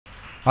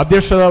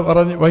അധ്യക്ഷത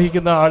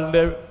വഹിക്കുന്ന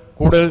ആളുടെ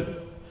കൂടുതൽ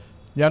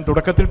ഞാൻ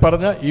തുടക്കത്തിൽ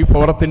പറഞ്ഞ ഈ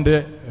ഫോറത്തിൻ്റെ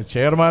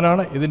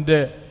ചെയർമാനാണ്. ഇതിൻ്റെ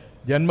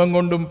ജന്മം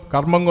കൊണ്ടും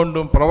കർമ്മം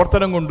കൊണ്ടും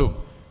പ്രവർത്തനം കൊണ്ടും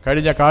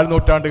കഴിഞ്ഞ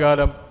കാൽനൂറ്റാണ്ട്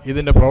കാലം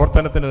ഇതിൻ്റെ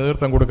പ്രവർത്തനത്തിന്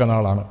നേതൃത്വം കൊടുക്കുന്ന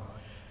ആളാണ്.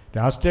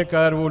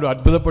 രാഷ്ട്രീയക്കാർ പോലും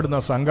അത്ഭുതപ്പെടുന്ന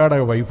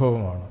സംഘാടക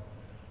വൈഭവമാണ്.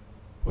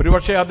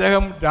 ഒരുപക്ഷെ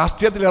അദ്ദേഹം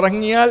രാഷ്ട്രീയത്തിൽ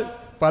ഇറങ്ങിയാൽ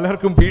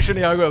പലർക്കും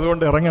ഭീഷണിയാകും,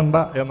 അതുകൊണ്ട് ഇറങ്ങണ്ട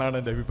എന്നാണ്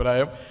എൻ്റെ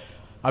അഭിപ്രായം.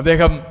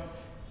 അദ്ദേഹം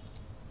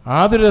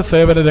ആതുര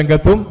സേവന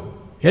രംഗത്തും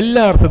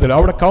എല്ലാ അർത്ഥത്തിലും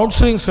അവിടെ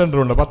കൗൺസിലിംഗ്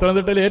സെൻ്ററുണ്ട്.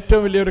 പത്തനംതിട്ടയിലെ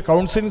ഏറ്റവും വലിയൊരു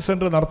കൗൺസിലിംഗ്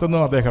സെൻ്റർ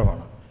നടത്തുന്നത്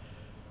അദ്ദേഹമാണ്.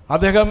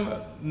 അദ്ദേഹം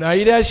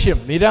നൈരാശ്യം,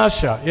 നിരാശ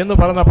എന്ന്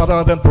പറയുന്ന പദം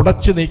അദ്ദേഹം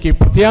തുടച്ചു നീക്കി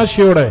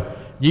പ്രത്യാശയോടെ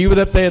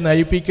ജീവിതത്തെ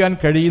നയിപ്പിക്കാൻ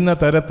കഴിയുന്ന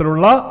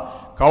തരത്തിലുള്ള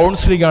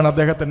കൗൺസിലിംഗാണ്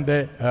അദ്ദേഹത്തിൻ്റെ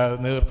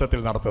നേതൃത്വത്തിൽ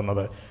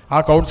നടത്തുന്നത്. ആ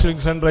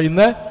കൗൺസിലിംഗ് സെൻ്റർ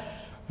ഇന്ന്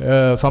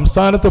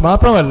സംസ്ഥാനത്ത്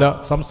മാത്രമല്ല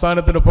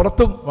സംസ്ഥാനത്തിന്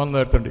പുറത്തും വന്നു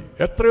നിർത്തേണ്ടി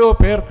എത്രയോ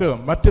പേർക്ക്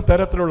മറ്റ്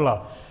തരത്തിലുള്ള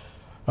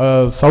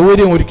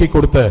സൗകര്യം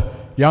ഒരുക്കിക്കൊടുത്ത്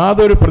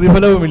യാതൊരു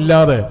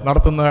പ്രതിഫലവുമില്ലാതെ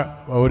നടത്തുന്ന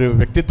ഒരു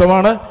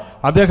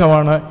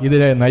അദ്ദേഹമാണ്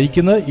ഇതിനെ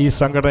നയിക്കുന്നത്. ഈ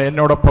സംഘടന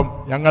എന്നോടൊപ്പം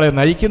ഞങ്ങളെ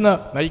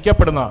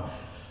നയിക്കപ്പെടുന്ന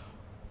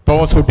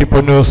തോമസ് ഊട്ടി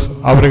പൊന്നൂസ്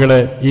അവരുകളെ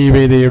ഈ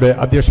വേദിയുടെ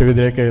അധ്യക്ഷ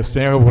വേദിയിലേക്ക്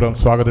സ്നേഹപൂർവ്വം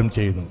സ്വാഗതം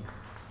ചെയ്യുന്നു.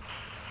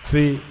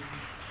 ശ്രീ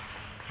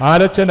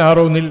ആലച്ചൻ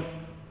ആറോന്നിൽ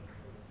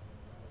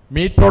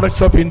മീറ്റ്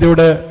പ്രോഡക്ട്സ് ഓഫ്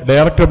ഇന്ത്യയുടെ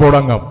ഡയറക്ടർ ബോർഡ്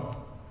അംഗം,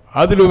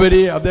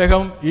 അതിലുപരി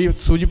അദ്ദേഹം ഈ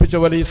സൂചിപ്പിച്ച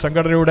പോലെ ഈ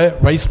സംഘടനയുടെ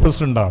വൈസ്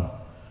പ്രസിഡന്റാണ്.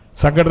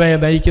 സംഘടനയെ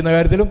നയിക്കുന്ന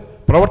കാര്യത്തിലും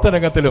പ്രവർത്തന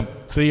രംഗത്തിലും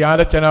ശ്രീ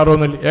ആലച്ചൻ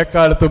ആറോന്നിൽ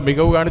എക്കാലത്തും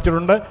മികവ്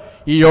കാണിച്ചിട്ടുണ്ട്.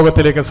 ഈ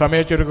യോഗത്തിലേക്ക്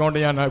സമയച്ചൊരുക്കൊണ്ട്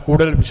ഞാൻ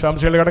കൂടുതൽ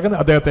വിശദാംശങ്ങൾ കടക്കുന്നു.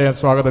 അദ്ദേഹത്തെ ഞാൻ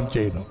സ്വാഗതം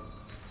ചെയ്യുന്നു.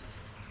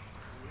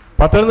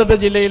 പത്തനംതിട്ട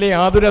ജില്ലയിലെ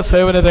ആതുര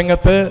സേവന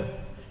രംഗത്ത്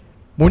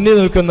മുന്നിൽ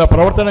നിൽക്കുന്ന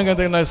പ്രവർത്തന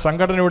രംഗത്ത്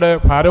സംഘടനയുടെ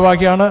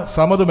ഭാരവാഹിയാണ്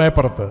സമദ്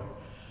മേപ്പുറത്ത്.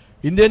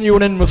 ഇന്ത്യൻ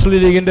യൂണിയൻ മുസ്ലിം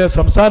ലീഗിൻ്റെ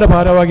സംസ്ഥാന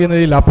ഭാരവാഹി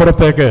എന്നതിൽ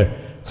അപ്പുറത്തേക്ക്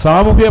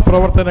സാമൂഹ്യ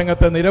പ്രവർത്തന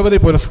രംഗത്ത് നിരവധി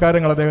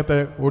പുരസ്കാരങ്ങൾ അദ്ദേഹത്തെ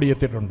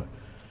ഓടിയെത്തിയിട്ടുണ്ട്.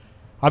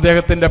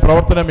 അദ്ദേഹത്തിൻ്റെ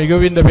പ്രവർത്തന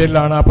മികവിൻ്റെ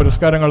പേരിലാണ് ആ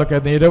പുരസ്കാരങ്ങളൊക്കെ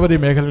നിരവധി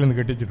മേഖലയിൽ നിന്ന്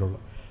കിട്ടിയിട്ടുള്ളത്.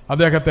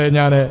 അദ്ദേഹത്തെ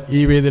ഞാൻ ഈ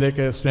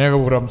വേദിയിലേക്ക്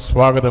സ്നേഹപൂർവ്വം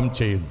സ്വാഗതം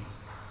ചെയ്യുന്നു.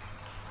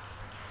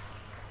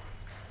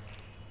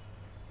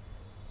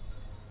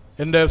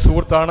 എൻ്റെ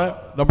സുഹൃത്താണ്,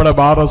 നമ്മുടെ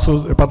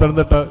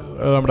പത്തനംതിട്ട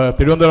നമ്മുടെ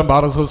തിരുവനന്തപുരം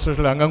ബാർ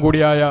അസോസിയേഷനിലെ അംഗം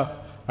കൂടിയായ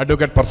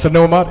അഡ്വക്കേറ്റ്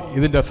പ്രസന്നകുമാർ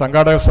ഇതിൻ്റെ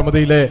സംഘാടക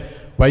സമിതിയിലെ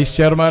വൈസ്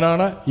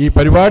ചെയർമാനാണ്. ഈ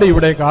പരിപാടി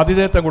ഇവിടേക്ക്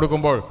ആതിഥേയത്വം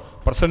കൊടുക്കുമ്പോൾ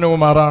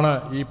പ്രസന്നകുമാറാണ്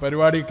ഈ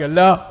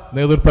പരിപാടിക്കെല്ലാം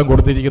നേതൃത്വം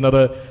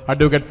കൊടുത്തിരിക്കുന്നത്.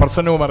 അഡ്വക്കേറ്റ്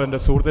പ്രസന്നകുമാർ എൻ്റെ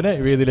സുഹൃത്തിനെ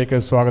വേദിയിലേക്ക്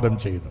സ്വാഗതം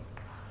ചെയ്യുന്നു.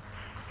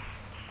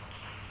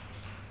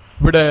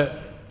 ഇവിടെ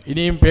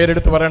ഇനിയും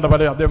പേരെടുത്ത് പറയേണ്ട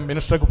പല അദ്ദേഹം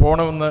മിനിസ്റ്റർക്ക്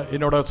പോകണമെന്ന്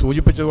എന്നോട്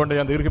സൂചിപ്പിച്ചതുകൊണ്ട്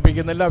ഞാൻ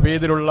ദീർഘിപ്പിക്കുന്നില്ല.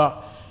 വേദിയിലുള്ള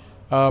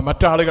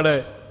മറ്റാളുകളെ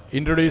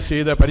ഇൻട്രൊഡ്യൂസ്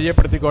ചെയ്ത്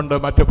പരിചയപ്പെടുത്തിക്കൊണ്ട്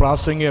മറ്റ്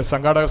പ്രാസംഗിക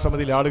സംഘാടക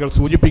സമിതിയിലെ ആളുകൾ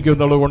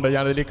സൂചിപ്പിക്കുന്നുള്ളതുകൊണ്ട്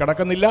ഞാൻ അതിലേക്ക്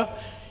കടക്കുന്നില്ല.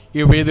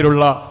 ഈ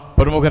വേദിയിലുള്ള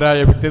പ്രമുഖരായ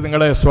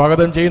വ്യക്തിത്വങ്ങളെ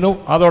സ്വാഗതം ചെയ്യുന്നു.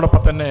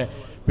 അതോടൊപ്പം തന്നെ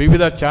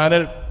വിവിധ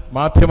ചാനൽ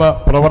മാധ്യമ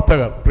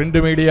പ്രവർത്തകർ, പ്രിൻ്റ്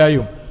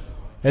മീഡിയയും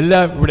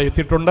എല്ലാം ഇവിടെ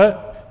എത്തിയിട്ടുണ്ട്.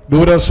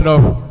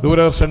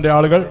 ദൂരദർശൻ്റെ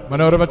ആളുകൾ,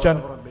 മനോരമ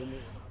ചാനൽ,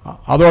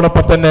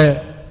 അതോടൊപ്പം തന്നെ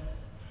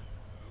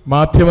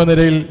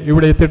മാധ്യമനിരയിൽ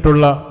ഇവിടെ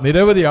എത്തിയിട്ടുള്ള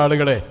നിരവധി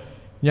ആളുകളെ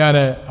ഞാൻ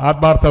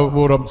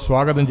ആത്മാർത്ഥപൂർവ്വം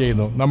സ്വാഗതം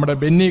ചെയ്യുന്നു. നമ്മുടെ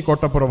ബെന്നി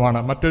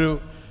കോട്ടപ്പുറമാണ് മറ്റൊരു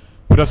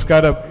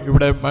പുരസ്കാരം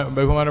ഇവിടെ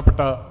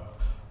ബഹുമാനപ്പെട്ട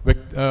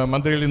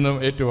മന്ത്രിയിൽ നിന്നും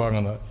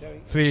ഏറ്റുവാങ്ങുന്നത്.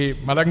 ശ്രീ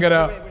മലങ്കര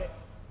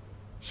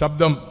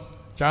ശബ്ദം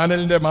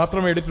ചാനലിൻ്റെ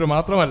മാത്രം എഡിറ്റർ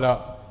മാത്രമല്ല,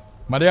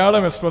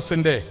 മലയാളം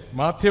എക്സ്പ്രസിൻ്റെ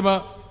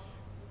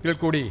മാധ്യമത്തിൽ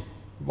കൂടി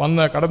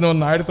കടന്നു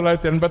വന്ന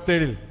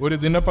 1987 ഒരു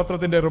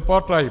ദിനപത്രത്തിൻ്റെ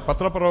റിപ്പോർട്ടറായി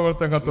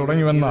പത്രപ്രവർത്തകർ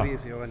തുടങ്ങി വന്ന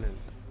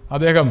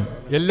അദ്ദേഹം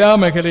എല്ലാ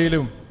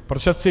മേഖലയിലും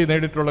പ്രശസ്തി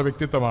നേടിയിട്ടുള്ള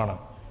വ്യക്തിത്വമാണ്.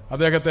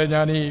 അദ്ദേഹത്തെ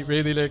ഞാൻ ഈ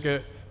വേദിയിലേക്ക്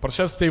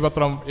പ്രശസ്തി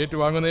പത്രം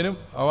ഏറ്റുവാങ്ങുന്നതിനും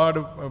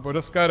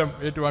പുരസ്കാരം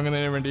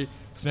ഏറ്റുവാങ്ങുന്നതിനും വേണ്ടി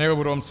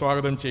സ്നേഹപൂർവ്വം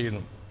സ്വാഗതം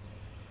ചെയ്യുന്നു.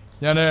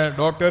 ഞാൻ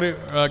ഡോക്ടർ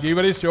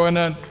ഗീവറീസ്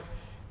യോഹന്നാൻ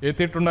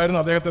എത്തിയിട്ടുണ്ടായിരുന്നു.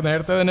 അദ്ദേഹത്തെ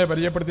നേരത്തെ തന്നെ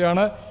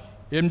പരിചയപ്പെടുത്തിയാണ്.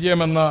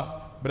 MGM എന്ന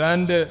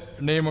ബ്രാൻഡ്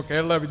നെയിം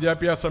കേരള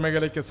വിദ്യാഭ്യാസ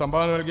മേഖലയ്ക്ക്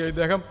സംഭാവന നൽകിയ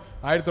ഇദ്ദേഹം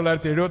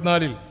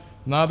 1974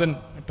 നാഥൻ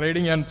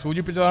ട്രേഡിംഗ് ഞാൻ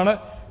സൂചിപ്പിച്ചതാണ്.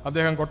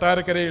 അദ്ദേഹം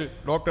കൊട്ടാരക്കരയിൽ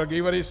ഡോക്ടർ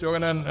ഗീവറീസ്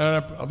യോഹന്നാൻ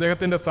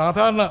അദ്ദേഹത്തിൻ്റെ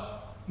സാധാരണ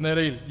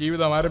നിലയിൽ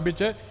ജീവിതം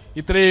ആരംഭിച്ച്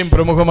ഇത്രയും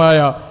പ്രമുഖമായ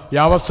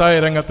വ്യവസായ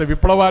രംഗത്ത്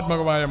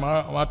വിപ്ലവാത്മകമായ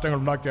മാറ്റങ്ങൾ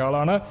ഉണ്ടാക്കിയ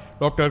ആളാണ്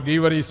ഡോക്ടർ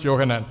ഗീവറീസ്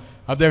യോഹന്നാൻ.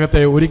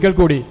 അദ്ദേഹത്തെ ഒരിക്കൽ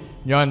കൂടി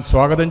ഞാൻ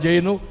സ്വാഗതം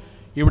ചെയ്യുന്നു.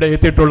 ഇവിടെ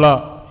എത്തിയിട്ടുള്ള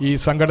ഈ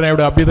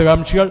സംഘടനയുടെ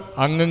അഭ്യുതകാംക്ഷികൾ,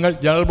 അംഗങ്ങൾ,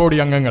 ജനറൽ ബോഡി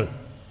അംഗങ്ങൾ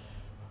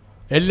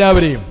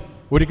എല്ലാവരെയും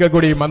ഒരിക്കൽ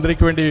കൂടി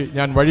മന്ത്രിക്ക് വേണ്ടി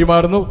ഞാൻ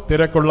വഴിമാറുന്നു.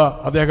 തിരക്കുള്ള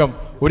അദ്ദേഹം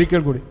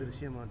ഒരിക്കൽ കൂടി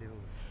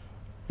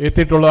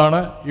എത്തിയിട്ടുള്ളതാണ്.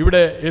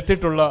 ഇവിടെ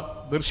എത്തിയിട്ടുള്ള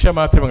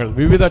ദൃശ്യമാധ്യമങ്ങൾ,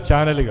 വിവിധ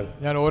ചാനലുകൾ,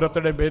 ഞാൻ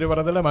ഓരോരുത്തരുടെയും പേര്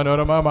പറഞ്ഞില്ല,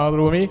 മനോരമ,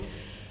 മാതൃഭൂമി,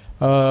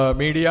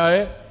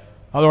 മീഡിയയെ,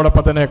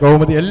 അതോടൊപ്പം തന്നെ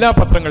കൗമുദി, എല്ലാ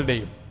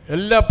പത്രങ്ങളുടെയും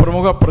എല്ലാ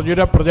പ്രമുഖ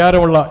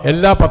പ്രചാരമുള്ള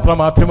എല്ലാ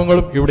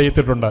പത്രമാധ്യമങ്ങളും ഇവിടെ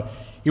എത്തിയിട്ടുണ്ട്.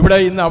 ഇവിടെ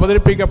ഇന്ന്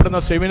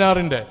അവതരിപ്പിക്കപ്പെടുന്ന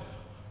സെമിനാറിൻ്റെ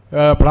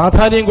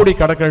പ്രാധാന്യം കൂടി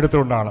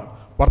കണക്കിലെടുത്തുകൊണ്ടാണ്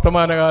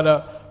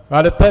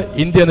വർത്തമാനകാലത്ത്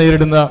ഇന്ത്യ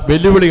നേരിടുന്ന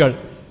വെല്ലുവിളികൾ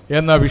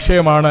എന്ന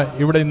വിഷയമാണ്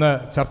ഇവിടെ ഇന്ന്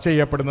ചർച്ച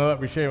ചെയ്യപ്പെടുന്നത്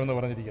വിഷയമെന്ന്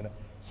പറഞ്ഞിരിക്കുന്നത്.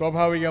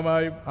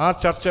 സ്വാഭാവികമായും ആ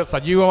ചർച്ച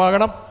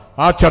സജീവമാകണം,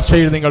 ആ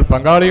ചർച്ചയിൽ നിങ്ങൾ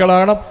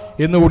പങ്കാളികളാകണം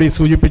എന്നുകൂടി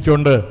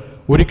സൂചിപ്പിച്ചുകൊണ്ട്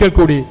ഒരിക്കൽ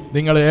കൂടി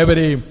നിങ്ങൾ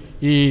ഏവരെയും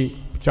ഈ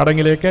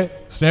ചടങ്ങിലേക്ക്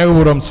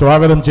സ്നേഹപൂർവ്വം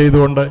സ്വാഗതം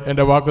ചെയ്തുകൊണ്ട്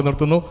എൻ്റെ വാക്ക്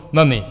നിർത്തുന്നു.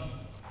 നന്ദി.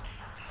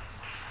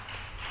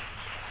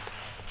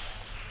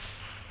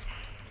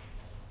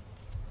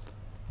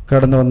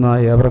 കടന്നു വന്ന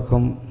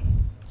ഏവർക്കും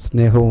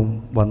സ്നേഹവും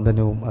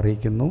വന്ദനവും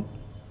അറിയിക്കുന്നു.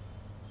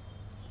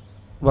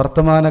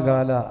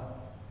 വർത്തമാനകാല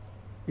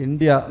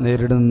ഇന്ത്യ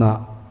നേരിടുന്ന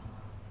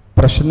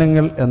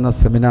പ്രശ്നങ്ങൾ എന്ന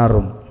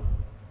സെമിനാറും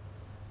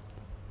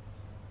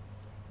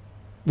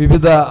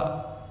വിവിധ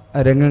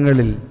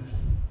രംഗങ്ങളിൽ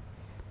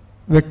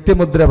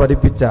വ്യക്തിമുദ്ര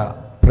പതിപ്പിച്ച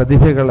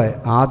പ്രതിഭകളെ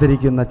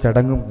ആദരിക്കുന്ന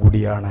ചടങ്ങും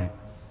കൂടിയാണ്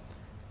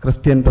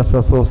ക്രിസ്ത്യൻ പ്രസ്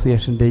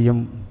അസോസിയേഷൻ്റെയും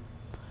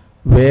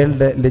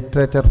വേൾഡ്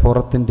ലിറ്ററേച്ചർ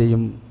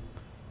ഫോറത്തിൻ്റെയും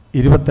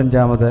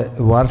 25ാമത്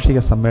വാർഷിക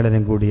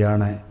സമ്മേളനം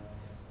കൂടിയാണ്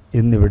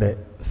ഇന്നിവിടെ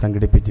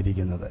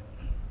സംഘടിപ്പിച്ചിരിക്കുന്നത്.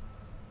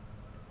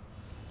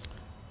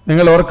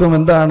 നിങ്ങൾ ഓർക്കും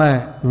എന്താണ്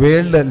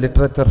വേൾഡ്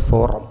ലിറ്ററേച്ചർ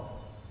ഫോറം?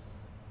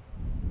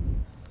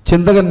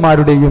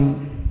 ചിന്തകന്മാരുടെയും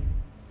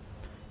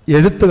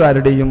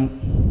എഴുത്തുകാരുടെയും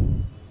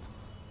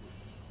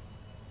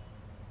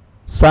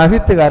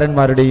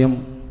സാഹിത്യകാരന്മാരുടെയും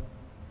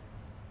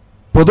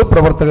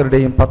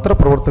പൊതുപ്രവർത്തകരുടെയും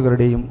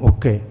പത്രപ്രവർത്തകരുടെയും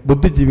ഒക്കെ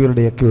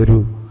ബുദ്ധിജീവികളുടെയൊക്കെ ഒരു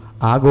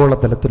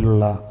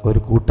ആഗോളതലത്തിലുള്ള ഒരു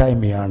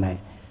കൂട്ടായ്മയാണ്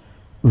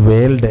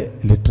വേൾഡ്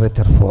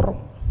ലിറ്ററേച്ചർ ഫോറം.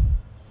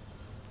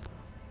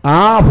 ആ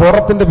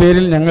ഫോറത്തിൻ്റെ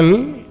പേരിൽ ഞങ്ങൾ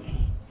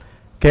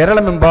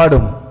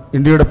കേരളമെമ്പാടും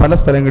ഇന്ത്യയുടെ പല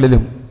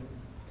സ്ഥലങ്ങളിലും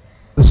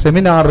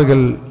സെമിനാറുകൾ,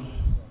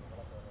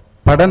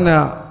 പഠന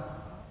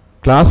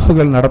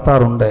ക്ലാസുകൾ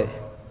നടത്താറുണ്ട്.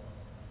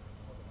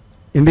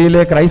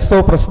 ഇന്ത്യയിലെ ക്രൈസ്തവ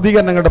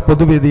പ്രസിദ്ധീകരണങ്ങളുടെ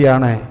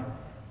പൊതുവേദിയാണ്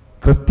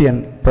ക്രിസ്ത്യൻ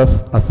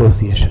പ്രസ്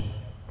അസോസിയേഷൻ.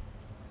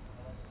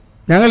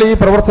 ഞങ്ങൾ ഈ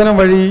പ്രവർത്തനം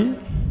വഴി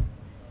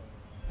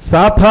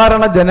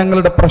സാധാരണ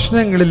ജനങ്ങളുടെ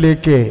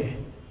പ്രശ്നങ്ങളിലേക്ക്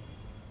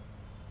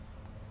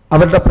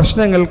അവരുടെ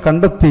പ്രശ്നങ്ങൾ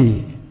കണ്ടെത്തി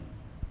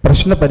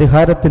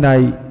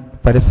പ്രശ്നപരിഹാരത്തിനായി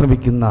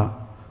പരിശ്രമിക്കുന്ന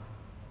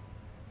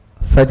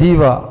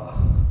സജീവ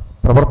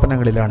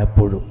പ്രവർത്തനങ്ങളിലാണ്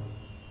എപ്പോഴും.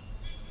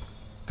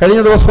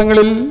 കഴിഞ്ഞ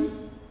ദിവസങ്ങളിൽ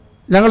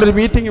ഞങ്ങളൊരു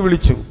മീറ്റിംഗ്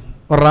വിളിച്ചു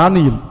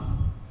റാന്നിയിൽ.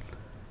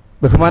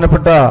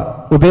 ബഹുമാനപ്പെട്ട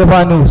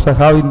ഉദയഭാനു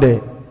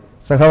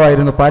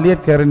സഹാവായിരുന്നു,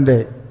 പാലിയേറ്റ് കെയറിൻ്റെ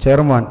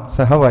ചെയർമാൻ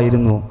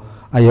സഹാവായിരുന്നു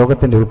ആ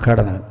യോഗത്തിൻ്റെ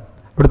ഉദ്ഘാടനം.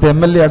 ഇവിടുത്തെ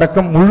MLA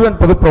അടക്കം മുഴുവൻ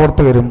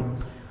പൊതുപ്രവർത്തകരും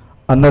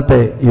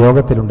അന്നത്തെ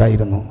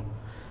യോഗത്തിലുണ്ടായിരുന്നു.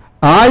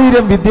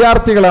 1000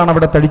 വിദ്യാർത്ഥികളാണ്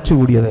അവിടെ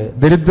തടിച്ചുകൂടിയത്.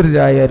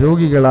 ദരിദ്രരായ,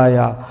 രോഗികളായ,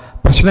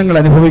 പ്രശ്നങ്ങൾ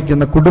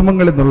അനുഭവിക്കുന്ന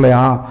കുടുംബങ്ങളിൽ നിന്നുള്ള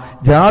ആ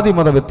ജാതി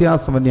മത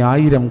വ്യത്യാസമന്യേ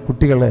 1000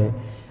 കുട്ടികളെ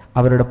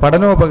അവരുടെ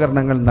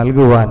പഠനോപകരണങ്ങൾ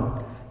നൽകുവാൻ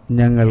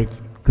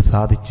ഞങ്ങൾക്ക്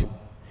സാധിച്ചു.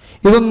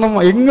 ഇതൊന്നും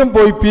എങ്ങും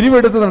പോയി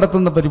പിരിവെടുത്ത്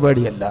നടത്തുന്ന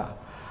പരിപാടിയല്ല.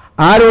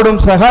 ആരോടും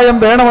സഹായം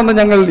വേണമെന്ന്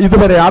ഞങ്ങൾ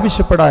ഇതുവരെ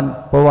ആവശ്യപ്പെടാൻ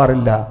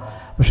പോവാറില്ല.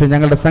 പക്ഷേ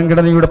ഞങ്ങളുടെ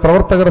സംഘടനയുടെ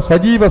പ്രവർത്തകർ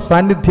സജീവ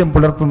സാന്നിധ്യം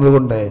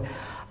പുലർത്തുന്നതുകൊണ്ട്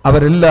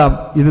അവരെല്ലാം,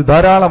 ഇത്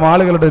ധാരാളം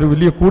ആളുകളുടെ ഒരു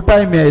വലിയ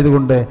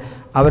കൂട്ടായ്മയായതുകൊണ്ട്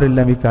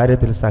അവരെല്ലാം ഈ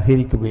കാര്യത്തിൽ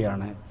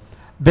സഹകരിക്കുകയാണ്.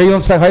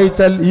 ദൈവം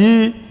സഹായിച്ചാൽ ഈ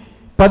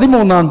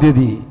 13-ാം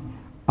തീയതി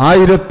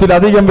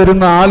 1000-ത്തിലധികം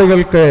വരുന്ന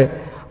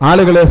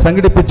ആളുകളെ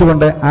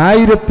സംഘടിപ്പിച്ചുകൊണ്ട്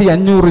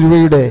 1500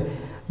 രൂപയുടെ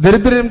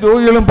ദരിദ്രരും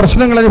രോഗികളും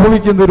പ്രശ്നങ്ങൾ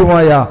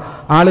അനുഭവിക്കുന്നവരുമായ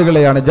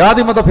ആളുകളെയാണ്,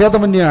 ജാതിമത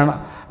ഭേദമന്യാണ്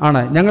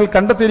ഞങ്ങൾ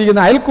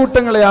കണ്ടെത്തിയിരിക്കുന്ന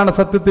അയൽക്കൂട്ടങ്ങളെയാണ്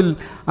സത്യത്തിൽ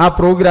ആ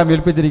പ്രോഗ്രാം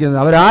ഏൽപ്പിച്ചിരിക്കുന്നത്.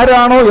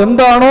 അവരാരാണോ,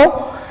 എന്താണോ,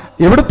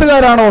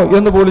 എവിടുത്തുകാരാണോ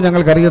എന്ന് പോലും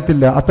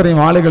ഞങ്ങൾക്കറിയത്തില്ല. അത്രയും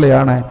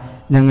ആളുകളെയാണ്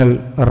ഞങ്ങൾ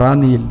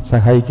റാന്നിയിൽ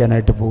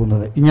സഹായിക്കാനായിട്ട്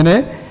പോകുന്നത്. ഇങ്ങനെ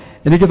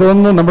എനിക്ക്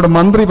തോന്നുന്നു നമ്മുടെ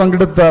മന്ത്രി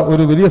പങ്കെടുത്ത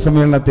ഒരു വലിയ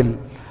സമ്മേളനത്തിൽ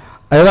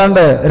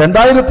ഏതാണ്ട്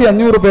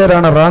 2500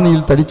 പേരാണ്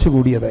റാന്നിയിൽ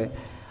തടിച്ചുകൂടിയത്.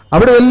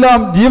 അവിടെയെല്ലാം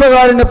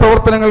ജീവകാരുണ്യ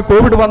പ്രവർത്തനങ്ങൾ,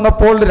 കോവിഡ്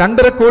വന്നപ്പോൾ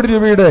 2.5 കോടി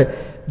രൂപയുടെ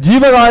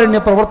ജീവകാരുണ്യ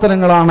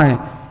പ്രവർത്തനങ്ങളാണ്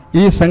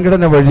ഈ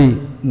സംഘടന വഴി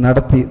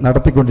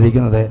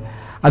നടത്തിക്കൊണ്ടിരിക്കുന്നത്.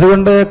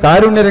 അതുകൊണ്ട്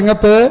കാരുണ്യ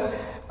രംഗത്ത്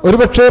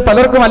ഒരുപക്ഷെ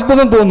പലർക്കും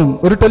അത്ഭുതം തോന്നും.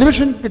 ഒരു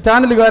ടെലിവിഷൻ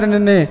ചാനലുകാരൻ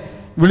എന്നെ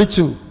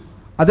വിളിച്ചു.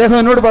 അദ്ദേഹം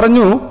എന്നോട്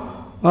പറഞ്ഞു,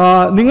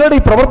 നിങ്ങളുടെ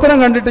ഈ പ്രവർത്തനം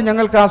കണ്ടിട്ട്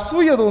ഞങ്ങൾക്ക്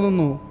അസൂയ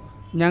തോന്നുന്നു.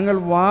 ഞങ്ങൾ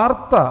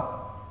വാർത്ത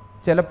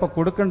ചിലപ്പോൾ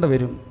കൊടുക്കേണ്ടി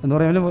വരും എന്ന്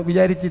പറയുമ്പോൾ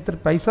വിചാരിച്ച് ഇത്ര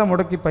പൈസ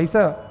മുടക്കി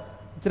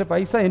ഇച്ചിരി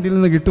പൈസ എൻ്റെ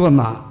നിന്ന്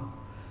കിട്ടുമെന്നാ.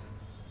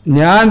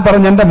 ഞാൻ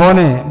പറഞ്ഞു, എൻ്റെ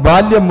മോനെ,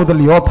 ബാല്യം മുതൽ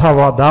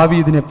യോദ്ധാവാ,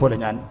 ദാവീദിനെ പോലെ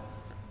ഞാൻ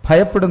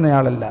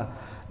ഭയപ്പെടുന്നയാളല്ല.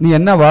 നീ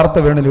എന്നാ വാർത്ത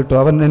വേണേലും കിട്ടും.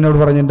 അവൻ എന്നോട്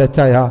പറഞ്ഞു, എൻ്റെ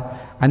അച്ചായ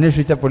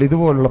അന്വേഷിച്ചപ്പോൾ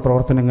ഇതുപോലുള്ള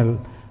പ്രവർത്തനങ്ങൾ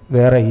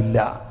വേറെ ഇല്ല.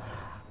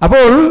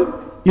 അപ്പോൾ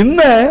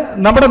ഇന്ന്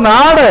നമ്മുടെ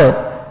നാട്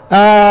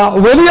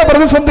വലിയ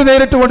പ്രതിസന്ധി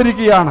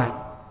നേരിട്ടുകൊണ്ടിരിക്കുകയാണ്.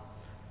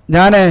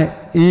 ഞാൻ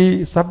ഈ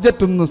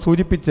സബ്ജക്റ്റ് ഒന്ന്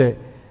സൂചിപ്പിച്ച്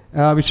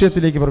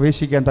വിഷയത്തിലേക്ക്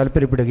പ്രവേശിക്കാൻ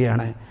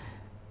താല്പര്യപ്പെടുകയാണ്.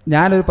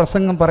 ഞാനൊരു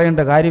പ്രസംഗം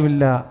പറയേണ്ട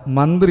കാര്യമില്ല.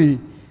 മന്ത്രി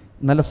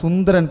നല്ല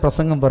സുന്ദരൻ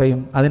പ്രസംഗം പറയും.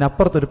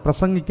 അതിനപ്പുറത്തൊരു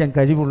പ്രസംഗിക്കാൻ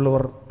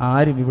കഴിവുള്ളവർ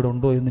ആരും ഇവിടെ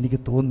ഉണ്ടോ എന്ന് എനിക്ക്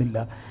തോന്നുന്നില്ല.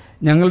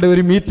 ഞങ്ങളുടെ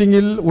ഒരു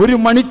മീറ്റിങ്ങിൽ 1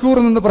 മണിക്കൂർ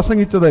നിന്ന്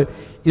പ്രസംഗിച്ചത്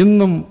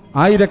ഇന്നും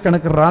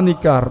ആയിരക്കണക്കിന്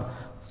റാന്നിക്കാർ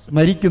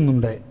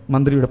സ്മരിക്കുന്നുണ്ട്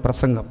മന്ത്രിയുടെ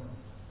പ്രസംഗം.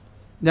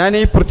 ഞാൻ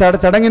ഈ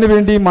ചടങ്ങിന്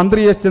വേണ്ടി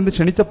മന്ത്രിയെ ചെന്ന്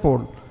ക്ഷണിച്ചപ്പോൾ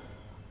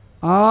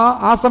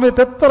ആ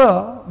സമയത്ത് എത്ര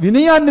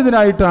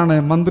വിനയാന്വിതനായിട്ടാണ്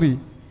മന്ത്രി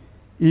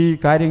ഈ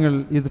കാര്യങ്ങൾ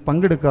ഇത്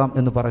പങ്കെടുക്കാം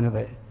എന്ന്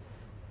പറഞ്ഞത്.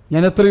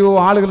 ഞാൻ എത്രയോ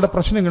ആളുകളുടെ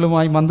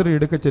പ്രശ്നങ്ങളുമായി മന്ത്രി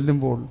എടുക്ക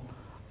ചെല്ലുമ്പോൾ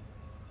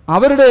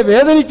അവരുടെ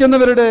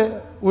വേദനിക്കുന്നവരുടെ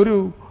ഒരു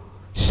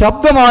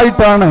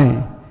ശബ്ദമായിട്ടാണ്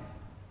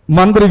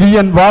മന്ത്രി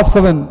VN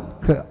വാസവൻ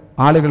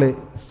ആളുകളെ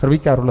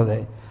ശ്രവിക്കാറുള്ളത്.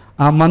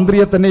 ആ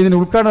മന്ത്രിയെ തന്നെ ഇതിന്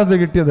ഉദ്ഘാടനത്തിൽ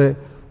കിട്ടിയത്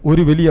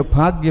ഒരു വലിയ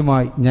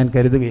ഭാഗ്യമായി ഞാൻ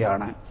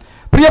കരുതുകയാണ്.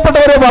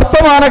 പ്രിയപ്പെട്ടവരെ,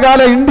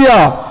 വർത്തമാനകാല ഇന്ത്യ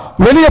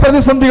വലിയ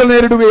പ്രതിസന്ധികൾ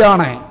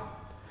നേരിടുകയാണ്.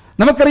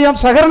 നമുക്കറിയാം,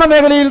 സഹകരണ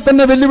മേഖലയിൽ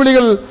തന്നെ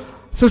വെല്ലുവിളികൾ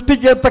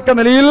സൃഷ്ടിക്കത്തക്ക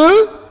നിലയിൽ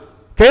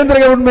കേന്ദ്ര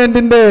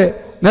ഗവൺമെൻറ്റിൻ്റെ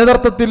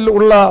നേതൃത്വത്തിൽ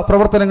ഉള്ള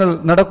പ്രവർത്തനങ്ങൾ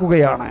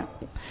നടക്കുകയാണ്.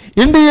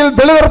 ഇന്ത്യയിൽ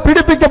ദളിതർ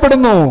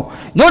പീഡിപ്പിക്കപ്പെടുന്നു,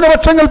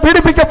 ന്യൂനപക്ഷങ്ങൾ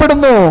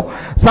പീഡിപ്പിക്കപ്പെടുന്നു.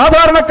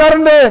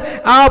 സാധാരണക്കാരൻ്റെ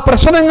ആ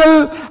പ്രശ്നങ്ങൾ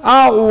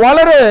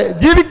വളരെ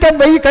ജീവിക്കാൻ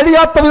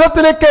കഴിയാത്ത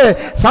വിധത്തിലേക്ക്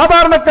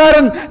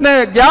സാധാരണക്കാരന്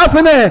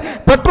ഗ്യാസിന്,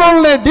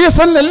 പെട്രോളിന്,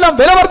 ഡീസലിന് എല്ലാം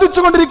വില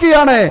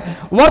വർദ്ധിച്ചുകൊണ്ടിരിക്കുകയാണ്.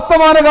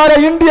 വർത്തമാനകാല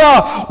ഇന്ത്യ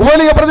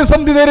വലിയ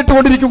പ്രതിസന്ധി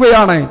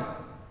നേരിട്ടുകൊണ്ടിരിക്കുകയാണ്.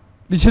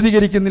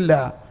 വിശദീകരിക്കുന്നില്ല.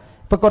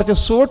 ഇപ്പം കുറച്ച്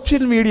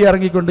സോഷ്യൽ മീഡിയ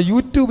ഇറങ്ങിക്കൊണ്ട്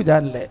യൂട്യൂബ്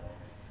ചാനല്.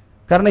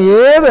 കാരണം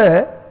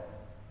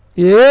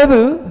ഏത്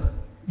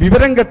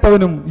വിവരം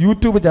കെട്ടവനും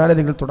യൂട്യൂബ്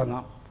ചാനലുകൾ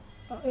തുടങ്ങാം.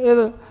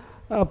 ഏത്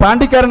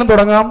പാണ്ടിക്കാരനും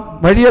തുടങ്ങാം,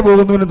 വഴിയെ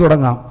പോകുന്നവനും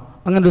തുടങ്ങാം.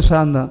 അങ്ങനൊരു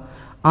സാധനം.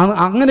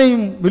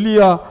 അങ്ങനെയും വലിയ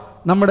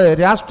നമ്മുടെ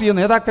രാഷ്ട്രീയ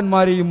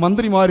നേതാക്കന്മാരെയും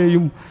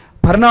മന്ത്രിമാരെയും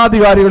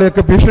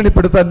ഭരണാധികാരികളെയൊക്കെ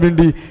ഭീഷണിപ്പെടുത്താൻ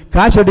വേണ്ടി,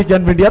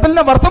 കാശടിക്കാൻ വേണ്ടി,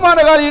 അതെല്ലാം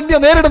വർത്തമാനകാല ഇന്ത്യ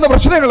നേരിടുന്ന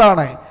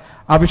പ്രശ്നങ്ങളാണ്.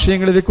 ആ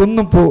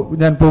വിഷയങ്ങളിലേക്കൊന്നും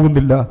ഞാൻ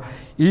പോകുന്നില്ല.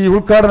 ഈ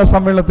ഉദ്ഘാടന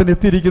സമ്മേളനത്തിന്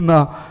എത്തിയിരിക്കുന്ന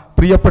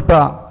പ്രിയപ്പെട്ട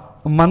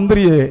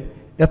മന്ത്രിയെ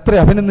എത്ര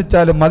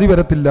അഭിനന്ദിച്ചാലും മതി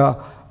വരത്തില്ല.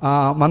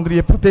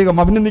 മന്ത്രിയെ പ്രത്യേകം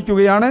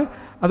അഭിനന്ദിക്കുകയാണ്.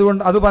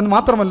 അതുകൊണ്ട് അത്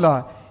മാത്രമല്ല,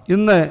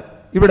 ഇന്ന്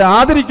ഇവിടെ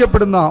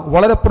ആദരിക്കപ്പെടുന്ന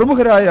വളരെ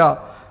പ്രമുഖരായ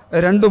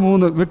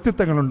 2-3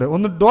 വ്യക്തിത്വങ്ങളുണ്ട്.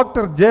 ഒന്ന്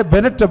ഡോക്ടർ ജെ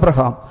ബെനറ്റ്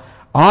എബ്രഹാം,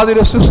 ആതുര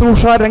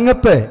ശുശ്രൂഷ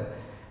രംഗത്തെ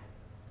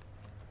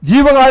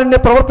ജീവകാരുണ്യ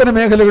പ്രവർത്തന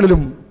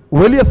മേഖലകളിലും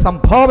വലിയ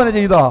സംഭാവന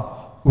ചെയ്ത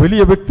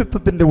വലിയ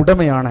വ്യക്തിത്വത്തിൻ്റെ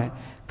ഉടമയാണ്.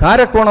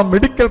 കാരക്കോണം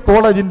മെഡിക്കൽ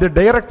കോളേജിൻ്റെ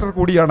ഡയറക്ടർ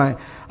കൂടിയാണ്.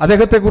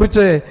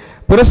 അദ്ദേഹത്തെക്കുറിച്ച്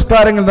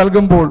പുരസ്കാരങ്ങൾ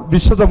നൽകുമ്പോൾ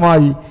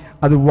വിശദമായി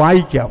അത്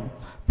വായിക്കാം.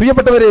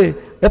 പ്രിയപ്പെട്ടവരെ,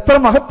 എത്ര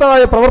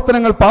മഹത്തായ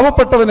പ്രവർത്തനങ്ങൾ,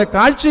 പാവപ്പെട്ടവന്,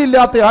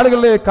 കാഴ്ചയില്ലാത്ത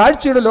ആളുകളെ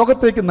കാഴ്ചയുടെ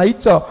ലോകത്തേക്ക്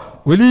നയിച്ച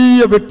വലിയ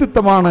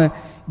വ്യക്തിത്വമാണ്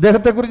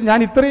ഇദ്ദേഹത്തെക്കുറിച്ച്. ഞാൻ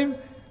ഇത്രയും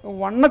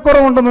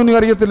വണ്ണക്കുറവുണ്ടെന്നൊന്നും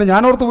അറിയത്തില്ല.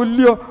 ഞാനോർത്ത്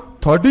വലിയ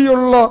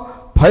തടിയുള്ള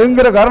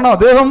ഭയങ്കര, കാരണം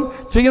അദ്ദേഹം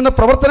ചെയ്യുന്ന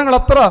പ്രവർത്തനങ്ങൾ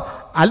അത്ര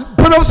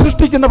അത്ഭുതം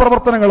സൃഷ്ടിക്കുന്ന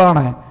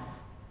പ്രവർത്തനങ്ങളാണ്.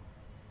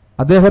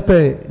 അദ്ദേഹത്തെ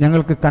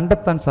ഞങ്ങൾക്ക്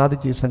കണ്ടെത്താൻ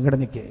സാധിച്ചു. ഈ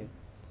സംഘടനയ്ക്ക്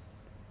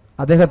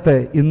അദ്ദേഹത്തെ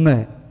ഇന്ന്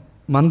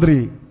മന്ത്രി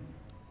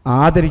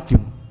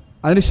ആദരിക്കും.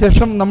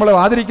 അതിനുശേഷം നമ്മൾ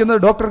ആദരിക്കുന്നത്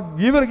ഡോക്ടർ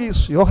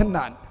ഗീവർഗീസ്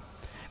യോഹന്നാൻ.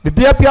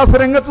 വിദ്യാഭ്യാസ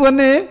രംഗത്ത്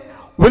തന്നെ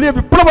വലിയ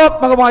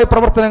വിപ്ലവാത്മകമായ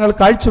പ്രവർത്തനങ്ങൾ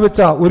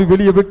കാഴ്ചവെച്ച ഒരു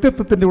വലിയ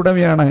വ്യക്തിത്വത്തിൻ്റെ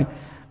ഉടമയാണ്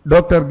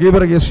ഡോക്ടർ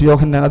ഗീവർഗീസ്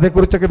യോഹന്നാൻ.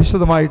 അതേക്കുറിച്ചൊക്കെ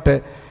വിശദമായിട്ട്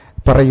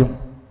പറയും.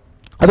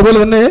 അതുപോലെ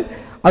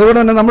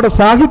തന്നെ നമ്മുടെ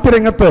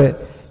സാഹിത്യരംഗത്ത്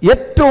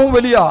ഏറ്റവും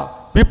വലിയ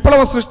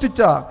വിപ്ലവം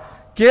സൃഷ്ടിച്ച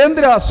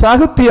കേന്ദ്ര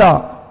സാഹിത്യ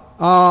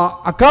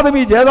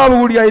അക്കാദമി ജേതാവ്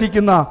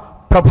കൂടിയായിരിക്കുന്ന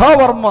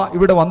പ്രഭാവർമ്മ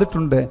ഇവിടെ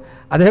വന്നിട്ടുണ്ട്.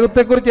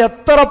 അദ്ദേഹത്തെക്കുറിച്ച്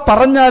എത്ര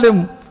പറഞ്ഞാലും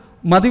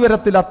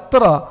മതിവരത്തിൽ.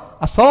 അത്ര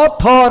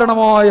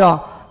അസാധാരണമായ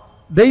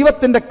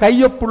ദൈവത്തിൻ്റെ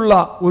കയ്യൊപ്പുള്ള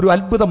ഒരു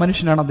അത്ഭുത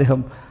മനുഷ്യനാണ് അദ്ദേഹം.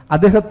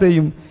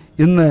 അദ്ദേഹത്തെയും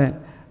ഇന്ന്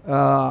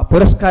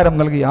പുരസ്കാരം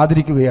നൽകി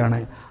ആദരിക്കുകയാണ്.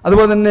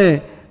 അതുപോലെ തന്നെ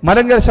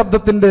മലങ്കര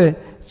ശബ്ദത്തിൻ്റെ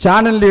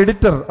ചാനലിലെ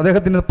എഡിറ്റർ,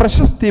 അദ്ദേഹത്തിന്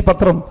പ്രശസ്തി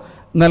പത്രം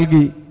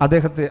നൽകി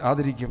അദ്ദേഹത്തെ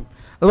ആദരിക്കും.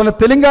 അതുപോലെ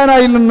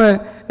തെലങ്കാനയിൽ നിന്ന്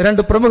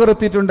 2 പ്രമുഖർ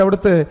എത്തിയിട്ടുണ്ട്.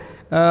 അവിടുത്തെ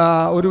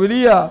ഒരു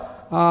വലിയ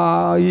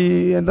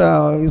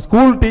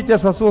സ്കൂൾ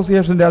ടീച്ചേഴ്സ്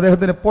അസോസിയേഷൻ്റെ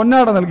അദ്ദേഹത്തിന്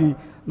പൊന്നാട നൽകി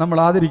നമ്മൾ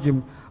ആദരിക്കും.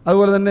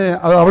 അതുപോലെ തന്നെ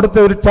അവിടുത്തെ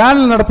ഒരു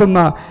ചാനൽ നടത്തുന്ന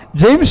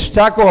ജെയിംസ്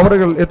ചാക്കോ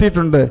അവറുകൾ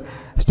എത്തിയിട്ടുണ്ട്.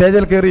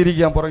 സ്റ്റേജിൽ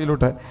കയറിയിരിക്കാം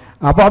പുറകിലോട്ട്.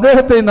 അപ്പോൾ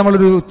അദ്ദേഹത്തെയും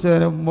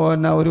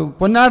ഒരു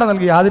പൊന്നാട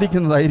നൽകി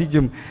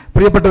ആദരിക്കുന്നതായിരിക്കും.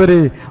 പ്രിയപ്പെട്ടവരെ,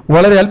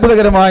 വളരെ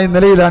അത്ഭുതകരമായ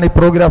നിലയിലാണ് ഈ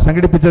പ്രോഗ്രാം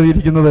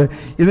സംഘടിപ്പിച്ചിരിക്കുന്നത്.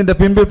 ഇതിൻ്റെ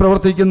പിമ്പിൽ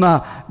പ്രവർത്തിക്കുന്ന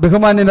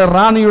ബഹുമാന്യന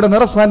റാണിയുടെ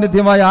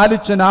നിറസാന്നിധ്യമായ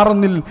ആലുച്ചൻ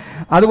ആറന്നിൽ,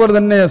 അതുപോലെ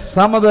തന്നെ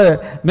സമത്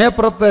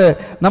മേപ്പുറത്ത്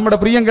നമ്മുടെ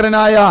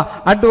പ്രിയങ്കരനായ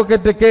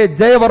അഡ്വക്കേറ്റ് കെ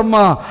ജയവർമ്മ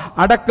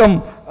അടക്കം,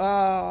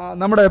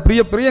 നമ്മുടെ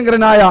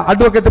പ്രിയങ്കരനായ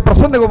അഡ്വക്കേറ്റ്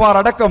പ്രസന്നകുമാർ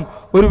അടക്കം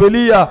ഒരു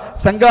വലിയ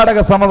സംഘാടക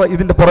സമിതി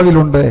ഇതിൻ്റെ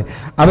പുറകിലുണ്ട്.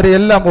 അവരെ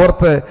എല്ലാം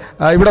ഓർത്ത്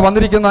ഇവിടെ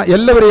വന്നിരിക്കുന്ന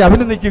എല്ലാവരെയും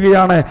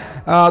അഭിനന്ദിക്കുകയാണ്.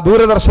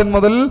 ദൂരദർശൻ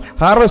മുതൽ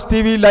ഹാർവസ്റ്റ്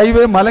TV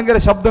ലൈവ്, മലങ്കര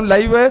ശബ്ദം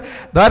ലൈവ്,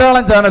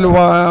 ധാരാളം ചാനൽ,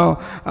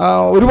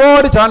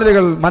 ഒരുപാട്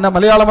ചാനലുകൾ,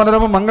 മലയാള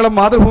മനോരമ, മംഗളം,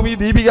 മാതൃഭൂമി,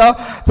 ദീപിക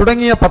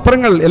തുടങ്ങിയ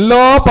പത്രങ്ങൾ,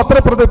 എല്ലാ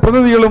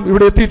പത്രപ്രതിനിധികളും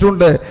ഇവിടെ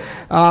എത്തിയിട്ടുണ്ട്.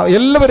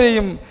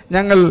 എല്ലാവരെയും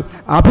ഞങ്ങൾ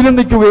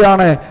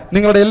അഭിനന്ദിക്കുകയാണ്.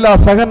 നിങ്ങളുടെ എല്ലാ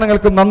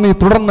സഹകരണങ്ങൾക്കും നന്ദി.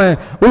 തുടർന്ന്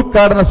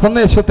ഉദ്ഘാടന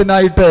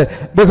സന്ദേശത്തിനായിട്ട്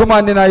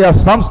ബഹുമാന്യനായ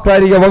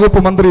സാംസ്കാരിക വകുപ്പ്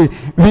മന്ത്രി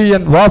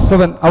VN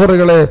വാസവൻ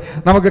അവരുകളെ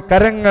നമുക്ക്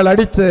കരങ്ങൾ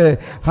അടിച്ച്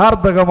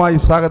ഹാർദകമായി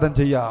സ്വാഗതം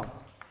ചെയ്യാം.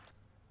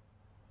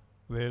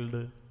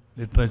 വേൾഡ്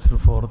ലിറ്ററേച്ചർ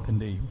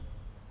ഫോറത്തിൻ്റെയും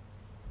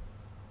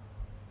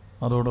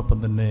അതോടൊപ്പം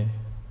തന്നെ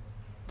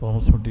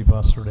തോമസ് കുട്ടി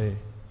പാസ്റ്ററുടെ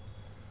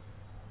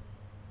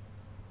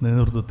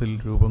നേതൃത്വത്തിൽ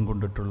രൂപം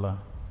കൊണ്ടിട്ടുള്ള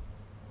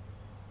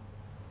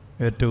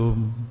ഏറ്റവും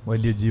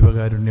വലിയ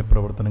ജീവകാരുണ്യ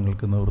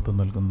പ്രവർത്തനങ്ങൾക്ക് നേതൃത്വം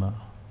നൽകുന്ന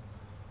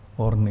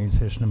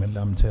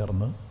ഓർഗനൈസേഷനുമെല്ലാം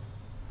ചേർന്ന്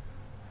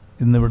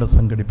ഇന്നിവിടെ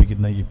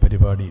സംഘടിപ്പിക്കുന്ന ഈ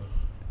പരിപാടിയിൽ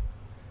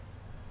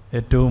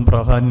ഏറ്റവും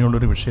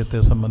പ്രാധാന്യമുള്ളൊരു വിഷയത്തെ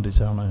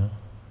സംബന്ധിച്ചാണ്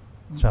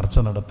ചർച്ച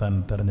നടത്താൻ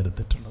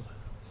തിരഞ്ഞെടുത്തിട്ടുള്ളത്.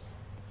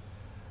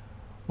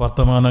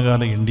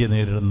 വർത്തമാനകാല ഇന്ത്യ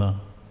നേരിടുന്ന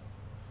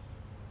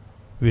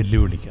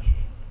വെല്ലുവിളികൾ.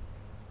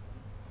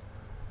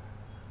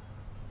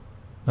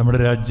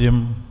 നമ്മുടെ രാജ്യം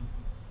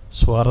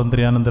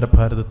സ്വാതന്ത്ര്യാനന്തര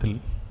ഭാരതത്തിൽ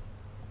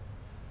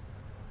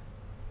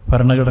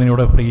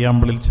ഭരണഘടനയുടെ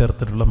പ്രിയാമ്പിളിൽ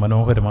ചേർത്തിട്ടുള്ള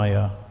മനോഹരമായ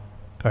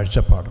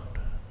കാഴ്ചപ്പാടുണ്ട്.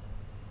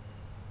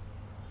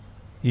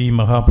 ഈ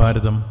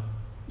മഹാഭാരതം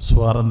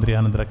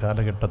സ്വാതന്ത്ര്യാനന്തര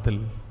കാലഘട്ടത്തിൽ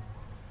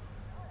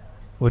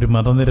ഒരു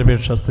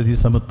മതനിരപേക്ഷ സ്ഥിതി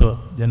സമത്വ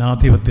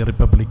ജനാധിപത്യ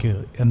റിപ്പബ്ലിക്ക്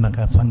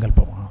എന്ന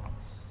സങ്കല്പമാണ്.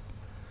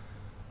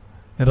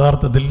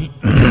 യഥാർത്ഥത്തിൽ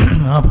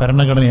ആ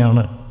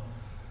ഭരണഘടനയാണ്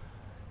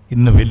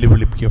ഇന്ന്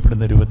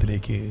വെല്ലുവിളിക്കപ്പെടുന്ന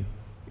രൂപത്തിലേക്ക്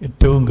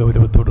ഏറ്റവും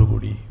ഗൗരവത്തോടു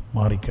കൂടി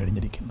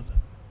മാറിക്കഴിഞ്ഞിരിക്കുന്നത്.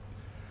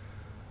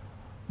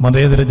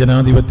 മതേതര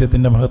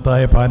ജനാധിപത്യത്തിൻ്റെ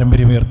മഹത്തായ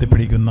പാരമ്പര്യം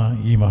ഉയർത്തിപ്പിടിക്കുന്ന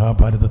ഈ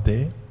മഹാഭാരതത്തെ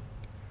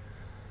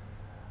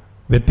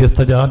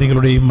വ്യത്യസ്ത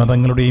ജാതികളുടെയും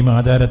മതങ്ങളുടെയും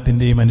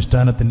ആചാരത്തിൻ്റെയും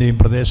അനുഷ്ഠാനത്തിൻ്റെയും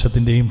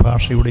പ്രദേശത്തിൻ്റെയും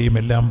ഭാഷയുടെയും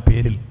എല്ലാം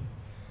പേരിൽ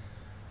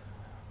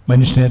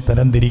മനുഷ്യനെ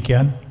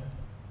തരംതിരിക്കാൻ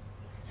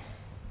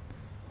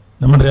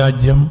നമ്മുടെ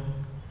രാജ്യം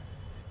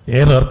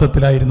ഏറെ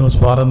അർത്ഥത്തിലായിരുന്നു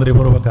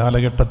സ്വാതന്ത്ര്യപൂർവ്വ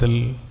കാലഘട്ടത്തിൽ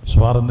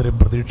സ്വാതന്ത്ര്യം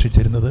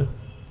പ്രതീക്ഷിച്ചിരുന്നത്.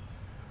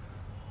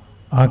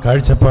 ആ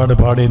കാഴ്ചപ്പാട്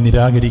പാടെ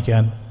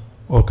നിരാകരിക്കാൻ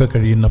ഒക്കെ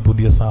കഴിയുന്ന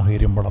പുതിയ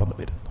സാഹചര്യം വളർന്നു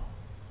വരുന്നു.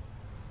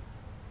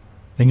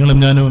 നിങ്ങളും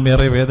ഞാനും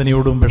ഏറെ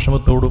വേദനയോടും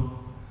വിഷമത്തോടും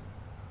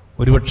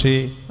ഒരുപക്ഷെ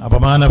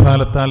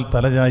അപമാനഫലത്താൽ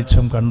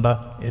തലചായ്ച്ചും കണ്ട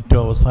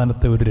ഏറ്റവും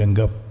അവസാനത്തെ ഒരു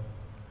രംഗം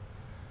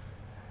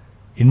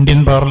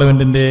ഇന്ത്യൻ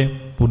പാർലമെൻറ്റിൻ്റെ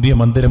പുതിയ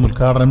മന്ദിരം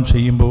ഉദ്ഘാടനം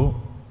ചെയ്യുമ്പോൾ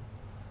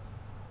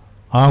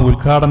ആ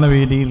ഉദ്ഘാടന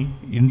വേദിയിൽ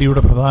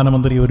ഇന്ത്യയുടെ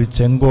പ്രധാനമന്ത്രി ഒരു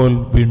ചെങ്കോൽ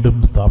വീണ്ടും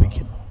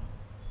സ്ഥാപിക്കുന്നു.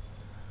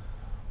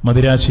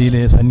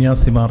 മദിരാശിയിലെ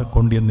സന്യാസിമാർ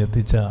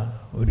കൊണ്ടുവന്നെത്തിച്ച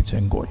ഒരു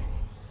ചെങ്കോൽ.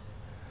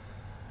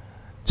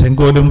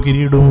 ചെങ്കോലും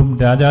കിരീടവും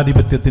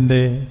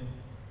രാജാധിപത്യത്തിൻ്റെ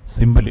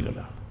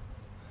സിംബലുകളാണ്.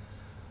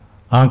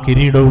 ആ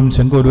കിരീടവും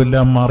ചെങ്കോലും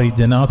എല്ലാം മാറി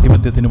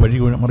ജനാധിപത്യത്തിന് വഴി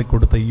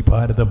മാറിക്കൊടുത്ത ഈ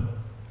ഭാരതം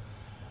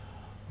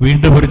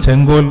വീണ്ടും ഒരു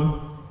ചെങ്കോൽ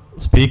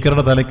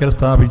സ്പീക്കറുടെ തലയ്ക്കൽ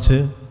സ്ഥാപിച്ച്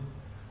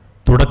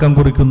തുടക്കം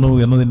കുറിക്കുന്നു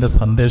എന്നതിൻ്റെ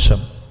സന്ദേശം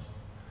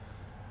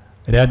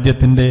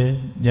രാജ്യത്തിൻ്റെ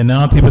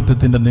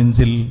ജനാധിപത്യത്തിൻ്റെ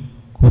നെഞ്ചിൽ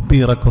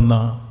കുത്തിയിറക്കുന്ന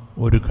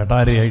ഒരു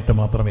കടാരയായിട്ട്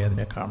മാത്രമേ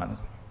അതിനെ കാണാൻ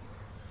കഴിയൂ.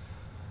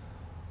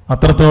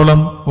 അത്രത്തോളം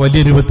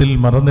വലിയ രൂപത്തിൽ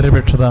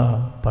മതനിരപേക്ഷത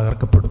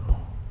തകർക്കപ്പെടുന്നു,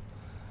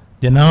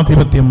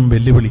 ജനാധിപത്യം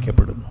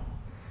വെല്ലുവിളിക്കപ്പെടുന്നു,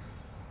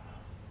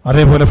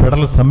 അതേപോലെ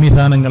ഫെഡറൽ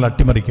സംവിധാനങ്ങൾ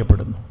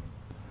അട്ടിമറിക്കപ്പെടുന്നു.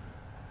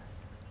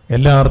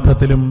 എല്ലാ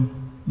അർത്ഥത്തിലും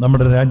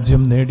നമ്മുടെ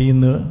രാജ്യം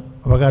നേടിയെന്ന്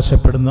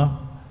അവകാശപ്പെടുന്ന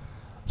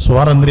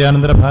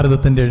സ്വാതന്ത്ര്യാനന്തര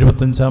ഭാരതത്തിൻ്റെ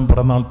 75ാം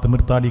പിറന്നാൾ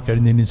തിമിർത്താടി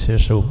കഴിഞ്ഞതിന്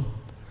ശേഷവും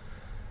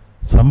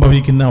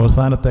സംഭവിക്കുന്ന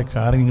അവസാനത്തെ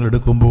കാര്യങ്ങൾ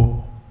എടുക്കുമ്പോൾ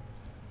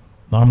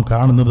നാം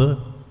കാണുന്നത്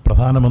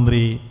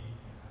പ്രധാനമന്ത്രി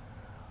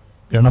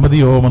ഗണപതി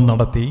ഹോമം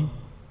നടത്തി,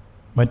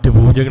 മറ്റ്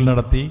പൂജകൾ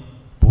നടത്തി,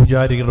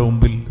 പൂജാരികളുടെ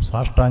മുമ്പിൽ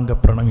സാഷ്ടാംഗ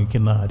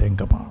പ്രണമിക്കുന്ന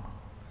രംഗമാണ്.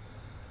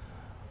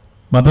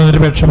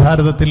 മതനിരപേക്ഷ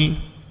ഭാരതത്തിൽ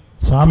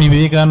സ്വാമി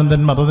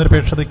വിവേകാനന്ദൻ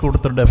മതനിരപേക്ഷതയ്ക്ക്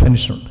കൊടുത്ത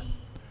ഡെഫിനിഷനുണ്ട്.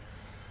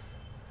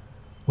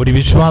 ഒരു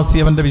വിശ്വാസി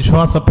അവൻ്റെ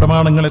വിശ്വാസ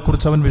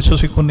പ്രമാണങ്ങളെക്കുറിച്ച് അവൻ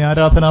വിശ്വസിക്കുന്ന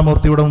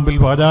ആരാധനാമൂർത്തിയുടെ മുമ്പിൽ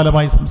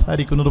വാചാലമായി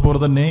സംസാരിക്കുന്നത് പോലെ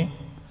തന്നെ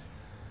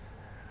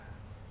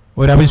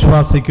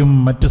ഒരവിശ്വാസിക്കും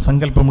മറ്റ്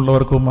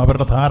സങ്കല്പമുള്ളവർക്കും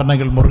അവരുടെ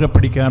ധാരണകൾ മുറുകെ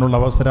പിടിക്കാനുള്ള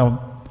അവസരം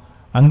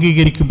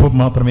അംഗീകരിക്കുമ്പോൾ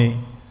മാത്രമേ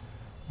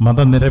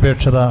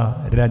മതനിരപേക്ഷത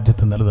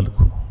രാജ്യത്ത്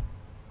നിലനിൽക്കൂ.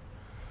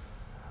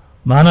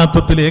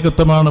 നാനാത്വത്തിൽ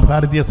ഏകത്വമാണ്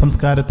ഭാരതീയ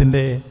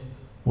സംസ്കാരത്തിൻ്റെ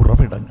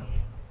ഉറവിടങ്ങൾ.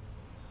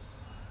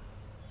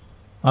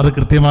 അത്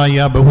കൃത്യമായി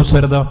ആ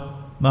ബഹുസ്വരത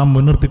നാം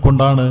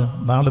മുൻനിർത്തിക്കൊണ്ടാണ്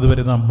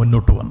നാളിതുവരെ നാം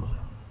മുന്നോട്ട് വന്നത്.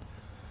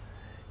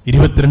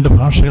 22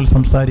 ഭാഷകൾ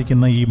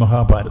സംസാരിക്കുന്ന ഈ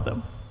മഹാഭാരതം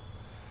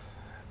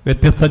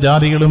വ്യത്യസ്ത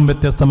ജാതികളും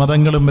വ്യത്യസ്ത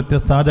മതങ്ങളും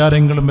വ്യത്യസ്ത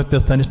ആചാരങ്ങളും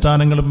വ്യത്യസ്ത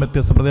അനുഷ്ഠാനങ്ങളും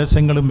വ്യത്യസ്ത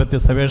പ്രദേശങ്ങളും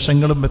വ്യത്യസ്ത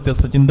വേഷങ്ങളും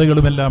വ്യത്യസ്ത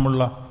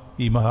ചിന്തകളുമെല്ലാമുള്ള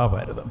ഈ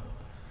മഹാഭാരതം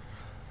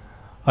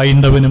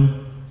ഹൈന്ദവനും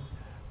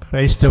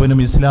ക്രൈസ്തവനും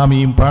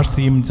ഇസ്ലാമിയും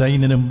പാഴ്സിയും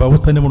ജൈനനും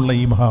ബൗദ്ധനുമുള്ള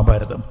ഈ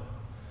മഹാഭാരതം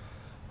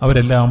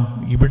അവരെല്ലാം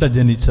ഇവിടെ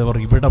ജനിച്ചവർ,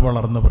 ഇവിടെ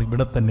വളർന്നവർ,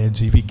 ഇവിടെ തന്നെ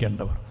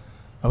ജീവിക്കേണ്ടവർ,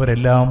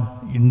 അവരെല്ലാം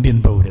ഇന്ത്യൻ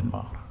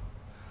പൗരന്മാർ.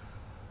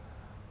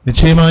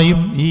 നിശ്ചയമായും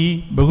ഈ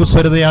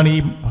ബഹുസ്വരതയാണ്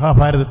ഈ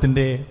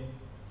മഹാഭാരതത്തിൻ്റെ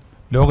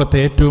ലോകത്തെ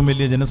ഏറ്റവും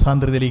വലിയ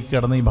ജനസാന്ദ്രതയിലേക്ക്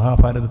കടന്ന ഈ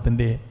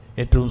മഹാഭാരതത്തിൻ്റെ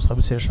ഏറ്റവും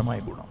സവിശേഷമായ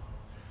ഗുണം.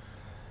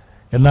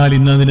 എന്നാൽ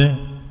ഇന്നതിന്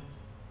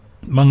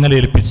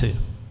മങ്ങലേൽപ്പിച്ച്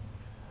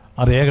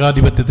അത്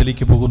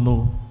ഏകാധിപത്യത്തിലേക്ക് പോകുന്നു,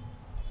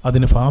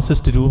 അതിന്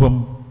ഫാസിസ്റ്റ് രൂപം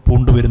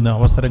പൂണ്ടുവരുന്ന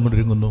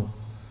അവസരങ്ങളൊരുങ്ങുന്നു.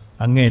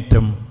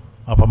 അങ്ങേയറ്റം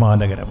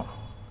അപമാനകരമാണ്.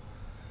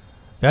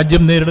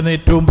 രാജ്യം നേരിടുന്ന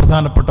ഏറ്റവും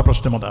പ്രധാനപ്പെട്ട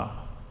പ്രശ്നം അതാണ്.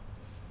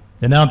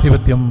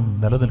 ജനാധിപത്യം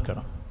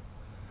നിലനിൽക്കണം.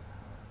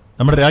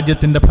 നമ്മുടെ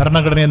രാജ്യത്തിൻ്റെ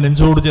ഭരണഘടനയെ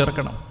നെഞ്ചോട്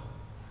ചേർക്കണം.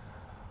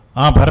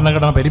 ആ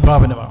ഭരണഘടന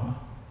പരിപാവനമാണ്.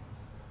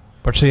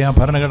 പക്ഷേ ആ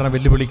ഭരണഘടന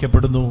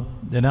വെല്ലുവിളിക്കപ്പെടുന്നു,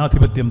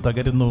 ജനാധിപത്യം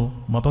തകരുന്നു,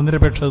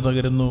 മതനിരപേക്ഷത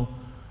തകരുന്നു,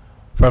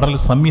 ഫെഡറൽ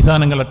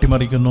സംവിധാനങ്ങൾ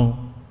അട്ടിമറിക്കുന്നു.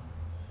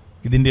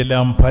 ഇതിൻ്റെ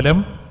എല്ലാം ഫലം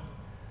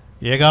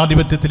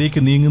ഏകാധിപത്യത്തിലേക്ക്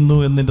നീങ്ങുന്നു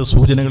എന്നതിൻ്റെ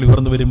സൂചനകൾ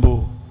ഉയർന്നു വരുമ്പോൾ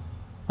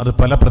അത്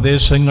പല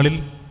പ്രദേശങ്ങളിൽ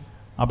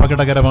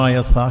അപകടകരമായ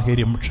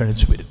സാഹചര്യം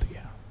ക്ഷണിച്ചു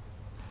വരുത്തുകയാണ്.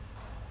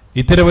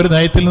 ഇത്തരം ഒരു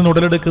നയത്തിൽ നിന്ന്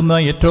ഉടലെടുക്കുന്ന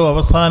ഏറ്റവും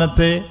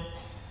അവസാനത്തെ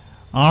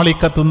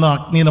ആളിക്കത്തുന്ന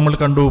അഗ്നി നമ്മൾ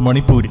കണ്ടു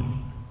മണിപ്പൂരിൽ.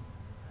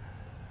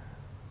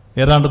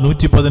 ഏതാണ്ട്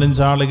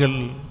 115 ആളുകൾ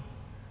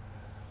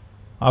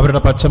അവരുടെ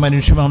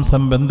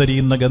പച്ചമനുഷ്യമാംസം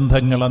വെന്തരിയുന്ന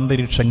ഗന്ധങ്ങൾ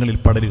അന്തരീക്ഷങ്ങളിൽ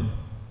പടരുന്നു.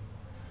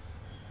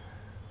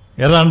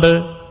 ഏതാണ്ട്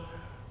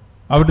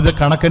അവിടുത്തെ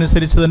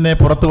കണക്കനുസരിച്ച് തന്നെ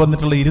പുറത്തു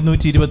വന്നിട്ടുള്ള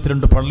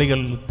 222 പള്ളികൾ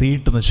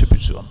തീയിട്ട്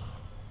നശിപ്പിച്ചു വന്നു.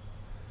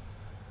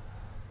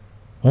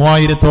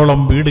 3000-ഓളം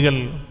വീടുകൾ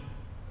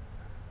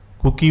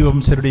കുക്കി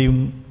വംശരുടെയും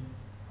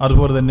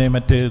അതുപോലെ തന്നെ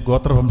മറ്റ്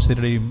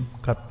ഗോത്രവംശരുടെയും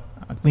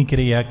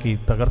അഗ്നിക്കിരയാക്കി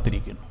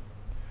തകർത്തിരിക്കുന്നു.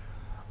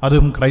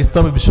 അതും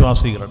ക്രൈസ്തവ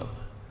വിശ്വാസികളുടെ.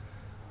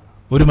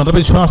 ഒരു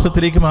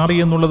മതവിശ്വാസത്തിലേക്ക് മാറി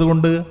എന്നുള്ളത്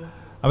കൊണ്ട്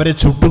അവരെ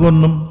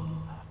ചുട്ടുകൊന്നും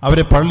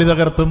അവരെ പള്ളി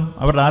തകർത്തും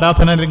അവരുടെ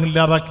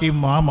ആരാധനാലയങ്ങളില്ലാതാക്കിയും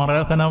ആ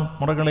ആരാധനാ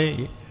മുറകളെ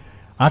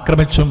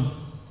ആക്രമിച്ചും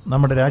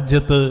നമ്മുടെ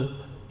രാജ്യത്ത്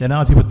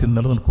ജനാധിപത്യം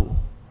നിലനിൽക്കൂ?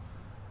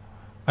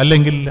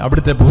 അല്ലെങ്കിൽ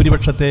അവിടുത്തെ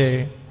ഭൂരിപക്ഷത്തെ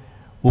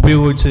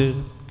ഉപയോഗിച്ച്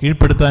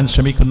കീഴ്പ്പെടുത്താൻ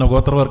ശ്രമിക്കുന്ന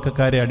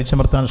ഗോത്രവർഗക്കാരെ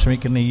അടിച്ചമർത്താൻ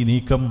ശ്രമിക്കുന്ന ഈ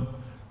നീക്കം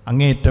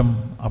അങ്ങേയറ്റം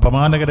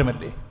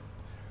അപമാനകരമല്ലേ?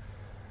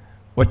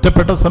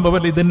 ഒറ്റപ്പെട്ട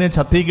സംഭവം ഇതിനെ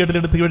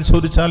ഛത്തീഗഡിലെടുത്ത്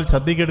പരിശോധിച്ചാൽ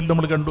ഛത്തീഗഡിൽ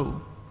നമ്മൾ കണ്ടു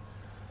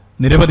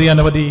നിരവധി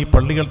അനവധി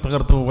പള്ളികൾ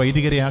തകർത്തു,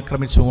 വൈദികരെ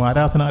ആക്രമിച്ചു,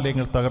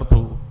 ആരാധനാലയങ്ങൾ തകർത്തു,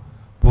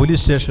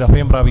 പോലീസ് സ്റ്റേഷൻ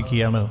അഭയം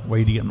പ്രാപിക്കുകയാണ്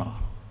വൈദികന്മാർ.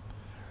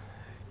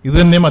 ഇത്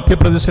തന്നെ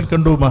മധ്യപ്രദേശിൽ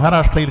കണ്ടു,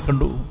 മഹാരാഷ്ട്രയിൽ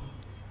കണ്ടു,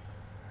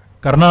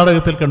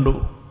 കർണാടകത്തിൽ കണ്ടു.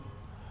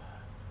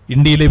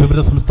 ഇന്ത്യയിലെ വിവിധ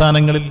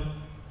സംസ്ഥാനങ്ങളിൽ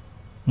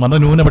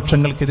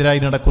മതന്യൂനപക്ഷങ്ങൾക്കെതിരായി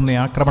നടക്കുന്ന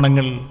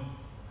ആക്രമണങ്ങൾ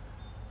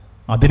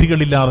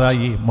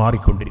അതിരുകളില്ലാതായി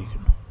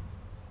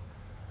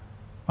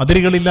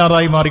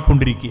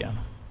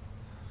മാറിക്കൊണ്ടിരിക്കുകയാണ്.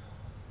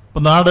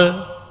 ഇപ്പം നാട്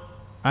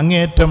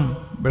അങ്ങേയറ്റം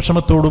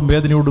വിഷമത്തോടും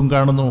വേദനയോടും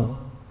കാണുന്നു.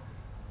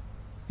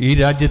 ഈ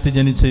രാജ്യത്ത്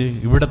ജനിച്ച്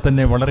ഇവിടെ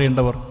തന്നെ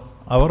വളരേണ്ടവർ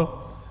അവർ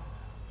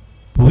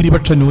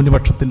ഭൂരിപക്ഷ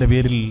ന്യൂനപക്ഷത്തിൻ്റെ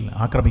പേരിൽ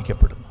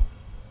ആക്രമിക്കപ്പെടുന്നു.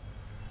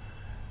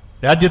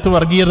 രാജ്യത്ത്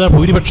വർഗീയത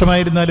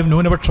ഭൂരിപക്ഷമായിരുന്നാലും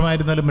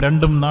ന്യൂനപക്ഷമായിരുന്നാലും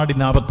രണ്ടും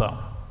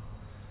നാടിനാപത്താണ്.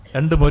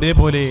 രണ്ടും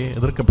ഒരേപോലെ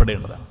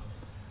എതിർക്കപ്പെടേണ്ടതാണ്.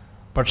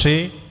 പക്ഷേ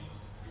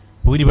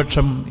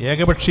ഭൂരിപക്ഷം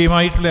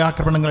ഏകപക്ഷീയമായിട്ടുള്ള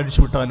ആക്രമണങ്ങൾ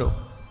അഴിച്ചുവിട്ടാലോ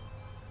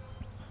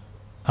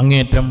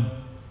അങ്ങേയറ്റം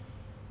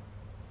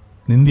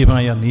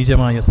നിന്ദ്യമായ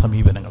നീചമായ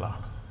സമീപനങ്ങളാണ്.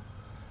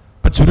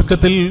 ഇപ്പം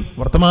ചുരുക്കത്തിൽ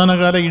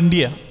വർത്തമാനകാല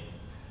ഇന്ത്യ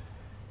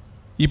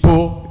ഇപ്പോൾ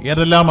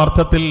ഏതെല്ലാം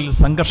അർത്ഥത്തിൽ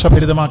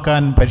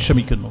സംഘർഷഭരിതമാക്കാൻ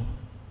പരിശ്രമിക്കുന്നു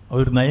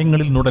അതൊരു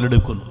നയങ്ങളിൽ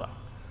നുടലെടുക്കുന്നതാണ്.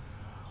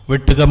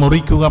 വെട്ടുക,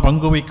 മുറിക്കുക,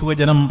 പങ്കുവയ്ക്കുക,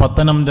 ജനം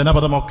പത്തനം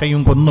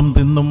ജനപദമൊക്കെയും കൊന്നും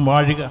തിന്നും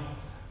വാഴുക,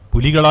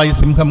 പുലികളായി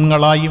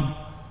സിംഹങ്ങളായും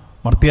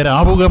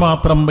മർത്യരാവുക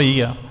മാത്രം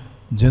വയ്യ,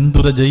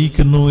 ജന്തുത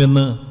ജയിക്കുന്നു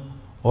എന്ന്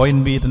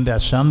ONV തൻ്റെ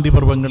അശാന്തി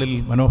പർവ്വങ്ങളിൽ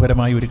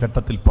മനോഹരമായ ഒരു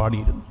ഘട്ടത്തിൽ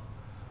പാടിയിരുന്നു.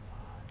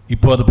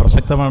 ഇപ്പോൾ അത്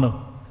പ്രസക്തമാണ്.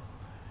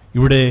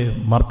 ഇവിടെ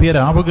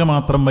മർത്യരാവുക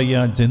മാത്രം വയ്യ,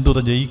 ജന്തുത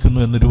ജയിക്കുന്നു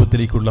എന്ന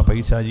രൂപത്തിലേക്കുള്ള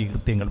പൈശാചിക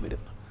കൃത്യങ്ങൾ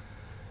വരുന്നു.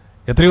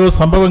 എത്രയോ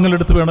സംഭവങ്ങൾ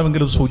എടുത്ത്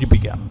വേണമെങ്കിലും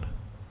സൂചിപ്പിക്കാനുണ്ട്.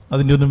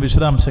 അതിൻ്റെ ഒന്നും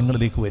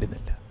വിശദാംശങ്ങളിലേക്ക്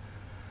വരുന്നില്ല.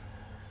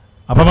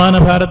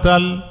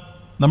 അപമാനഭാരത്താൽ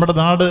നമ്മുടെ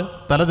നാട്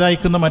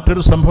തലചായ്ക്കുന്ന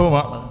മറ്റൊരു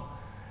സംഭവമാണ്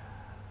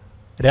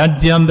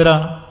രാജ്യാന്തര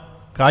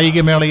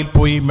കായികമേളയിൽ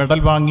പോയി മെഡൽ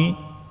വാങ്ങി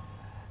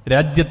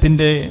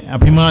രാജ്യത്തിൻ്റെ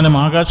അഭിമാനം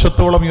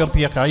ആകാശത്തോളം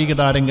ഉയർത്തിയ കായിക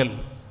താരങ്ങൾ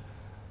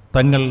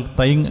തങ്ങൾ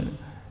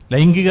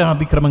ലൈംഗിക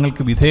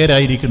അതിക്രമങ്ങൾക്ക്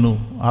വിധേയരായിരിക്കുന്നു.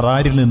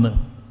 ആരിൽ നിന്ന്?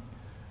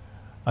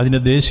 അതിൻ്റെ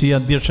ദേശീയ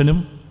അധ്യക്ഷനും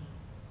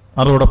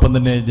അതോടൊപ്പം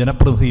തന്നെ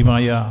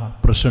ജനപ്രതിനിധിയുമായ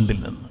പ്രസിഡന്റിൽ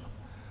നിന്ന്.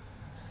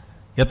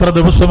 എത്ര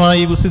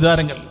ദിവസമായി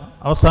ഗുസ്തിതാരങ്ങൾ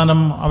അവസാനം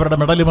അവരുടെ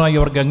മെഡലുമായി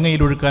അവർ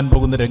ഗംഗയിൽ ഒഴുക്കാൻ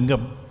പോകുന്ന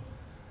രംഗം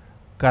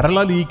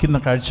കരളലിയിക്കുന്ന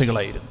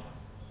കാഴ്ചകളായിരുന്നു.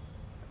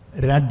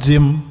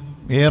 രാജ്യം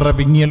ഏറെ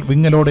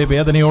വിങ്ങലോടെ,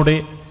 വേദനയോടെ,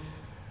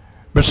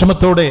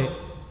 വിഷമത്തോടെ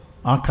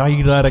ആ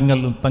കായിക താരങ്ങൾ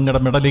തങ്ങളുടെ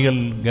മെഡലുകൾ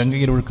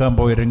ഗംഗയിൽ ഒഴുക്കാൻ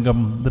പോയ രംഗം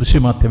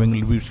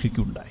ദൃശ്യമാധ്യമങ്ങളിൽ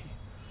വീക്ഷിക്കുകയുണ്ടായി.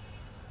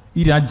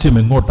 ഈ രാജ്യം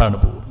എങ്ങോട്ടാണ്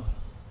പോകുന്നത്?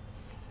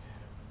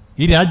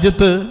 ഈ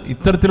രാജ്യത്ത്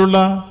ഇത്തരത്തിലുള്ള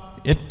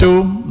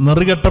ഏറ്റവും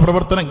നെറുകെട്ട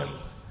പ്രവർത്തനങ്ങൾ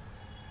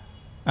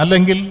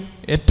അല്ലെങ്കിൽ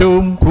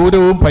ഏറ്റവും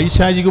ക്രൂരവും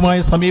പൈശാചികവുമായ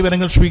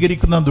സമീപനങ്ങൾ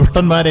സ്വീകരിക്കുന്ന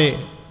ദുഷ്ടന്മാരെ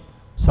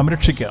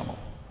സംരക്ഷിക്കാമോ?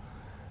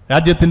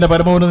 രാജ്യത്തിൻ്റെ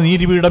പരമോന്നത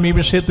നീതിപീഠം ഈ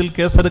വിഷയത്തിൽ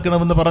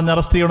കേസെടുക്കണമെന്ന് പറഞ്ഞ്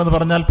അറസ്റ്റ് ചെയ്യണമെന്ന്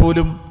പറഞ്ഞാൽ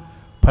പോലും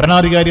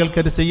ഭരണാധികാരികൾക്ക്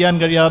അത് ചെയ്യാൻ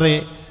കഴിയാതെ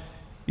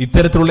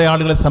ഇത്തരത്തിലുള്ള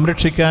ആളുകളെ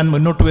സംരക്ഷിക്കാൻ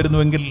മുന്നോട്ട്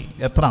വരുന്നുവെങ്കിൽ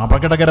എത്ര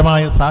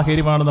അപകടകരമായ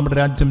സാഹചര്യമാണ് നമ്മുടെ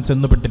രാജ്യം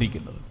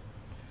ചെന്നുപെട്ടിരിക്കുന്നത്.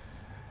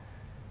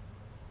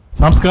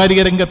 സാംസ്കാരിക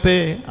രംഗത്തെ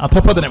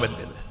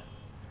അധപതനമല്ലേ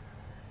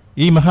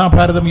ഈ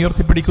മഹാഭാരതം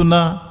ഉയർത്തിപ്പിടിക്കുന്ന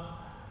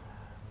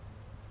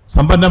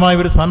സമ്പന്നമായ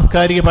ഒരു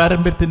സാംസ്കാരിക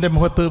പാരമ്പര്യത്തിൻ്റെ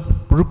മുഖത്ത്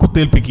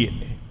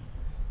പുഴുക്കുത്തേൽപ്പിക്കുകയല്ലേ?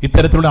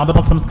 ഇത്തരത്തിലുള്ള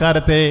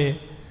അധമസംസ്കാരത്തെ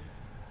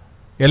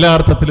എല്ലാ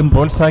അർത്ഥത്തിലും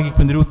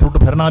പ്രോത്സാഹിപ്പിക്കുന്ന രൂപത്തിലോട്ട്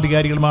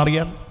ഭരണാധികാരികൾ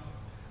മാറിയാൽ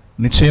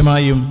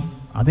നിശ്ചയമായും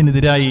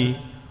അതിനെതിരായി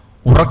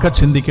ഉറക്ക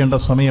ചിന്തിക്കേണ്ട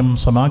സമയം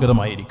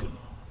സമാഗതമായിരിക്കുന്നു.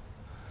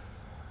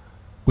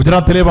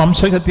 ഗുജറാത്തിലെ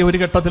വംശഹത്യ ഒരു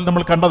ഘട്ടത്തിൽ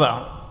നമ്മൾ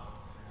കണ്ടതാണ്.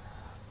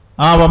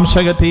 ആ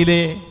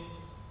വംശഹത്യയിലെ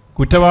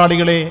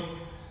കുറ്റവാളികളെ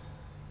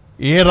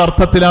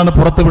ഏതർത്ഥത്തിലാണ്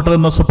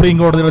പുറത്തുവിട്ടതെന്ന സുപ്രീം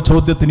കോടതിയുടെ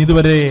ചോദ്യത്തിന്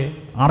ഇതുവരെ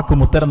ആർക്കും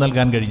ഉത്തരം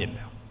നൽകാൻ കഴിഞ്ഞില്ല.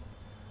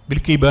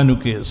 ബിൽക്കി ബാനു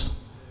കേസ്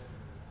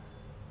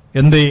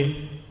എന്തേ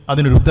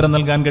അതിനൊരു ഉത്തരം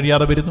നൽകാൻ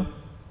കഴിയാതെ വരുന്നു?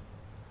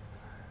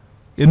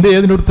 എന്തേ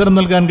അതിനൊരു ഉത്തരം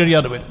നൽകാൻ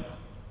കഴിയാതെ വരുന്നു?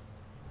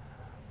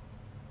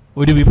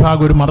 ഒരു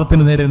വിഭാഗം ഒരു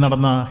മതത്തിന് നേരെ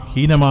നടന്ന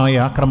ഹീനമായ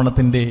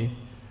ആക്രമണത്തിൻ്റെ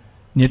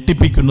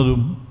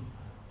ഞെട്ടിപ്പിക്കുന്നതും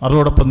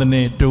അതോടൊപ്പം തന്നെ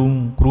ഏറ്റവും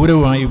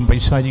ക്രൂരവുമായും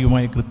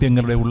പൈശാചികവുമായ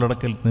കൃത്യങ്ങളുടെ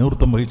ഉള്ളടക്കൽ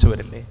നേതൃത്വം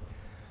വഹിച്ചവരല്ലേ?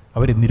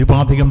 അവരെ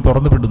നിരുപാധികം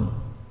തുറന്നുവിടുന്നു.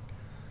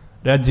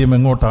 രാജ്യം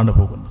എങ്ങോട്ടാണ്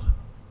പോകുന്നത്?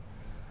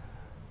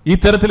 ഈ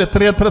തരത്തിൽ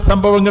എത്രയെത്ര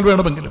സംഭവങ്ങൾ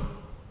വേണമെങ്കിലും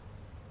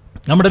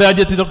നമ്മുടെ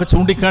രാജ്യത്ത് ഇതൊക്കെ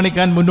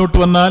ചൂണ്ടിക്കാണിക്കാൻ മുന്നോട്ട്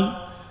വന്നാൽ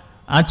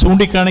ആ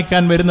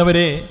ചൂണ്ടിക്കാണിക്കാൻ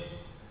വരുന്നവരെ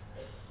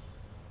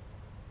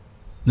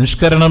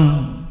നിഷ്കരണം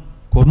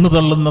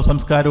കൊന്നുതള്ളുന്ന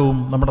സംസ്കാരവും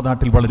നമ്മുടെ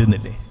നാട്ടിൽ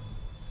വളരുന്നില്ലേ?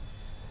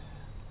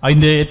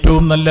 അതിൻ്റെ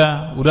ഏറ്റവും നല്ല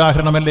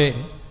ഉദാഹരണമല്ലേ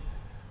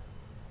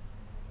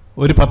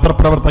ഒരു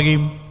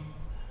പത്രപ്രവർത്തകയും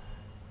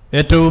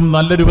ഏറ്റവും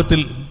നല്ല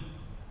രൂപത്തിൽ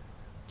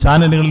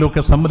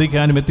ചാനലുകളിലൊക്കെ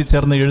സമ്മതിക്കാനും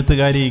എത്തിച്ചേർന്ന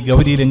എഴുത്തുകാരി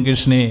ഗൗരി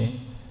ലങ്കേഷിനെ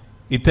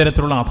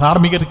ഇത്തരത്തിലുള്ള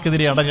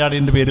അധാർമികർക്കെതിരെ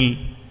അടയാടിൻ്റെ പേരിൽ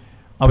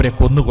അവരെ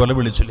കൊന്നു കൊല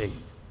വിളിച്ചില്ലേ?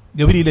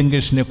 ഗൗരി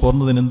ലങ്കേഷിനെ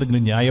കൊന്നതിന്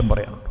എന്തെങ്കിലും ന്യായം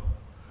പറയാനുണ്ടോ?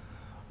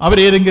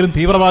 അവരേതെങ്കിലും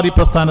തീവ്രവാദി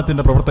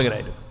പ്രസ്ഥാനത്തിൻ്റെ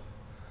പ്രവർത്തകരായിരുന്നു?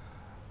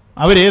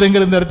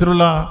 അവരേതെങ്കിലും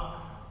തരത്തിലുള്ള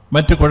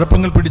മറ്റ്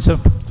കുഴപ്പങ്ങൾ പിടിച്ച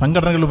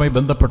സംഘടനകളുമായി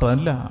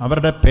ബന്ധപ്പെട്ടതല്ല.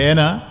 അവരുടെ പേന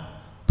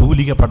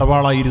തൂലിക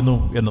പടവാളായിരുന്നു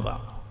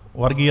എന്നതാണ്.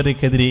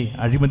 വർഗീയതയ്ക്കെതിരെ,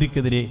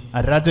 അഴിമതിക്കെതിരെ,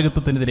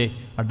 അരാജകത്വത്തിനെതിരെ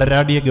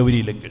അടരാടിയ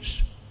ഗൗരി ലങ്കേഷ്.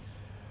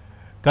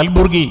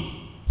 കൽബുർഗി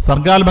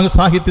സർഗാത്മക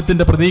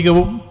സാഹിത്യത്തിൻ്റെ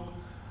പ്രതീകവും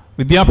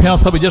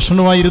വിദ്യാഭ്യാസ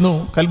വിചക്ഷണവുമായിരുന്നു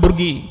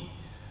കൽബുർഗി.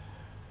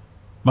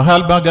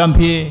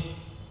 മഹാത്മാഗാന്ധിയെ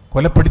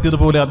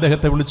കൊലപ്പെടുത്തിയതുപോലെ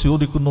അദ്ദേഹത്തെ വിളിച്ച്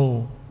ചോദിക്കുന്നു,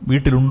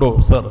 വീട്ടിലുണ്ടോ?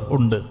 സർ,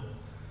 ഉണ്ട്.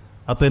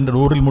 അദ്ദേഹത്തിൻ്റെ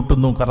ഡോറിൽ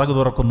മുട്ടുന്നു, കറക്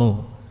തുറക്കുന്നു,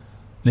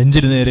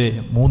 നെഞ്ചിന് നേരെ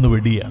 3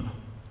 വെടിയാണ്.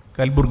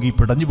 കൽബുർഗി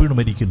പിടഞ്ഞു വീണ്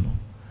മരിക്കുന്നു.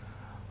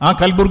 ആ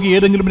കൽബുർഗി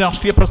ഏതെങ്കിലും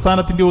രാഷ്ട്രീയ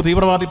പ്രസ്ഥാനത്തിൻ്റെയോ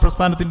തീവ്രവാദി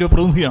പ്രസ്ഥാനത്തിൻ്റെയോ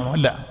പ്രതിനിധിയാണോ?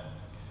 അല്ല.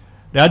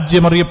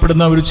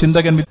 രാജ്യമറിയപ്പെടുന്ന ഒരു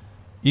ചിന്തകൻ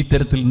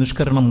ഇത്തരത്തിൽ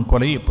നിഷ്കരണം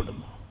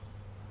കൊലയപ്പെടുന്നു.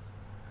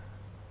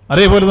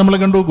 അതേപോലെ നമ്മൾ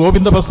കണ്ടു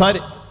ഗോവിന്ദ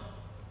ബസാരെ,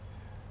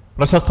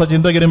 പ്രശസ്ത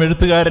ചിന്തകനും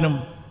എഴുത്തുകാരനും.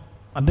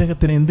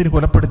 അദ്ദേഹത്തിനെ എന്തിനു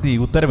കൊലപ്പെടുത്തി?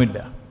 ഉത്തരമില്ല.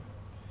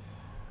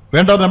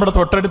 വേണ്ട, നമ്മുടെ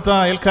തൊട്ടടുത്ത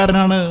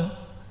അയൽക്കാരനാണ്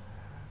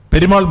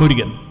പെരുമാൾ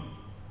മുരുകൻ.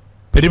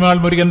 പെരുമാൾ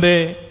മുരുകൻ്റെ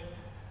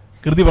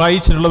കൃതി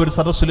വായിച്ചിട്ടുള്ള ഒരു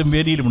സദസ്സിലും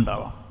വേദിയിലും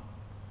ഉണ്ടാവാം.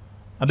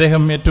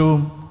 അദ്ദേഹം ഏറ്റവും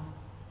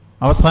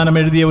അവസാനം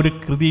എഴുതിയ ഒരു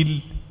കൃതിയിൽ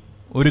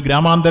ഒരു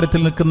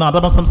ഗ്രാമാന്തരത്തിൽ നിൽക്കുന്ന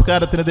അധമ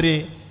സംസ്കാരത്തിനെതിരെ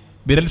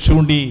വിരൽ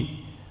ചൂണ്ടി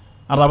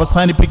അത്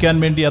അവസാനിപ്പിക്കാൻ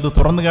വേണ്ടി, അത്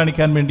തുറന്നു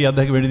കാണിക്കാൻ വേണ്ടി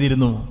അദ്ദേഹം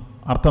എഴുതിയിരുന്നു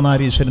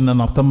അർത്ഥനാരീശ്വരൻ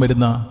എന്ന അർത്ഥം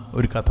വരുന്ന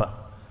ഒരു കഥ.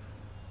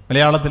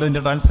 മലയാളത്തിൽ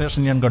അതിൻ്റെ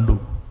ട്രാൻസ്ലേഷൻ ഞാൻ കണ്ടു.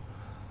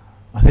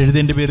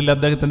 അതെഴുതിയതിൻ്റെ പേരിൽ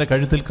അദ്ദേഹത്തിൻ്റെ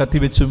കഴുത്തിൽ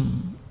കത്തിവെച്ചും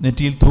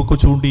നെറ്റിയിൽ തൂക്കു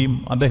ചൂണ്ടിയും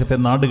അദ്ദേഹത്തെ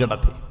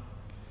നാടുകടത്തി.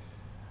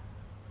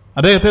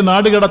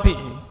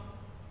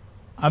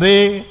 അതേ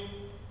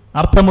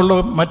അർത്ഥമുള്ള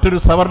മറ്റൊരു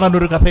സവർണൻ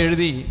ഒരു കഥ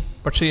എഴുതി.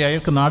 പക്ഷേ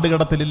അയാൾക്ക്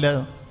നാടുകടത്തിലില്ല,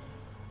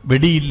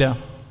 വെടിയില്ല,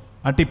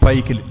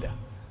 അട്ടിപ്പായിക്കലില്ല.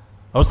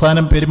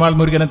 അവസാനം പെരുമാൾ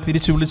മുരുകനെ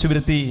തിരിച്ചു വിളിച്ചു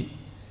വരുത്തി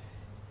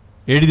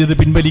എഴുതിയത്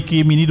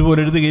പിൻവലിക്കുകയും ഇനി ഇതുപോലെ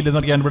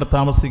എഴുതുകയില്ലെന്ന് ഞാൻ ഇവിടെ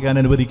താമസിക്കാൻ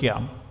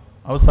അനുവദിക്കാം.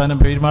 അവസാനം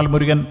പെരുമാൾ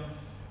മുരുകൻ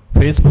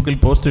ഫേസ്ബുക്കിൽ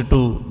പോസ്റ്റ്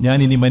ഇട്ടു, ഞാൻ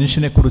ഇനി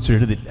മനുഷ്യനെക്കുറിച്ച്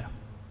എഴുതില്ല.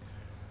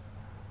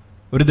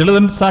 ഒരു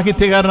ദളിതൻ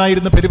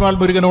സാഹിത്യകാരനായിരുന്ന പെരുമാൾ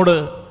മുരുകനോട്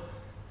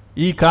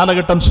ഈ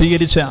കാലഘട്ടം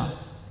സ്വീകരിച്ച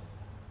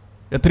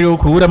എത്രയോ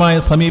ക്രൂരമായ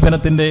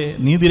സമീപനത്തിൻ്റെ,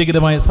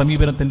 നീതിരഹിതമായ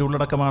സമീപനത്തിൻ്റെ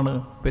ഉള്ളടക്കമാണ്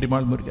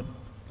പെരുമാൾ മുരുകൻ.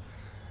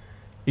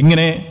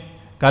 ഇങ്ങനെ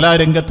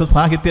കലാരംഗത്ത്,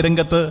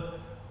 സാഹിത്യരംഗത്ത്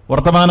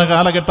വർത്തമാന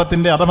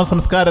കാലഘട്ടത്തിൻ്റെ അധമ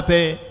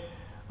സംസ്കാരത്തെ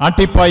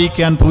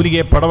ആട്ടിപ്പായിക്കാൻ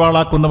തൂലികയെ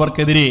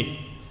പടവാളാക്കുന്നവർക്കെതിരെ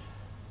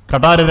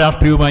കഠാര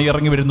രാഷ്ട്രീയവുമായി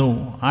ഇറങ്ങി വരുന്നു.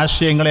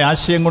 ആശയങ്ങളെ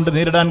ആശയം കൊണ്ട്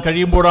നേരിടാൻ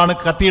കഴിയുമ്പോഴാണ്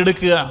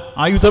കത്തിയെടുക്കുക,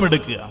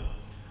 ആയുധമെടുക്കുക.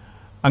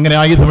 അങ്ങനെ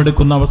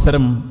ആയുധമെടുക്കുന്ന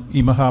അവസരം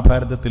ഈ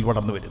മഹാഭാരതത്തിൽ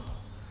വളർന്നു വരുന്നു.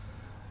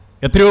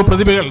 എത്രയോ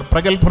പ്രതിഭകൾ,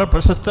 പ്രഗത്ഭ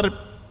പ്രശസ്തർ,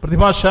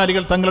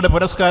 പ്രതിഭാശാലികൾ തങ്ങളുടെ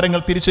പുരസ്കാരങ്ങൾ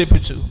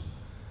തിരിച്ചേൽപ്പിച്ചു.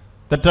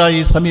 തെറ്റായ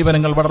ഈ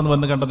സമീപനങ്ങൾ വളർന്നു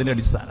വന്ന് കണ്ടതിൻ്റെ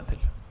അടിസ്ഥാനത്തിൽ.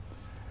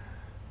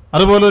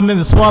 അതുപോലെ തന്നെ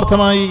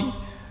നിസ്വാർത്ഥമായി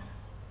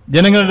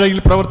ജനങ്ങളുടെ ഇടയിൽ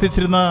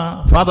പ്രവർത്തിച്ചിരുന്ന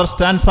ഫാദർ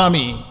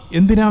സ്റ്റാൻസാമി.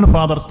 എന്തിനാണ്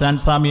ഫാദർ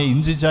സ്റ്റാൻസാമിയെ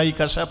ഇഞ്ചിഞ്ചായി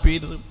കശാപ്പ്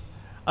ചെയ്തത്?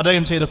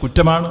 അദ്ദേഹം ചെയ്ത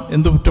കുറ്റമാണ്.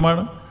 എന്ത്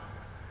കുറ്റമാണ്?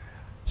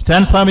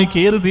 സ്റ്റാൻസാമിക്ക്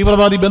ഏത്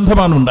തീവ്രവാദി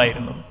ബന്ധമാണ്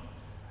ഉണ്ടായിരുന്നത്?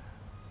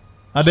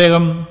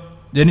 അദ്ദേഹം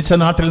ജനിച്ച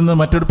നാട്ടിൽ നിന്ന്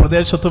മറ്റൊരു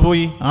പ്രദേശത്ത്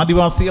പോയി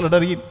ആദിവാസികളുടെ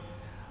ഇടയിൽ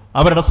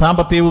അവരുടെ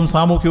സാമ്പത്തികവും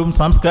സാമൂഹ്യവും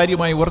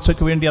സാംസ്കാരികമായ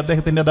ഉയർച്ചയ്ക്ക് വേണ്ടി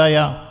അദ്ദേഹത്തിൻ്റെതായ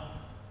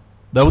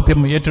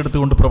ദൗത്യം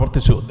ഏറ്റെടുത്തുകൊണ്ട്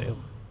പ്രവർത്തിച്ചു അദ്ദേഹം.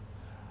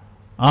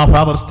 ആ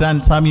ഫാദർ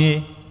സ്റ്റാൻസാമിയെ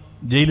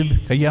ജയിലിൽ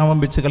കയ്യാമം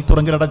വെച്ച്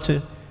കൽത്തുറങ്കിലടച്ച്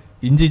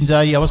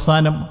ഇഞ്ചിഞ്ചായി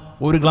അവസാനം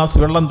ഒരു ഗ്ലാസ്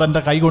വെള്ളം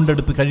തൻ്റെ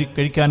കൈകൊണ്ടെടുത്ത്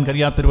കഴിക്കാൻ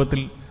കഴിയാത്ത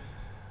രൂപത്തിൽ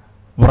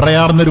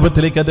വിറയാർന്ന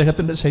രൂപത്തിലേക്ക്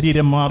അദ്ദേഹത്തിൻ്റെ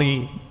ശരീരം മാറി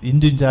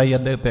ഇഞ്ചിഞ്ചായി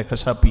അദ്ദേഹത്തെ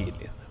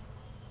കശാപ്പിയില്ലേ.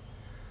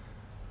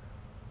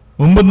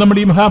 മുമ്പ് നമ്മൾ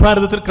ഈ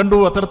മഹാഭാരതത്തിൽ കണ്ടു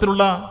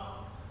അത്തരത്തിലുള്ള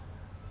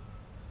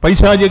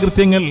പൈശാചിക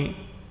കൃത്യങ്ങൾ.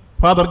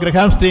 ഫാദർ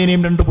ഗ്രഹാം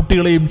സ്റ്റെയിനെയും 2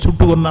 കുട്ടികളെയും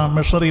ചുട്ടുകൊന്ന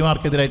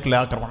മിഷണറിമാർക്കെതിരായിട്ടുള്ള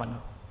ആക്രമണങ്ങൾ.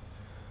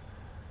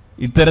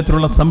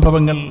 ഇത്തരത്തിലുള്ള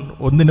സംഭവങ്ങൾ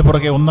ഒന്നിനു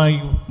പുറകെ ഒന്നായി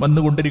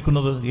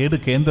വന്നുകൊണ്ടിരിക്കുന്നത് ഏത്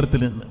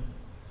കേന്ദ്രത്തിൽ നിന്ന്?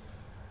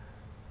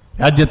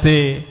 രാജ്യത്തെ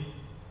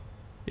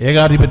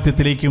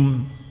ഏകാധിപത്യത്തിലേക്കും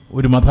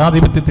ഒരു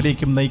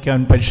മതാധിപത്യത്തിലേക്കും നയിക്കാൻ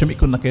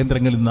പരിശ്രമിക്കുന്ന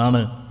കേന്ദ്രങ്ങളിൽ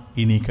നിന്നാണ്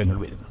ഈ നീക്കങ്ങൾ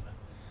വരുന്നത്.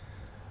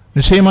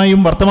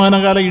 നിശ്ചയമായും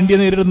വർത്തമാനകാല ഇന്ത്യ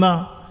നേരിടുന്ന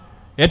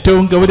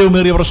ഏറ്റവും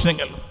ഗൗരവമേറിയ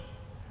പ്രശ്നങ്ങൾ,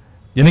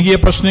 ജനകീയ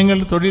പ്രശ്നങ്ങൾ,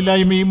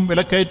 തൊഴിലില്ലായ്മയും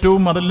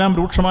വിലക്കയറ്റവും അതെല്ലാം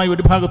രൂക്ഷമായ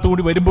ഒരു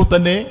ഭാഗത്തുകൂടി വരുമ്പോൾ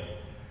തന്നെ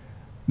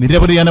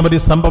നിരവധി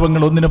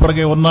സംഭവങ്ങൾ ഒന്നിനു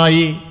പുറകെ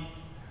ഒന്നായി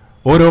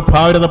ഓരോ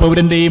ഭാരത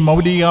പൗരൻ്റെയും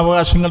മൗലിക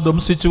അവകാശങ്ങൾ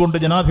ധ്വംസിച്ചുകൊണ്ട്,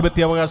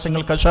 ജനാധിപത്യ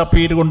അവകാശങ്ങൾ കശാപ്പ്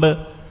ചെയ്തുകൊണ്ട്,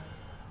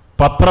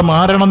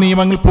 പത്രമാരണ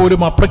നിയമങ്ങൾ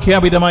പോലും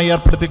അപ്രഖ്യാപിതമായി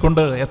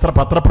ഏർപ്പെടുത്തിക്കൊണ്ട് എത്ര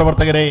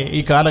പത്രപ്രവർത്തകരെ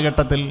ഈ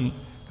കാലഘട്ടത്തിൽ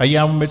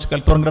കയ്യാമം വെച്ച്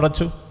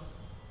കൽത്തുറങ്കിലടച്ചു?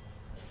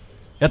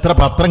 എത്ര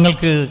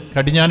പത്രങ്ങൾക്ക്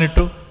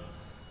കടിഞ്ഞാനിട്ടു?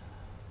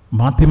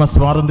 മാധ്യമ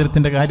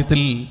സ്വാതന്ത്ര്യത്തിൻ്റെ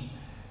കാര്യത്തിൽ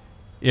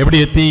എവിടെ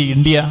എത്തി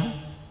ഇന്ത്യ?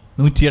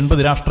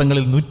 180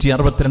 രാഷ്ട്രങ്ങളിൽ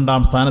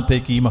 162ാം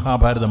സ്ഥാനത്തേക്ക് ഈ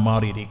മഹാഭാരതം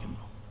മാറിയിരിക്കുന്നു.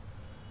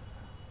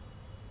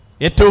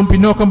 ഏറ്റവും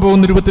പിന്നോക്കം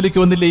പോകുന്ന രൂപത്തിലേക്ക്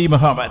വന്നില്ലേ ഈ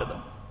മഹാഭാരതം?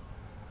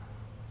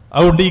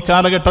 അതുകൊണ്ട് ഈ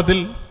കാലഘട്ടത്തിൽ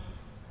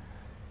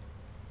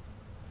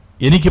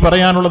എനിക്ക്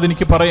പറയാനുള്ളത്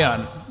എനിക്ക് പറയാൻ,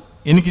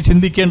 എനിക്ക്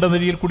ചിന്തിക്കേണ്ട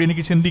നിലയിൽ കൂടി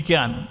എനിക്ക്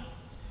ചിന്തിക്കാൻ,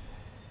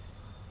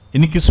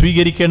 എനിക്ക്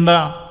സ്വീകരിക്കേണ്ട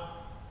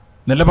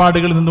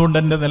നിലപാടുകളിൽ നിന്നുകൊണ്ട്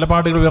എൻ്റെ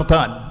നിലപാടുകൾ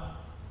ഉയർത്താൻ,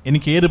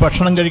 എനിക്ക് ഏത്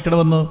ഭക്ഷണം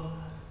കഴിക്കണമെന്ന്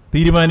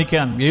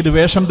തീരുമാനിക്കാൻ, ഏത്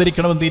വേഷം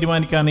ധരിക്കണമെന്ന്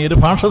തീരുമാനിക്കാൻ, ഏത്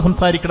ഭാഷ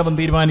സംസാരിക്കണമെന്ന്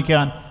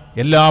തീരുമാനിക്കാൻ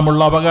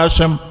എല്ലാമുള്ള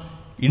അവകാശം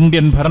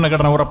ഇന്ത്യൻ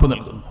ഭരണഘടന ഉറപ്പു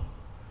നൽകുന്നു.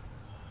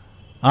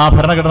 ആ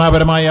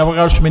ഭരണഘടനാപരമായ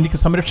അവകാശം എനിക്ക്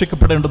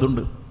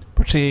സംരക്ഷിക്കപ്പെടേണ്ടതുണ്ട്.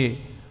 പക്ഷേ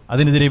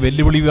അതിനെതിരെ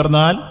വെല്ലുവിളി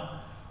ഉയർന്നാൽ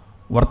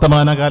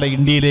വർത്തമാനകാല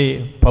ഇന്ത്യയിലെ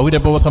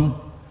പൗരബോധം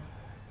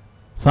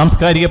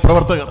സാംസ്കാരിക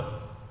പ്രവർത്തകർ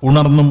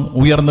ഉണർന്നും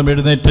ഉയർന്നും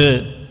എഴുന്നേറ്റ്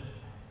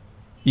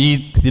ഈ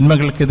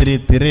തിന്മകൾക്കെതിരെ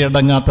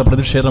തിരയടങ്ങാത്ത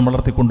പ്രതിഷേധം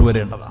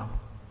വളർത്തിക്കൊണ്ടുവരേണ്ടതാണ്.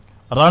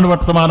 അതാണ്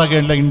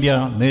വർത്തമാനകാല ഇന്ത്യ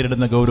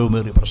നേരിടുന്ന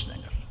ഗൗരവമേറിയ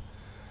പ്രശ്നങ്ങൾ.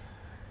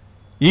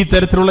 ഈ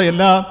തരത്തിലുള്ള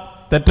എല്ലാ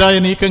തെറ്റായ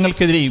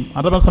നീക്കങ്ങൾക്കെതിരെയും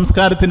അഥവാ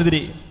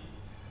സംസ്കാരത്തിനെതിരെയും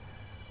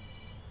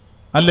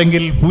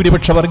അല്ലെങ്കിൽ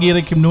ഭൂരിപക്ഷ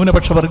വർഗീയതയ്ക്കും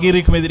ന്യൂനപക്ഷ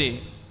വർഗീയതയ്ക്കുമെതിരെ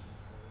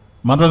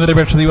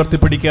മതനിരപേക്ഷത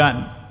ഉയർത്തിപ്പിടിക്കാൻ,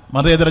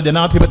 മതേതര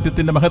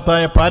ജനാധിപത്യത്തിൻ്റെ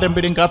മഹത്തായ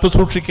പാരമ്പര്യം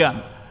കാത്തുസൂക്ഷിക്കാൻ,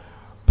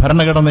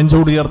 ഭരണഘടന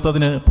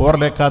നെഞ്ചോടുയർത്തതിന്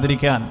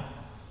പോറലേക്കാതിരിക്കാൻ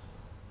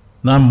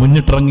നാം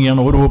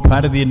മുന്നിട്ടിറങ്ങിയാണ് ഓരോ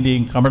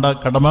ഭാരതീയൻ്റെയും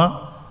കടമ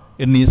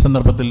എന്ന് ഈ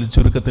സന്ദർഭത്തിൽ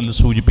ചുരുക്കത്തിൽ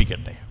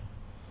സൂചിപ്പിക്കട്ടെ.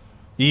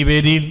 ഈ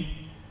വേദിയിൽ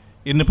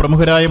ഇന്ന്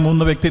പ്രമുഖരായ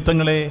 3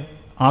 വ്യക്തിത്വങ്ങളെ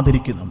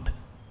ആദരിക്കുന്നുണ്ട്.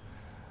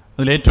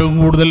 അതിലേറ്റവും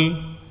കൂടുതൽ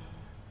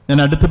ഞാൻ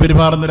അടുത്ത്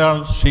പെരുമാറുന്ന ഒരാൾ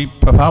ശ്രീ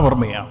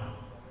പ്രഭാവർമ്മയാണ്.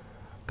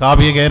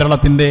 കാവ്യ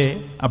കേരളത്തിൻ്റെ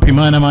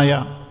അഭിമാനമായ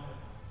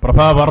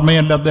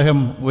പ്രഭാവർമ്മയല്ല, അദ്ദേഹം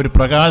ഒരു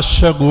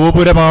പ്രകാശ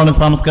ഗോപുരമാണ്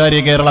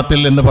സാംസ്കാരിക കേരളത്തിൽ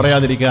എന്ന്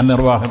പറയാതിരിക്കാൻ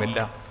നിർവാഹമില്ല.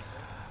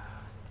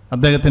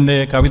 അദ്ദേഹത്തിൻ്റെ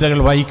കവിതകൾ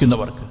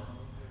വായിക്കുന്നവർക്ക്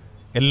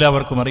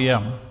എല്ലാവർക്കും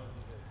അറിയാം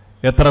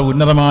എത്ര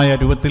ഉന്നതമായ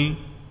രൂപത്തിൽ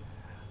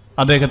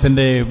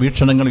അദ്ദേഹത്തിൻ്റെ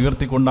വീക്ഷണങ്ങൾ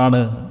ഉയർത്തിക്കൊണ്ടാണ്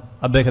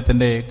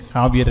അദ്ദേഹത്തിൻ്റെ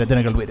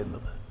കാവ്യരചനകൾ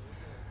വരുന്നത്.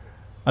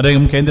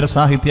 അദ്ദേഹം കേന്ദ്ര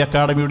സാഹിത്യ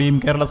അക്കാദമിയുടെയും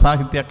കേരള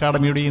സാഹിത്യ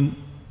അക്കാദമിയുടെയും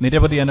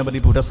അനവധി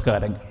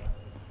പുരസ്കാരങ്ങൾ,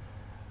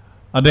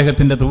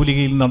 അദ്ദേഹത്തിൻ്റെ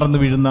തൂലികയിൽ നടന്നു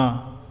വീഴുന്ന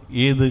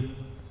ഏത്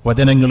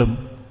വചനങ്ങളും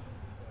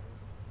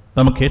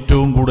നമുക്ക്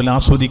ഏറ്റവും കൂടുതൽ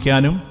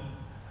ആസ്വദിക്കാനും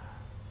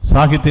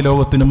സാഹിത്യ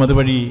ലോകത്തിനും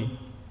അതുവഴി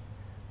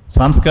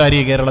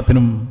സാംസ്കാരിക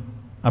കേരളത്തിനും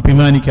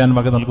അഭിമാനിക്കാൻ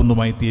വക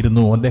നൽകുന്നതുമായി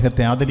തീരുന്നു.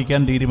 അദ്ദേഹത്തെ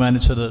ആദരിക്കാൻ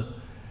തീരുമാനിച്ചത്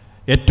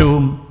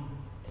ഏറ്റവും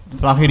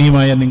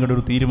ശ്ലാഘനീയമായ നിങ്ങളുടെ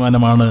ഒരു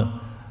തീരുമാനമാണ്.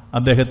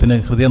 അദ്ദേഹത്തിന്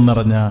ഹൃദയം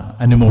നിറഞ്ഞ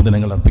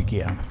അനുമോദനങ്ങൾ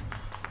അർപ്പിക്കുകയാണ്.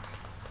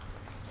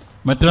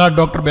 മറ്റൊരാൾ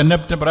ഡോക്ടർ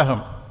ബെന്നറ്റ്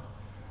എബ്രഹാം.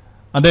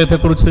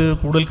 അദ്ദേഹത്തെക്കുറിച്ച്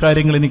കൂടുതൽ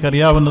കാര്യങ്ങൾ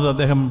എനിക്കറിയാവുന്നത്,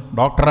 അദ്ദേഹം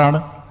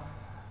ഡോക്ടറാണ്.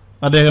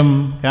 അദ്ദേഹം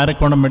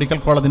കാരക്കോണം മെഡിക്കൽ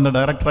കോളേജിൻ്റെ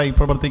ഡയറക്ടറായി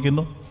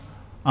പ്രവർത്തിക്കുന്നു.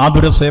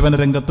 ആതുര സേവന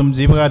രംഗത്തും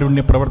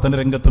ജീവകാരുണ്യ പ്രവർത്തന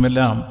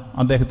രംഗത്തുമെല്ലാം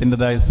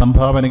അദ്ദേഹത്തിൻ്റെതായ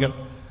സംഭാവനകൾ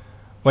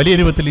വലിയ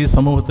രൂപത്തിൽ ഈ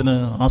സമൂഹത്തിന്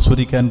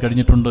ആസ്വദിക്കാൻ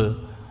കഴിഞ്ഞിട്ടുണ്ട്.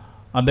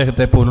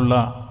 അദ്ദേഹത്തെ പോലുള്ള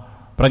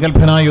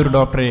പ്രഗത്ഭനായ ഒരു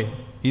ഡോക്ടറെ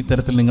ഈ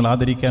തരത്തിൽ നിങ്ങൾ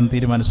ആദരിക്കാൻ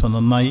തീരുമാനിച്ചത്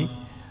നന്നായി.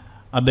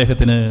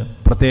 അദ്ദേഹത്തിന്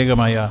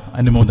പ്രത്യേകമായ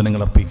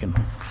അനുമോദനങ്ങൾ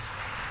അർപ്പിക്കുന്നു.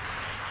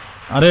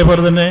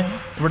 അതേപോലെ തന്നെ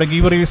ഇവിടെ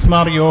ഗീവറീസ്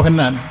മാർ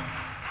യോഹന്നാൻ,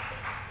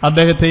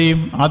 അദ്ദേഹത്തെയും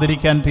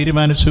ആദരിക്കാൻ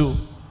തീരുമാനിച്ചു.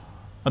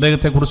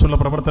 അദ്ദേഹത്തെക്കുറിച്ചുള്ള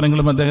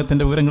പ്രവർത്തനങ്ങളും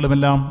അദ്ദേഹത്തിൻ്റെ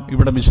വിവരങ്ങളുമെല്ലാം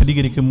ഇവിടെ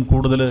വിശദീകരിക്കും.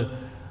 കൂടുതൽ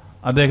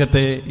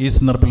അദ്ദേഹത്തെ ഈ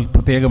സന്ദർഭത്തിൽ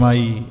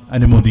പ്രത്യേകമായി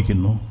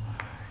അനുമോദിക്കുന്നു.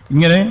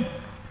 ഇങ്ങനെ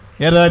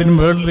ഏതായാലും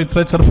വേൾഡ്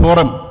ലിറ്ററേച്ചർ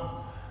ഫോറം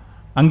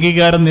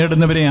അംഗീകാരം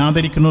നേടുന്നവരെ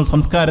ആദരിക്കുന്നത്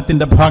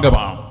സംസ്കാരത്തിൻ്റെ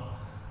ഭാഗമാണ്.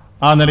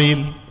 ആ നിലയിൽ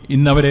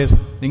ഇന്നവരെ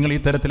നിങ്ങൾ ഈ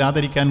തരത്തിൽ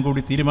ആദരിക്കാൻ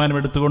കൂടി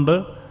തീരുമാനമെടുത്തുകൊണ്ട്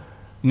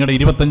നിങ്ങളുടെ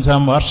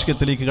 25ാം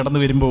വാർഷികത്തിലേക്ക് കടന്നു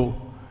വരുമ്പോൾ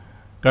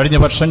കഴിഞ്ഞ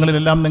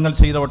വർഷങ്ങളിലെല്ലാം നിങ്ങൾ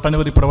ചെയ്ത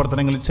ഒട്ടനവധി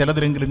പ്രവർത്തനങ്ങളിൽ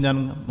ചിലതിലെങ്കിലും ഞാൻ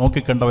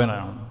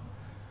നോക്കിക്കണ്ടവനാണ്.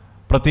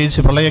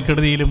 പ്രത്യേകിച്ച്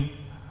പ്രളയക്കെടുതിയിലും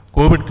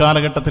കോവിഡ്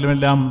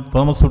കാലഘട്ടത്തിലുമെല്ലാം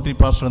തോമസ് ഊട്ടി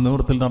പാസ്റ്ററുടെ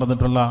നേതൃത്വത്തിൽ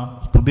നടന്നിട്ടുള്ള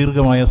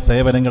സുദീർഘമായ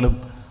സേവനങ്ങളും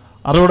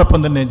അതോടൊപ്പം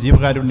തന്നെ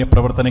ജീവകാരുണ്യ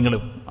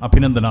പ്രവർത്തനങ്ങളും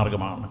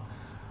അഭിനന്ദനാർഹമാണ്.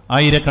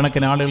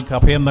 ആയിരക്കണക്കിന് ആളുകൾക്ക്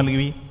അഭയം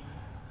നൽകി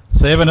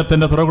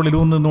സേവനത്തിൻ്റെ തുറകളിൽ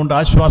ഊന്നുകൊണ്ട്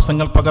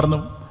ആശ്വാസങ്ങൾ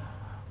പകർന്നും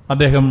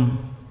അദ്ദേഹം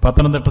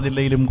പത്തനംതിട്ട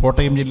ജില്ലയിലും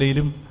കോട്ടയം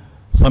ജില്ലയിലും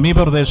സമീപ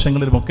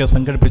പ്രദേശങ്ങളിലുമൊക്കെ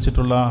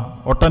സംഘടിപ്പിച്ചിട്ടുള്ള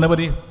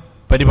ഒട്ടനവധി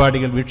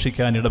പരിപാടികൾ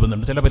വീക്ഷിക്കാൻ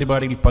ഇടവന്നുണ്ട്. ചില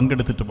പരിപാടികളിൽ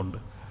പങ്കെടുത്തിട്ടുമുണ്ട്.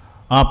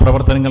 ആ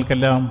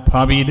പ്രവർത്തനങ്ങൾക്കെല്ലാം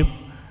ഭാവിയിലും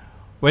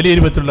വലിയ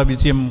രൂപത്തിലുള്ള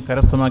വിജയം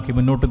കരസ്ഥമാക്കി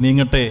മുന്നോട്ട്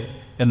നീങ്ങട്ടെ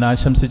എന്ന്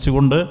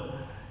ആശംസിച്ചുകൊണ്ട്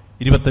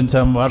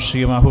 25ാം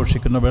വാർഷികം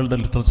ആഘോഷിക്കുന്ന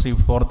വേൾഡ് ലിറ്ററസി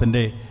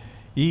ഫോറത്തിൻ്റെ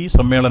ഈ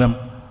സമ്മേളനം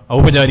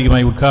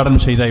ഔപചാരികമായി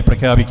ഉദ്ഘാടനം ചെയ്തതായി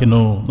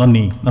പ്രഖ്യാപിക്കുന്നു.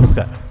 നന്ദി,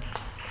 നമസ്കാരം.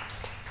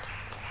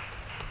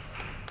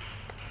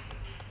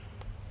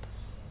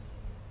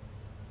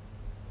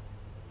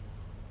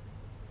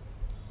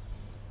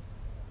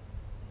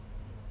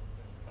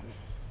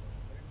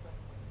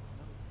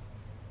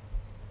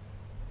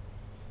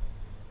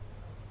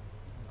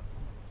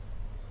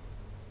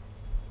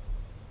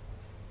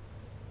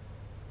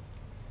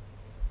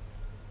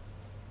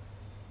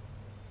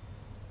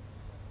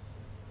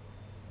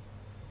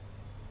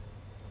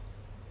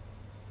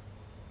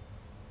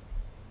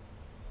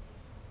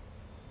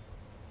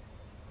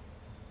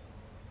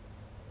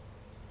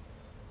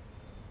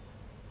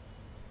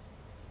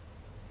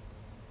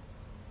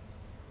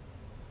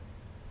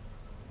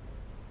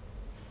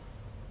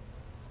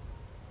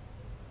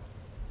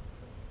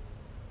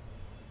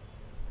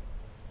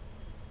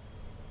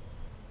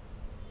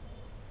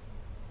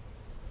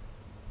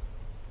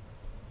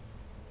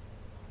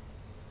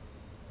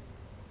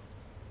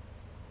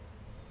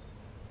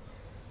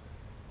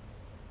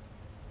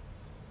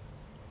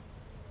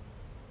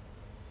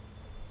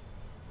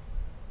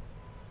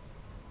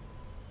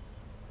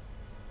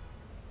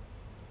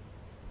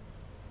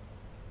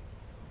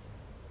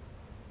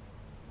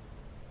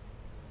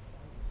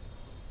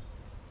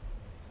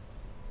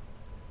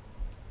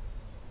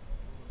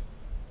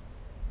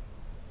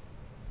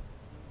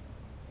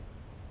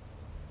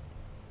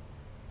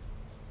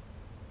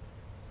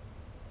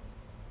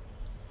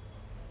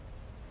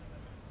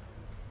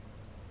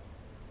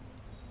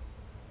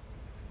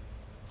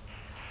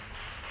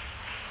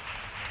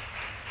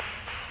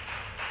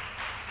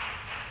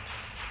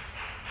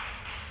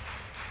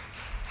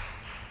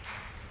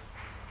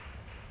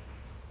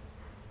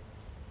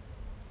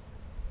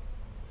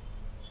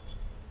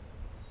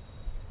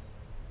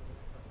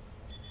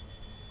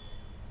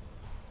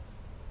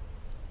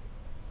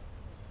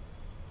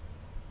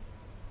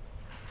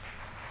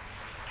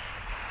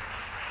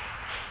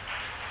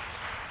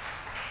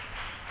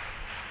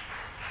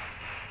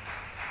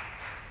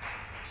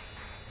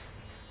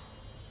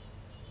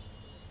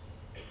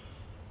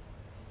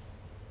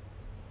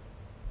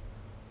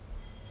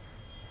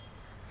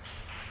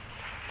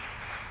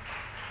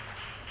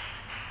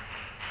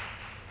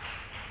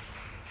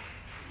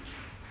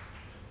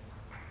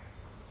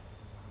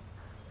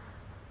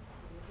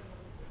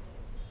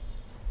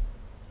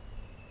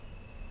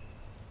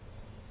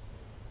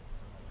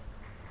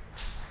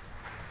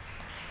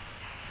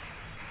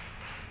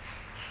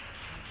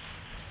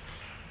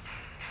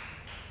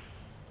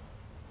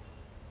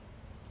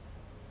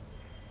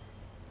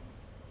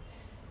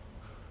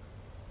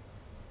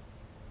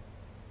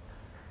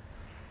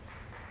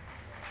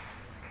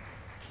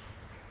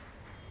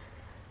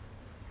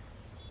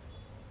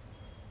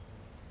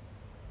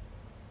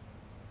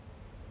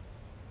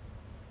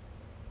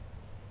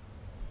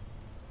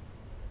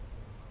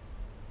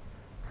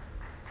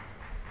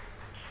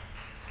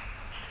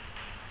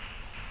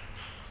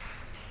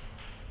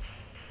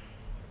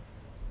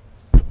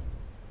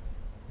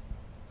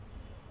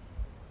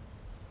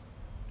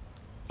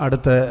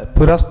 അടുത്ത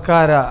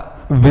പുരസ്കാര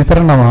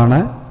വിതരണമാണ്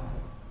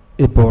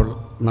ഇപ്പോൾ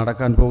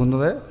നടക്കാൻ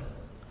പോകുന്നത്.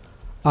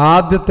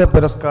 ആദ്യത്തെ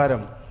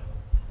പുരസ്കാരം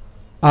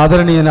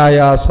ആദരണീയനായ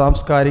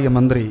സാംസ്കാരിക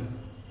മന്ത്രി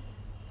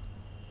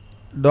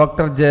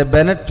ഡോക്ടർ ജെ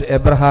ബെനറ്റ്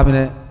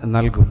എബ്രഹാമിന്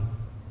നൽകും.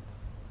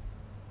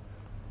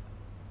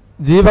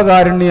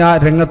 ജീവകാരുണ്യ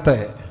രംഗത്തെ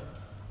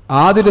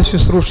ആതുര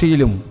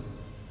ശുശ്രൂഷയിലും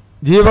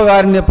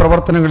ജീവകാരുണ്യ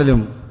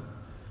പ്രവർത്തനങ്ങളിലും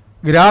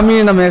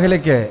ഗ്രാമീണ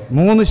മേഖലയ്ക്ക്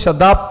 3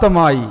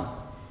 ശതാബ്ദമായി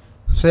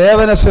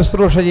സേവന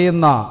ശുശ്രൂഷ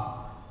ചെയ്യുന്ന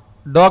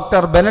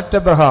doctor Bennett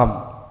Abraham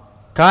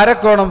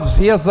Karakonam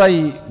CSI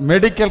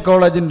medical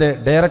കോളേജിൻ്റെ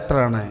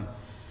ഡയറക്ടറാണ്.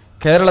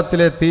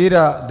 കേരളത്തിലെ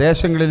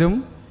തീരദേശങ്ങളിലും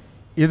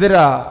ഇതര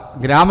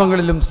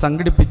ഗ്രാമങ്ങളിലും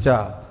സംഘടിപ്പിച്ച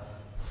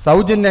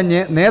സൗജന്യ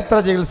നേത്ര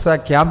ചികിത്സാ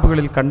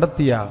ക്യാമ്പുകളിൽ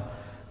കണ്ടെത്തിയ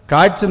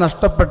കാഴ്ച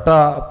നഷ്ടപ്പെട്ട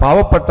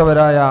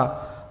പാവപ്പെട്ടവരായ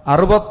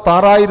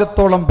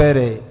 66,000-ഓളം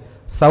പേരെ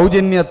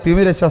സൗജന്യ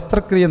തിമിര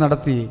ശസ്ത്രക്രിയ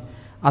നടത്തി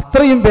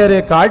അത്രയും പേരെ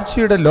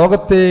കാഴ്ചയുടെ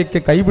ലോകത്തേക്ക്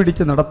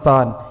കൈപിടിച്ച്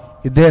നടത്താൻ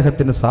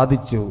ഇദ്ദേഹത്തിന്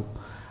സാധിച്ചു.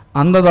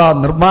 അന്ധത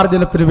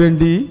നിർമ്മാർജ്ജനത്തിനു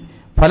വേണ്ടി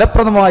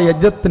ഫലപ്രദമായ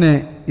യജ്ഞത്തിന്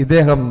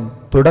ഇദ്ദേഹം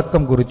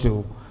തുടക്കം കുറിച്ചു.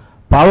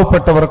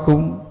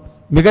 പാവപ്പെട്ടവർക്കും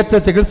മികച്ച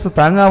ചികിത്സ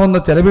താങ്ങാവുന്ന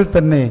ചെലവിൽ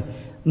തന്നെ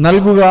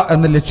നൽകുക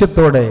എന്ന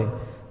ലക്ഷ്യത്തോടെ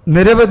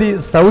നിരവധി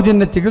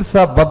സൗജന്യ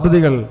ചികിത്സാ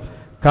പദ്ധതികൾ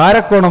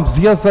കാരക്കോണം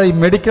CSI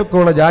മെഡിക്കൽ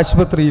കോളേജ്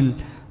ആശുപത്രിയിൽ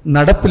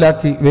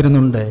നടപ്പിലാക്കി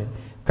വരുന്നുണ്ട്.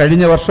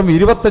 കഴിഞ്ഞ വർഷം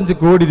 25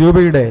 കോടി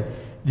രൂപയുടെ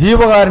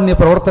ജീവകാരുണ്യ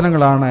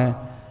പ്രവർത്തനങ്ങളാണ്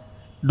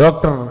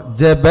ഡോക്ടർ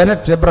ജെ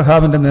ബെനറ്റ്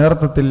എബ്രഹാമിൻ്റെ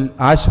നേതൃത്വത്തിൽ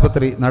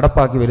ആശുപത്രി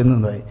നടപ്പാക്കി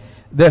വരുന്നത്.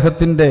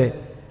 ഇദ്ദേഹത്തിൻ്റെ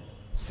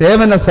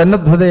സേവന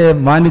സന്നദ്ധതയെ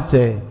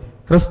മാനിച്ച്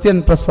ക്രിസ്ത്യൻ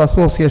പ്രസ്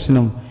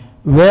അസോസിയേഷനും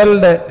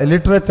വേൾഡ്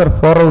ലിറ്ററേച്ചർ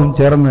ഫോറവും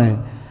ചേർന്ന്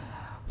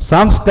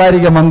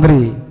സാംസ്കാരിക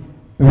മന്ത്രി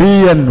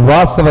VN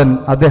വാസവൻ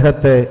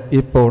അദ്ദേഹത്തെ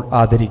ഇപ്പോൾ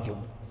ആദരിക്കും.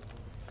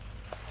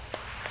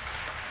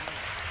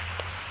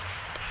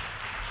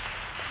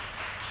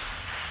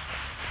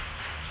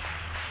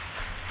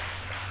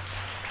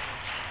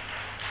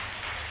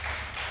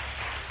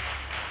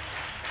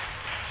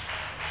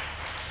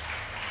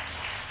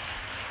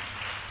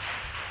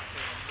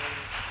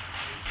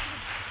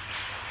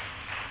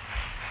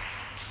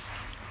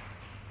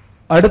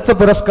 അടുത്ത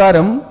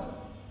പുരസ്കാരം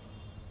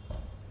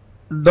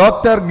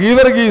ഡോക്ടർ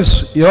ഗീവർഗീസ്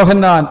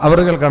യോഹന്നാൻ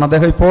അവറുകൾക്കാണ്.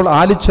 അദ്ദേഹം ഇപ്പോൾ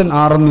ആലിച്ചൻ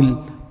ആറന്നിൽ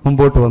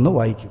മുമ്പോട്ട് വന്ന്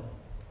വായിക്കും.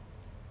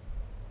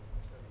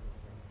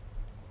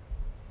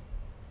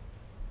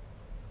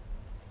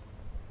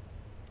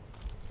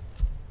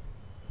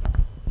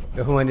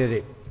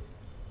 ബഹുമാന്യരെ,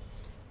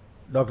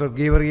 ഡോക്ടർ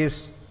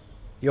ഗീവർഗീസ്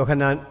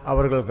യോഹന്നാൻ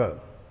അവറുകൾക്ക്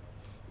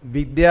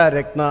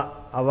വിദ്യാരത്ന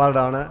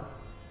അവാർഡാണ്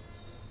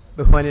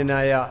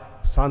ബഹുമാന്യനായ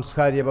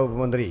സാംസ്കാരിക വകുപ്പ്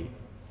മന്ത്രി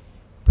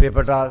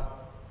പ്രിയപ്പെട്ട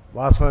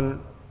വാസവൻ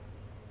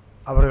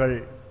അവറുകൾ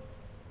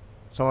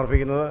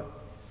സമർപ്പിക്കുന്നത്.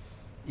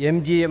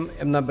 MGM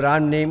എന്ന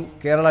ബ്രാൻഡ് നെയിം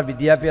കേരള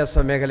വിദ്യാഭ്യാസ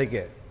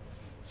മേഖലയ്ക്ക്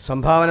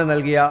സംഭാവന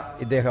നൽകിയ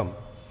ഇദ്ദേഹം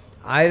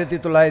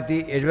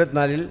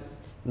 1974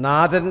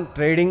 നാഥൻ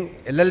ട്രേഡിംഗ്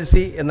LLC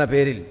എന്ന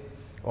പേരിൽ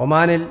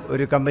ഒമാനിൽ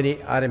ഒരു കമ്പനി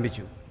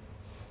ആരംഭിച്ചു.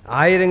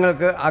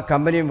 ആയിരങ്ങൾക്ക് ആ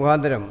കമ്പനി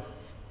മുഖാന്തരം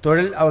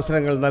തൊഴിൽ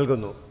അവസരങ്ങൾ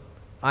നൽകുന്നു.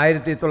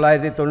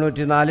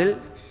 1994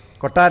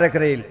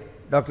 കൊട്ടാരക്കരയിൽ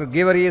ഡോക്ടർ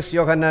ഗീവർഗീസ്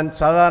യോഹന്നാൻ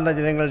സാധാരണ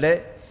ജനങ്ങളുടെ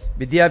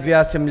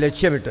വിദ്യാഭ്യാസം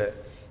ലക്ഷ്യമിട്ട്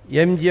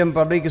MGM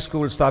പബ്ലിക്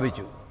സ്കൂൾ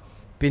സ്ഥാപിച്ചു.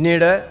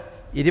 പിന്നീട്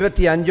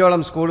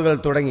 25ഓളം സ്കൂളുകൾ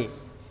തുടങ്ങി.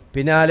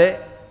 പിന്നാലെ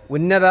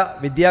ഉന്നത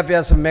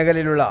വിദ്യാഭ്യാസ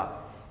മേഖലയിലുള്ള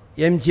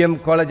MGM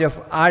college of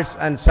arts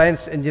and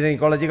science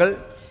engineering കോളേജുകൾ,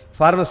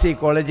 ഫാർമസി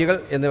കോളേജുകൾ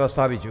എന്നിവ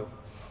സ്ഥാപിച്ചു.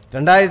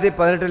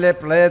 2018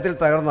 പ്രളയത്തിൽ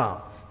തകർന്ന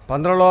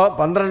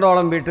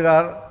 12ഓളം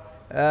വീട്ടുകാർ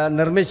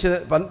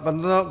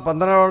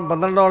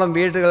 12ഓളം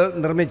വീടുകൾ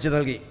നിർമ്മിച്ചു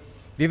നൽകി.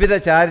 വിവിധ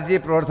ചാരിറ്റി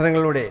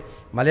പ്രവർത്തനങ്ങളിലൂടെ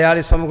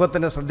മലയാളി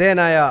സമൂഹത്തിൻ്റെ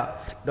ശ്രദ്ധേയനായ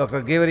ഡോക്ടർ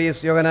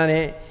ഗീവർഗീസ്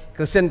യോഹന്നാനെ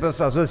ക്രിസ്ത്യൻ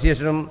പ്രസ്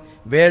അസോസിയേഷനും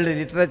വേൾഡ്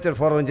ലിറ്ററേച്ചർ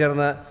ഫോറവും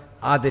ചേർന്ന്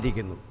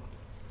ആദരിക്കുന്നു.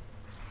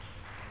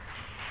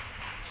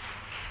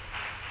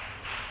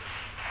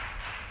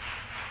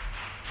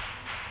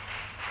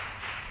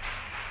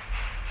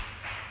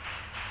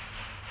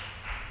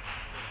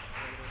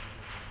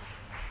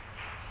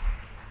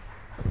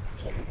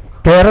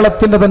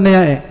 കേരളത്തിൻ്റെ തന്നെ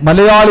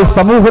മലയാളി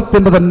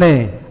സമൂഹത്തിൻ്റെ തന്നെ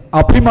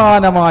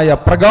അഭിമാനമായ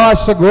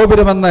പ്രകാശ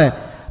ഗോപുരമെന്ന്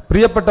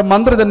പ്രിയപ്പെട്ട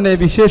മന്ത്രി തന്നെ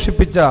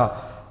വിശേഷിപ്പിച്ച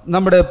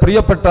നമ്മുടെ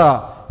പ്രിയപ്പെട്ട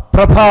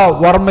പ്രഭാ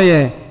വർമ്മയെ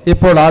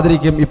ഇപ്പോൾ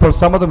ആദരിക്കും. ഇപ്പോൾ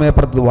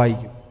സമ്മതമേപ്പുറത്ത്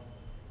വായിക്കും.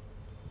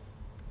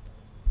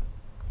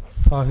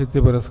 സാഹിത്യ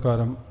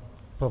പുരസ്കാരം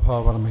പ്രഭാ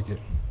വർമ്മയ്ക്ക്.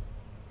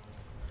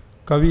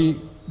 കവി,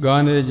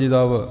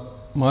 ഗാനരചയിതാവ്,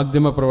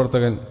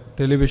 മാധ്യമപ്രവർത്തകൻ,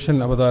 ടെലിവിഷൻ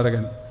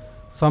അവതാരകൻ,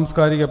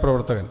 സാംസ്കാരിക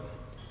പ്രവർത്തകൻ.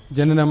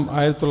 ജനനം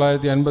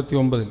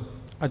 1959.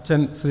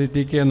 അച്ഛൻ ശ്രീ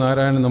TK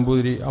നാരായണൻ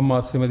നമ്പൂതിരി, അമ്മ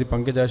ശ്രീമതി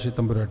പങ്കജാശി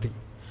തമ്പുരാട്ടി.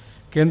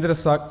 കേന്ദ്ര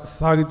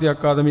സാഹിത്യ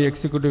അക്കാദമി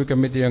എക്സിക്യൂട്ടീവ്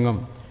കമ്മിറ്റി അംഗം,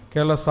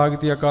 കേരള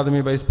സാഹിത്യ academy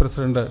vice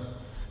president,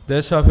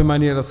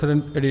 Deshabhimani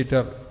resident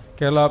editor,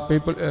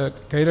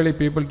 Kairali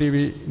people TV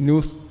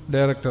news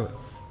director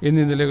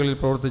എന്നീ നിലകളിൽ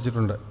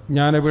പ്രവർത്തിച്ചിട്ടുണ്ട്.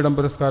 ജ്ഞാനപീഠം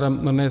പുരസ്കാരം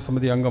നിർണയ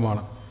സമിതി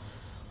അംഗമാണ്.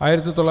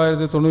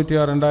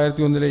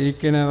 1996-2001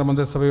 EK നായർ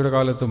മന്ത്രിസഭയുടെ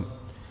കാലത്തും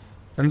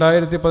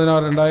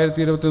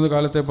 2016-2021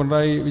 കാലത്തെ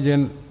പിണറായി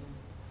വിജയൻ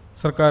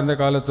സർക്കാരിൻ്റെ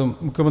കാലത്തും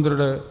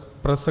മുഖ്യമന്ത്രിയുടെ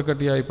പ്രസ്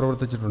സെക്രട്ടറിയായി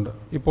പ്രവർത്തിച്ചിട്ടുണ്ട്.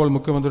 ഇപ്പോൾ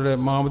മുഖ്യമന്ത്രിയുടെ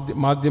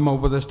മാധ്യമ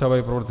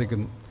ഉപദേഷ്ടാവായി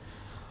പ്രവർത്തിക്കുന്നു.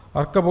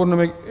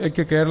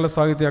 അർക്കപൂർണിമയ്ക്ക് കേരള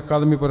സാഹിത്യ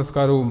അക്കാദമി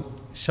പുരസ്കാരവും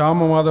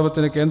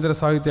ശ്യാമമാധവത്തിന് കേന്ദ്ര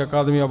സാഹിത്യ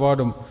അക്കാദമി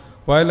അവാർഡും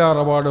വയലാർ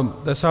അവാർഡും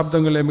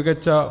ദശാബ്ദങ്ങളിലെ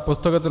മികച്ച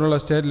പുസ്തകത്തിനുള്ള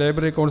സ്റ്റേറ്റ്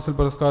ലൈബ്രറി കൗൺസിൽ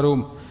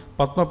പുരസ്കാരവും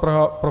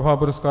പത്മപ്രഭ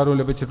പുരസ്കാരവും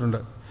ലഭിച്ചിട്ടുണ്ട്.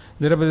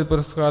 നിരവധി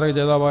പുരസ്കാര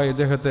ജേതാവായ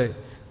ഇദ്ദേഹത്തെ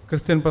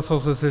ക്രിസ്ത്യൻ പ്രസ്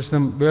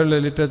അസോസിയേഷനും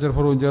വേൾഡ് ലിറ്ററേച്ചർ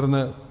ഫോറവും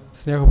ചേർന്ന്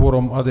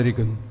സ്നേഹപൂർവ്വം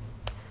ആദരിക്കുന്നു.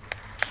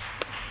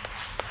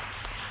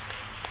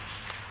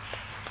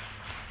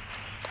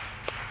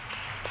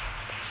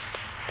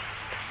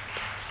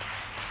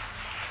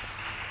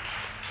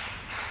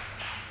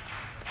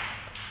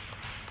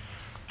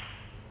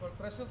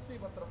 പ്രശസ്തി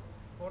പത്രം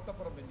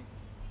കോട്ടപ്പുറം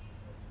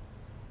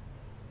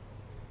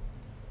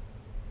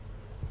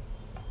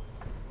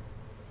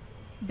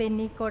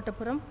ബെന്നി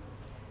കോട്ടപ്പുറം,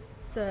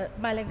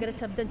 മലങ്കര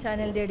ശബ്ദം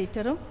ചാനലിൻ്റെ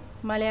എഡിറ്ററും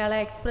മലയാള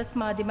എക്സ്പ്രസ്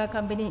മാധ്യമ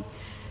കമ്പനി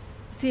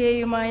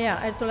CAയുമായ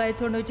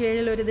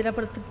 1997 ഒരു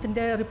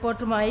ദിനപത്രത്തിൻ്റെ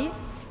റിപ്പോർട്ടറുമായി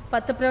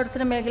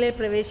പത്രപ്രവർത്തന മേഖലയിൽ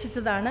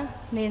പ്രവേശിച്ചതാണ്.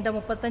 നീണ്ട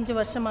 35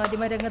 വർഷം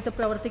മാധ്യമരംഗത്ത്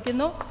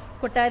പ്രവർത്തിക്കുന്നു.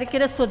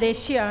 കൊട്ടാരക്കര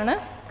സ്വദേശിയാണ്.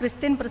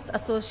 ക്രിസ്ത്യൻ പ്രസ്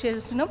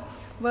അസോസിയേഷനും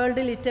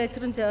വേൾഡ്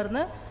ലിറ്ററേച്ചറും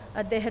ചേർന്ന്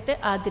അദ്ദേഹത്തെ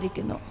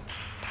ആദരിക്കുന്നു.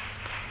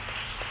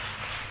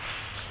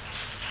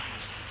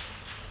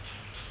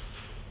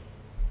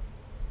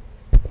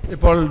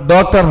 ഇപ്പോൾ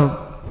ഡോക്ടർ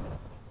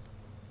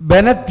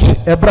ബെനറ്റ്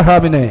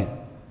എബ്രഹാമിനെ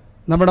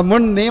നമ്മുടെ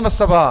മുൻ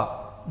നിയമസഭ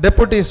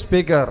ഡെപ്യൂട്ടി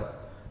സ്പീക്കർ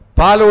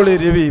പാലോളി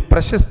രവി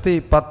പ്രശസ്തി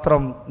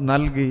പത്രം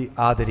നൽകി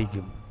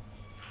ആദരിക്കും.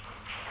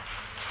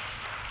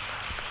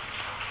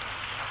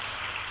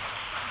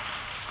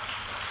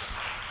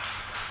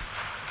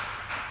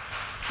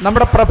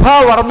 നമ്മുടെ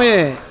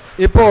പ്രഭാവർമ്മയെ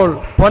ഇപ്പോൾ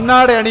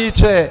പൊന്നാട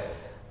അണിയിച്ച്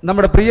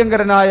നമ്മുടെ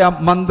പ്രിയങ്കരനായ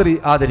മന്ത്രി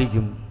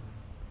ആദരിക്കും.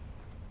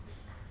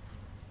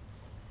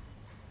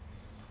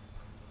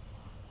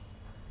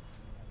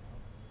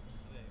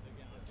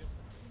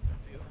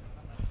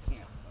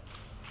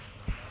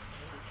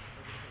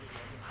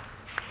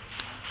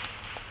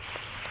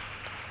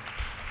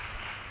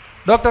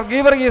 ഡോക്ടർ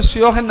ഗീവർഗീസ്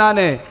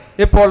യോഹന്നാനെ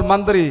ഇപ്പോൾ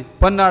മന്ത്രി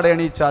പൊന്നാട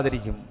അണിയിച്ച്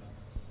ആദരിക്കും.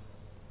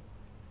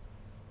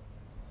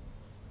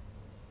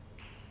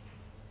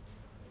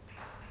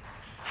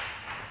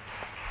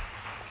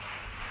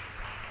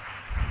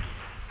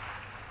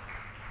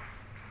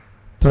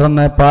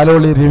 തുടർന്ന്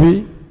പാലോളി രവി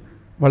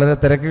വളരെ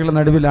തിരക്കുകളുടെ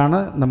നടുവിലാണ്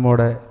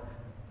നമ്മുടെ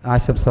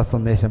ആശംസാ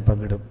സന്ദേശം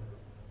പങ്കിടും.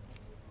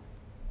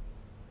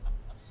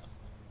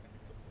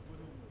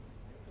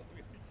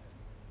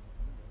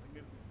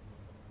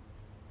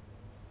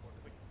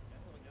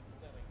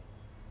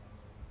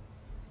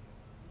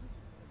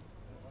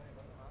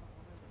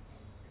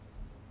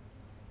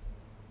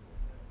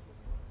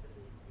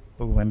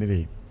 ബഹുമാന്യരെ,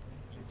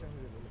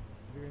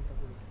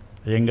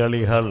 അയ്യങ്കാളി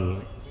ഹാൾ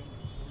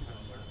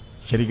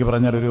ശരിക്കും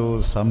പറഞ്ഞാലൊരു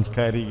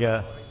സാംസ്കാരിക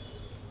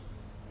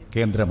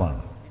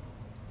കേന്ദ്രമാണ്.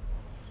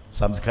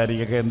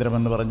 സാംസ്കാരിക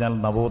കേന്ദ്രമെന്ന് പറഞ്ഞാൽ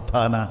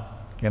നവോത്ഥാന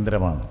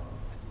കേന്ദ്രമാണ്.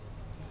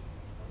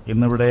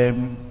 ഇന്നിവിടെ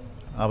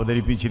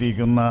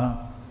അവതരിപ്പിച്ചിരിക്കുന്ന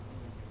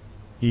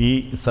ഈ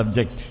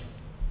സബ്ജക്റ്റ്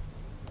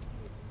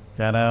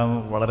ഞാൻ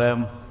വളരെ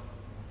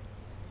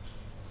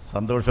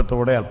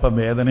സന്തോഷത്തോടെ അല്പം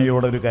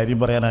വേദനയോടെ ഒരു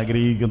കാര്യം പറയാൻ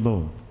ആഗ്രഹിക്കുന്നു.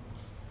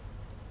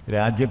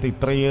 രാജ്യത്ത്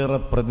ഇത്രയേറെ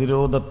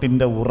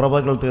പ്രതിരോധത്തിൻ്റെ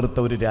ഉറവകൾ തീർത്ത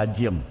ഒരു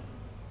രാജ്യം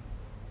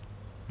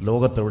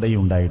ലോകത്തെവിടെയും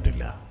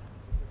ഉണ്ടായിട്ടില്ല.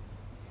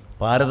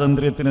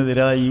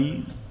 പാരതന്ത്ര്യത്തിനെതിരായി,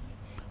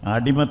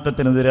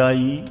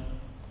 അടിമത്തത്തിനെതിരായി,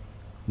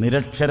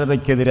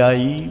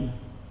 നിരക്ഷരതയ്ക്കെതിരായി,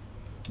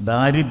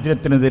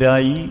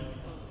 ദാരിദ്ര്യത്തിനെതിരായി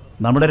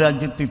നമ്മുടെ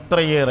രാജ്യത്ത്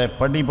ഇത്രയേറെ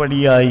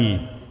പടിപടിയായി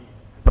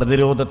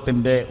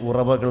പ്രതിരോധത്തിൻ്റെ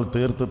ഉറവകൾ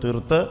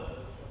തീർത്ത്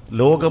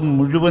ലോകം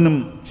മുഴുവനും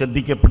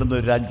ശ്രദ്ധിക്കപ്പെടുന്ന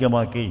ഒരു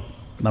രാജ്യമാക്കി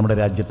നമ്മുടെ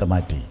രാജ്യത്തെ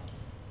മാറ്റി.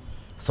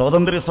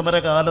 സ്വാതന്ത്ര്യ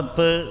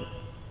സമരകാലത്ത്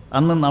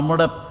അന്ന്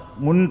നമ്മുടെ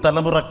മുൻ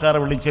തലമുറക്കാരെ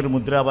വിളിച്ചൊരു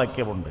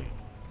മുദ്രാവാക്യമുണ്ട്: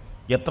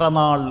 എത്ര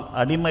നാൾ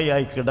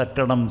അടിമയായി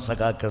കിടക്കണം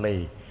സഖാക്കളെ,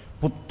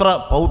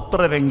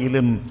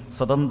 പൗത്രരെങ്കിലും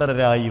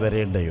സ്വതന്ത്രരായി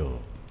വരേണ്ടയോ.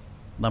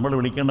 നമ്മൾ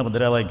വിളിക്കേണ്ട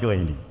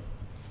മുദ്രാവാക്യമായിനി.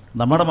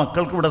 നമ്മുടെ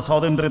മക്കൾക്ക് ഇവിടെ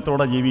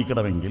സ്വാതന്ത്ര്യത്തോടെ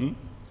ജീവിക്കണമെങ്കിൽ,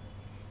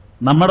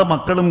 നമ്മുടെ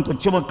മക്കളും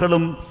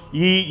കൊച്ചുമക്കളും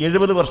ഈ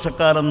 70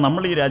 വർഷക്കാലം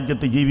നമ്മൾ ഈ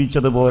രാജ്യത്ത്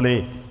ജീവിച്ചതുപോലെ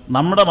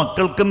നമ്മുടെ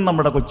മക്കൾക്കും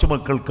നമ്മുടെ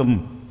കൊച്ചുമക്കൾക്കും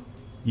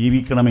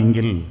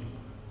ജീവിക്കണമെങ്കിൽ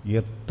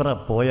എത്ര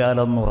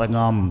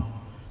പോയാലൊന്നുറങ്ങാം,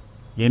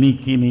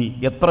 എനിക്കിനി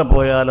എത്ര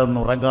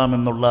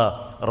പോയാലൊന്നുറങ്ങാമെന്നുള്ള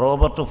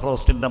റോബർട്ട്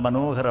ഫ്രോസ്റ്റിൻ്റെ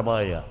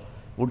മനോഹരമായ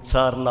Woods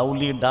R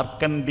lovely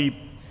dark and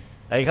deep,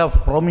 I have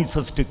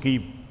promises to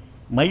keep,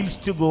 miles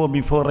to go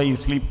before I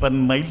sleep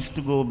and miles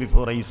to go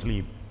before I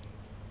sleep.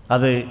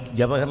 അത്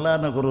ജവഹർലാൽ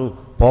നെഹ്റു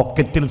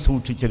പോക്കറ്റിൽ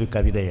സൂക്ഷിച്ചൊരു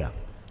കവിതയാണ്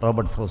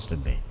റോബർട്ട്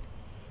ഫ്രോസ്റ്റിൻ്റെ.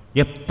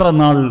 എത്ര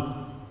നാൾ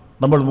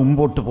നമ്മൾ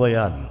മുമ്പോട്ട്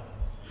പോയാൽ,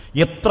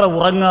 എത്ര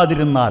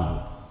ഉറങ്ങാതിരുന്നാൽ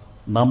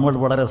നമ്മൾ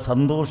വളരെ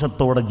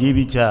സന്തോഷത്തോടെ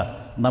ജീവിച്ച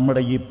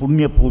നമ്മുടെ ഈ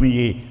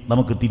പുണ്യഭൂമിയെ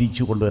നമുക്ക്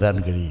തിരിച്ചു കൊണ്ടുവരാൻ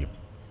കഴിയും.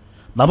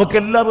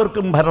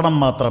 നമുക്കെല്ലാവർക്കും ഭരണം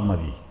മാത്രം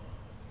മതി.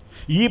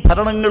 ഈ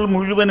ഭരണങ്ങൾ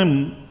മുഴുവനും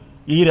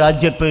ഈ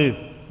രാജ്യത്ത്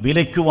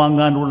വിലയ്ക്ക്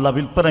വാങ്ങാനുള്ള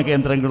വിൽപ്പന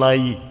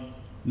കേന്ദ്രങ്ങളായി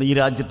ഈ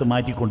രാജ്യത്ത്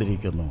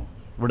മാറ്റിക്കൊണ്ടിരിക്കുന്നു.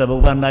 ഇവിടെ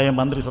ബഹുമാനായ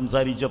മന്ത്രി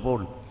സംസാരിച്ചപ്പോൾ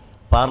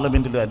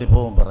പാർലമെൻറ്റിൽ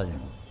അനുഭവം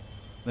പറഞ്ഞു.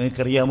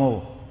 നിങ്ങൾക്കറിയാമോ,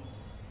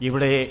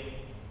 ഇവിടെ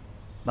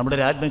നമ്മുടെ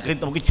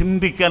നമുക്ക്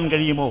ചിന്തിക്കാൻ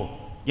കഴിയുമോ?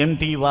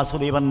 MT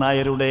വാസുദേവൻ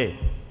നായരുടെ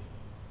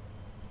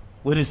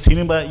ഒരു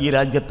സിനിമ ഈ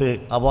രാജ്യത്ത്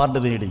അവാർഡ്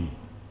നേടി.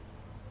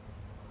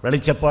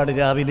 വെളിച്ചപ്പാട്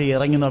രാവിലെ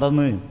ഇറങ്ങി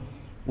നടന്ന്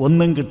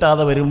ഒന്നും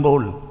കിട്ടാതെ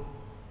വരുമ്പോൾ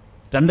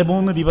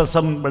 2-3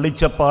 ദിവസം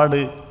വെളിച്ചപ്പാട്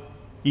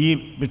ഈ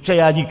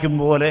ഭിക്ഷയാചിക്കും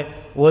പോലെ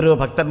ഓരോ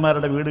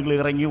ഭക്തന്മാരുടെ വീടുകളിൽ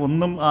ഇറങ്ങി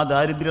ഒന്നും ആ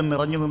ദാരിദ്ര്യം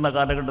നിറഞ്ഞു നിന്ന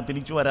കാലഘട്ടം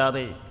തിരിച്ചു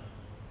വരാതെ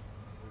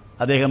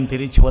അദ്ദേഹം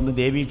തിരിച്ചു വന്ന്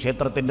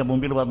ദേവീക്ഷേത്രത്തിൻ്റെ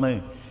മുമ്പിൽ വന്ന്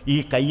ഈ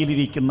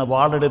കയ്യിലിരിക്കുന്ന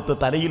വാളെടുത്ത്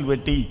തലയിൽ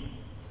വെട്ടി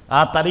ആ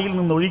തലയിൽ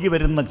നിന്ന് ഒഴുകി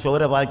വരുന്ന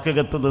ചോര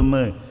വാക്കകത്ത്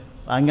നിന്ന്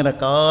അങ്ങനെ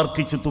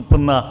കാർക്കിച്ച്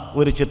തുപ്പുന്ന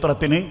ഒരു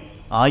ചിത്രത്തിന്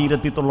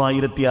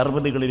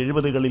 1960-കളിൽ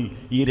 70-കളിൽ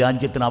ഈ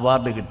രാജ്യത്തിന്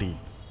അവാർഡ് കിട്ടി.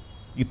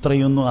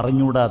 ഇത്രയൊന്നും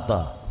അറിഞ്ഞുകൂടാത്ത,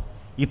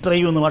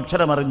 ഇത്രയൊന്നും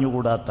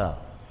അക്ഷരമറിഞ്ഞുകൂടാത്ത,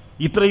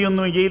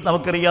 ഇത്രയൊന്നും ഈ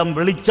നമുക്കറിയാം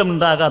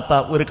വെളിച്ചമുണ്ടാകാത്ത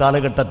ഒരു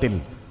കാലഘട്ടത്തിൽ,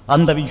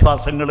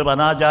 അന്ധവിശ്വാസങ്ങളും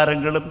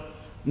അനാചാരങ്ങളും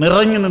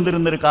നിറഞ്ഞു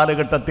നിന്നിരുന്നൊരു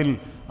കാലഘട്ടത്തിൽ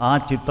ആ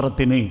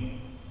ചിത്രത്തിന്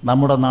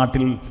നമ്മുടെ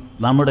നാട്ടിൽ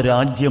നമ്മുടെ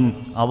രാജ്യം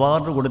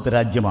അവാർഡ് കൊടുത്ത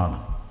രാജ്യമാണ്.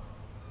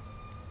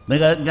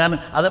 ഞാൻ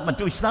അത്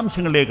മറ്റു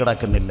വിശദാംശങ്ങളിലേക്ക്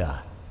കിടക്കുന്നില്ല.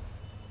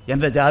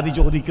 എൻ്റെ ജാതി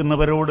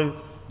ചോദിക്കുന്നവരോട്,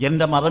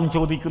 എൻ്റെ മതം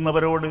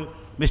ചോദിക്കുന്നവരോട്,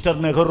 മിസ്റ്റർ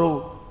നെഹ്റു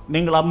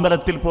നിങ്ങൾ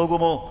അമ്പലത്തിൽ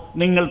പോകുമോ,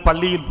 നിങ്ങൾ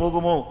പള്ളിയിൽ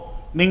പോകുമോ,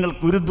 നിങ്ങൾ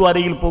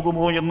ഗുരുദ്വാരയിൽ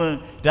പോകുമോ എന്ന്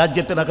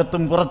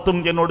രാജ്യത്തിനകത്തും പുറത്തും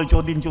എന്നോട്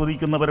ചോദ്യം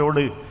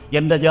ചോദിക്കുന്നവരോട്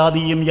എൻ്റെ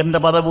ജാതിയും എൻ്റെ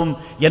മതവും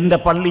എൻ്റെ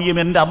പള്ളിയും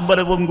എൻ്റെ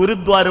അമ്പലവും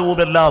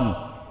ഗുരുദ്വാരവുമെല്ലാം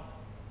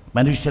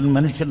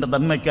മനുഷ്യൻ്റെ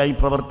നന്മയ്ക്കായി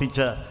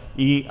പ്രവർത്തിച്ച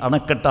ഈ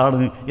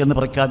അണക്കെട്ടാണ് എന്ന്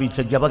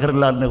പ്രഖ്യാപിച്ച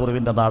ജവഹർലാൽ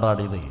നെഹ്റുവിൻ്റെ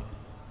നാടാണിത്.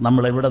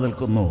 നമ്മളെവിടെ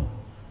നിൽക്കുന്നു?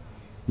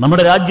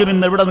 നമ്മുടെ രാജ്യം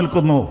ഇന്ന് എവിടെ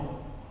നിൽക്കുന്നു?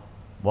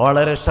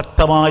 വളരെ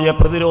ശക്തമായ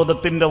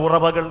പ്രതിരോധത്തിൻ്റെ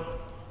ഉറവകൾ.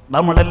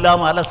 നമ്മളെല്ലാം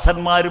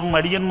അലസന്മാരും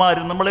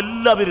മടിയന്മാരും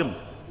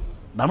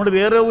നമ്മൾ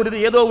വേറെ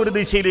ഏതോ ഒരു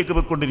ദിശയിലേക്ക്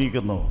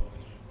പോയിക്കൊണ്ടിരിക്കുന്നു.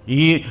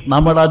 ഈ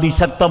നമ്മുടെ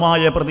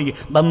അതിശക്തമായ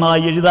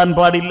നന്നായി എഴുതാൻ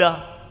പാടില്ല,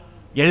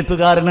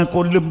 എഴുത്തുകാരനെ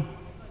കൊല്ലും.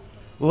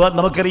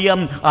 നമുക്കറിയാം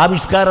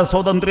ആവിഷ്കാര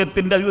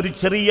സ്വാതന്ത്ര്യത്തിൻ്റെ ഒരു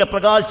ചെറിയ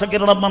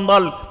പ്രകാശകിരണം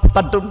വന്നാൽ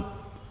തട്ടും.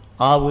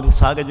 ആ ഒരു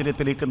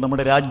സാഹചര്യത്തിലേക്ക്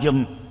നമ്മുടെ രാജ്യം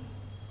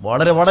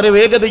വളരെ വളരെ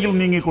വേഗതയിൽ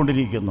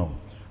നീങ്ങിക്കൊണ്ടിരിക്കുന്നു.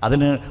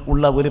 അതിന്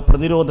ഉള്ള ഒരു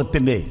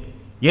പ്രതിരോധത്തിൻ്റെ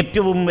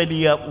ഏറ്റവും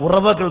വലിയ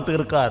ഉറവകൾ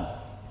തീർക്കാൻ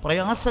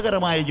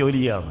പ്രയാസകരമായ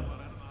ജോലിയാണ്.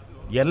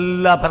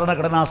 എല്ലാ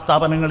ഭരണഘടനാ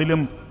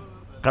സ്ഥാപനങ്ങളിലും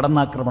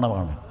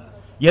കടന്നാക്രമണമാണ്.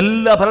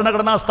 എല്ലാ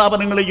ഭരണഘടനാ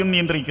സ്ഥാപനങ്ങളെയും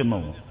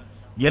നിയന്ത്രിക്കുന്നു.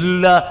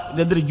 എല്ലാ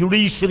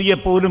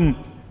ജുഡീഷ്യറിയെപ്പോലും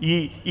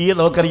ഈ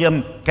നമുക്കറിയാം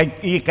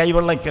ഈ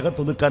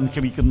കൈവെള്ളയ്ക്കകത്തൊതുക്കാൻ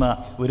ശ്രമിക്കുന്ന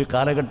ഒരു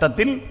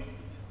കാലഘട്ടത്തിൽ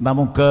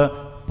നമുക്ക്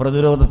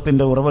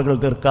പ്രതിരോധത്തിൻ്റെ ഉറവകൾ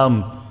തീർക്കാം.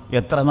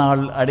 എത്ര നാൾ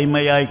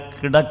അടിമയായി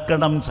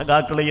കിടക്കണം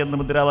സഖാക്കളെ എന്ന്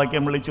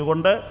മുദ്രാവാക്യം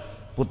വിളിച്ചുകൊണ്ട്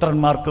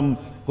പുത്രന്മാർക്കും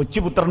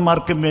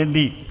കൊച്ചുപുത്രന്മാർക്കും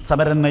വേണ്ടി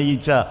സമരം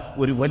നയിച്ച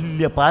ഒരു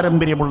വലിയ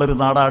പാരമ്പര്യമുള്ളൊരു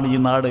നാടാണ് ഈ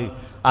നാട്.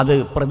 അത്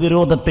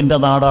പ്രതിരോധത്തിൻ്റെ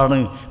നാടാണ്,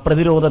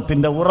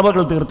 പ്രതിരോധത്തിൻ്റെ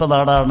ഉറവകൾ തീർത്ത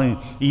നാടാണ്.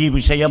 ഈ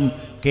വിഷയം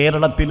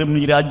കേരളത്തിലും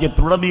ഈ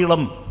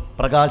രാജ്യത്തുടനീളം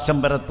പ്രകാശം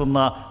പരത്തുന്ന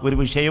ഒരു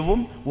വിഷയവും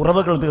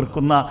ഉറവകൾ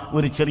തീർക്കുന്ന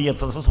ഒരു ചെറിയ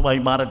സദസ്സുമായി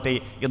മാറട്ടെ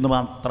എന്ന്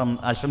മാത്രം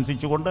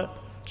ആശംസിച്ചുകൊണ്ട്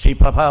ശ്രീ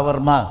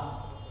പ്രഭാവർമ്മ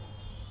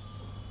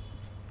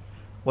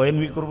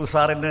ONV കുറുപ്പ്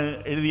സാറിന്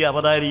എഴുതിയ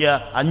അവതാരിക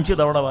 5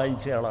 തവണ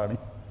വായിച്ചയാളാണ്.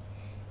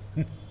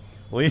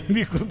 ONV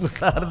കുറുപ്പ്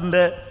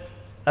സാറിൻ്റെ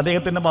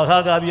അദ്ദേഹത്തിൻ്റെ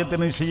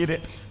മഹാകാവ്യത്തിന്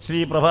ശ്രീ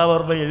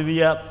പ്രഭാവർമ്മ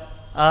എഴുതിയ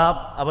ആ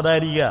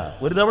അവതാരിക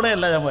ഒരു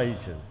തവണയല്ല ഞാൻ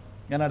വായിച്ചത്.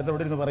 ഞാൻ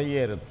അടുത്തവിടെ ഇരുന്ന്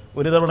പറയുകയായിരുന്നു.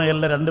 ഒരു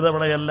തവണയല്ല, 2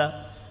 തവണയല്ല.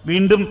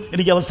 വീണ്ടും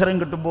എനിക്ക് അവസരം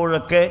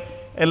കിട്ടുമ്പോഴൊക്കെ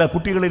എല്ലാ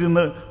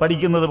കുട്ടികളിരുന്ന്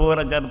പഠിക്കുന്നത്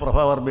പോലെ ഞാൻ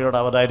പ്രഭാവർമ്മയുടെ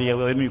അവതാരിക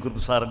ONV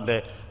കുറുപ്പ് സാറിൻ്റെ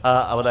ആ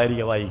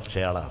അവതാരിക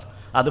വായിച്ചയാളാണ്.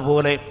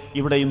 അതുപോലെ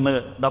ഇവിടെ ഇന്ന്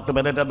ഡോക്ടർ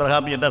ബെനറ്റ്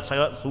അബ്രഹാം എൻ്റെ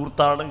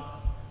സുഹൃത്താണ്.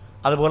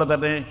 അതുപോലെ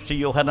തന്നെ ശ്രീ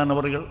യോഹന്നാൻ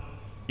അവറുകൾ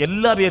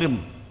എല്ലാവരും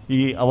ഈ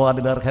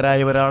അവാർഡിന്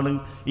അർഹരായവരാണ്.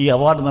 ഈ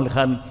അവാർഡ്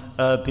നൽകാൻ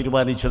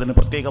തീരുമാനിച്ചതിന്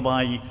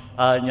പ്രത്യേകമായി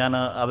ഞാൻ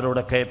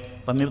അവരോടൊക്കെ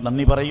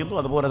നന്ദി പറയുന്നു.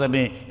 അതുപോലെ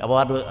തന്നെ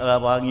അവാർഡ്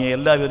വാങ്ങിയ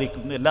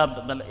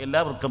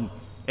എല്ലാവർക്കും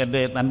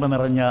എൻ്റെ നന്മ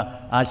നിറഞ്ഞ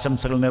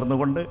ആശംസകൾ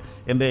നേർന്നുകൊണ്ട്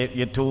എൻ്റെ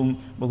ഏറ്റവും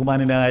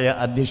ബഹുമാനനായ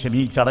അധ്യക്ഷൻ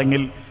ഈ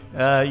ചടങ്ങിൽ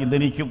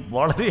ഇതെനിക്ക്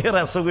വളരെയേറെ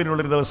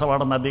അസൗകര്യമുള്ളൊരു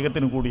ദിവസമാണെന്ന്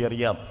അദ്ദേഹത്തിന് കൂടി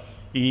അറിയാം.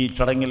 ഈ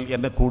ചടങ്ങിൽ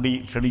എന്നെ കൂടി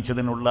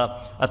ക്ഷണിച്ചതിനുള്ള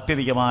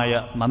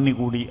അത്യധികമായ നന്ദി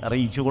കൂടി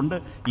അറിയിച്ചുകൊണ്ട്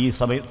ഈ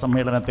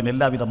സമ്മേളനത്തിന്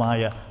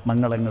എല്ലാവിധമായ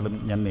മംഗളങ്ങളും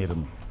ഞാൻ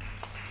നേരുന്നു.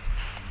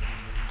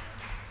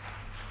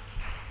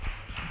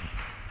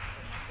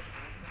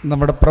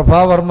 നമ്മുടെ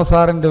പ്രഭാവർമ്മ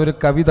സാറിൻ്റെ ഒരു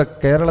കവിത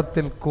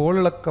കേരളത്തിൽ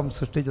കോളിളക്കം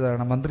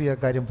സൃഷ്ടിച്ചതാണ്. മന്ത്രി ആ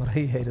കാര്യം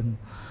പറയുകയായിരുന്നു.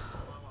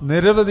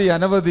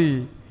 അനവധി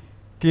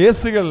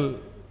കേസുകൾ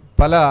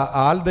പല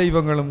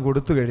ആൾദൈവങ്ങളും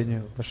കൊടുത്തു കഴിഞ്ഞു.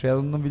 പക്ഷേ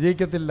അതൊന്നും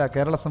വിജയിക്കത്തില്ല.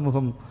 കേരള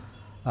സമൂഹം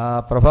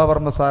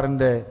പ്രഭാവർമ്മ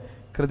സാറിൻ്റെ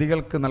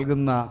കൃതികൾക്ക്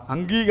നൽകുന്ന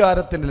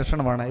അംഗീകാരത്തിൻ്റെ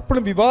ലക്ഷണമാണ്.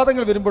 എപ്പോഴും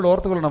വിവാദങ്ങൾ വരുമ്പോൾ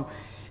ഓർത്തുകൊള്ളണം,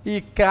 ഈ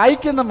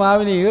കായ്ക്കുന്ന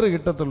മാവിനെ ഏറ്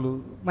കിട്ടത്തുള്ളൂ,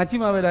 മച്ചി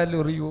മാവിലായാലും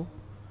എറിയുമോ?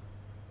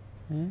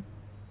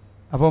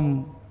 അപ്പം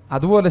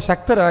അതുപോലെ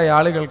ശക്തരായ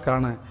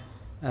ആളുകൾക്കാണ്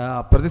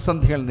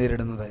പ്രതിസന്ധികൾ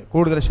നേരിടുന്നത്.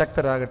 കൂടുതൽ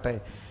ശക്തരാകട്ടെ.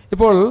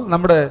 ഇപ്പോൾ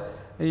നമ്മുടെ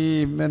ഈ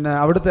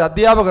അവിടുത്തെ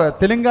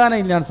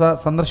തെലങ്കാനയിൽ ഞാൻ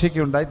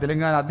സന്ദർശിക്കുകയുണ്ടായി.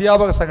 തെലങ്കാന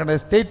അധ്യാപക സംഘടന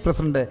സ്റ്റേറ്റ്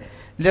പ്രസിഡന്റ്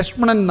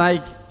ലക്ഷ്മണൻ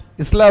നായിക്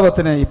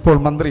ഇസ്ലാവത്തിനെ ഇപ്പോൾ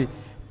മന്ത്രി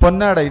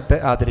പൊന്നാടയിട്ട്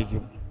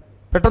ആദരിക്കും.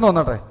 പെട്ടെന്ന്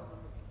വന്നോട്ടെ.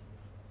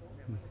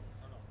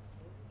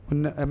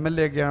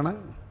 MLA ഒക്കെയാണ്,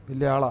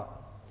 വലിയ ആളാണ്.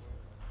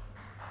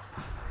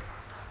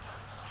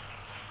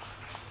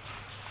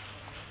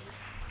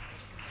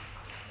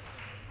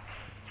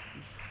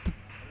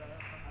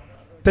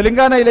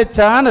 തെലങ്കാനയിലെ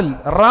ചാനൽ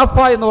റാഫ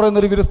എന്ന് പറയുന്ന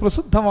ഒരു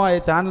പ്രസിദ്ധമായ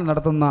ചാനൽ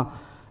നടത്തുന്ന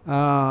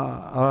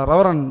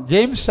റവറൻ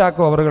ജെയിംസ്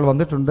ഷാക്കോ അവറുകൾ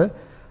വന്നിട്ടുണ്ട്.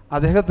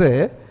 അദ്ദേഹത്തെ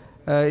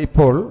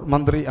ഇപ്പോൾ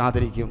മന്ത്രി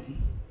ആദരിക്കും.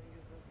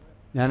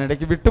 ഞാൻ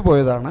ഇടയ്ക്ക്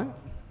വിട്ടുപോയതാണ്.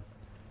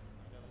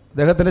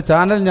 അദ്ദേഹത്തിൻ്റെ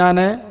ചാനൽ ഞാൻ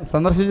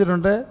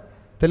സന്ദർശിച്ചിട്ടുണ്ട്.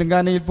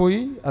 തെലങ്കാനയിൽ പോയി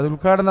അത്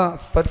ഉദ്ഘാടന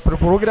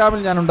പ്രോഗ്രാമിൽ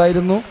ഞാൻ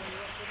ഉണ്ടായിരുന്നു.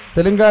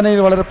 തെലങ്കാനയിൽ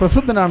വളരെ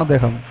പ്രസിദ്ധനാണ്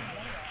അദ്ദേഹം.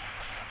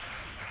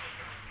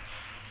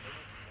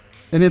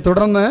 ഇനി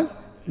തുടർന്ന്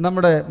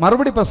നമ്മുടെ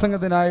മറുപടി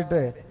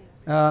പ്രസംഗത്തിനായിട്ട്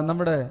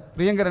നമ്മുടെ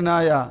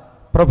പ്രിയങ്കരനായ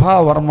പ്രഭാ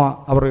വർമ്മ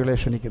അവരുകളെ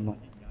ക്ഷണിക്കുന്നു.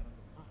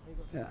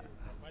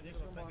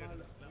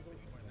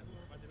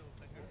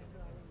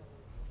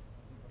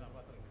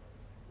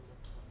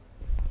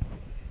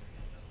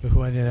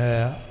 ബഹുമാന്യനായ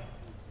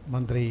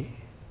മന്ത്രി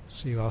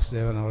ശ്രീ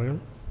വാസുദേവൻ അവർ,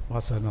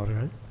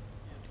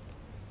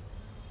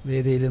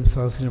 വേദിയിലും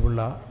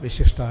സദസ്സിനുമുള്ള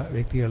വിശിഷ്ട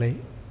വ്യക്തികളെ,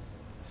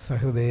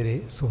 സഹൃദയരെ,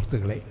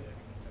 സുഹൃത്തുക്കളെ,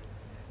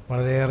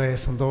 വളരെയേറെ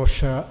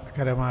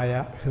സന്തോഷകരമായ,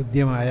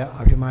 ഹൃദ്യമായ,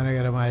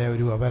 അഭിമാനകരമായ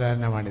ഒരു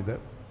അപരാഹ്നമാണിത്.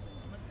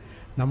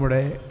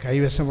 നമ്മുടെ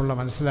കൈവശമുള്ള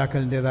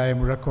മനസ്സിലാക്കലിൻ്റേതായ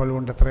മുഴക്കോൽ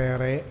കൊണ്ട്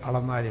എത്രയേറെ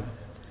അളന്നാലും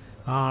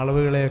ആ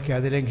അളവുകളെയൊക്കെ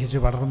അതിലംഘിച്ച്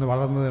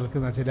വളർന്നു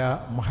നിൽക്കുന്ന ചില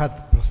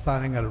മഹത്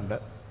പ്രസ്ഥാനങ്ങളുണ്ട്.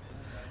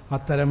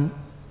 അത്തരം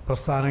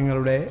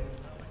പ്രസ്ഥാനങ്ങളുടെ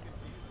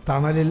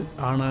തണലിൽ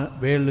ആണ്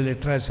world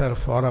literature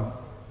forum,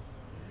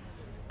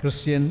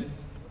 Christian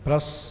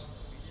press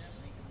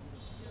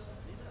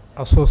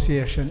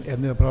association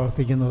എന്നിവ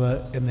പ്രവർത്തിക്കുന്നത്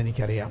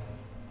എന്നെനിക്കറിയാം.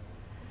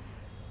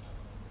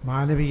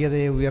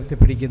 മാനവികതയെ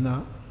ഉയർത്തിപ്പിടിക്കുന്ന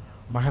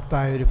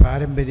മഹത്തായ ഒരു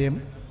പാരമ്പര്യം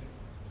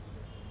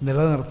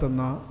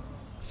നിലനിർത്തുന്ന,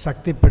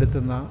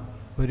 ശക്തിപ്പെടുത്തുന്ന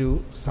ഒരു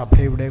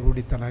സഭയുടെ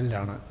കൂടി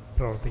തണലിലാണ്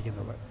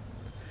പ്രവർത്തിക്കുന്നത്.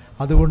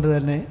 അതുകൊണ്ട്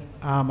തന്നെ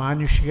ആ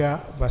മാനുഷിക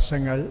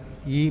വശങ്ങൾ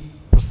ഈ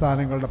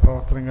പ്രസ്ഥാനങ്ങളുടെ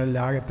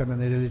പ്രവർത്തനങ്ങളിലാകെ തന്നെ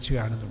നിഴലിച്ച്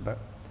കാണുന്നുണ്ട്.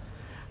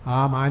 ആ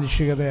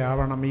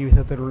മാനുഷികതയാവണം ഈ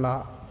വിധത്തിലുള്ള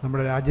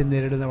നമ്മുടെ രാജ്യം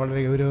നേരിടുന്ന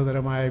വളരെ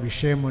ഗൗരവതരമായ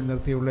വിഷയം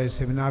മുൻനിർത്തിയുള്ള ഒരു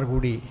സെമിനാർ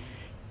കൂടി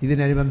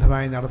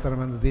ഇതിനനുബന്ധമായി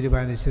നടത്തണമെന്ന്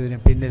തീരുമാനിച്ചതിന്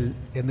പിന്നിൽ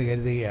എന്ന്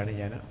കരുതുകയാണ്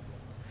ഞാൻ.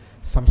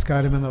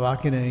 സംസ്കാരം എന്ന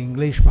വാക്കിന്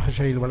ഇംഗ്ലീഷ്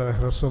ഭാഷയിൽ വളരെ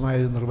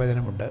ഹ്രസ്വമായൊരു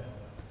നിർവചനമുണ്ട്.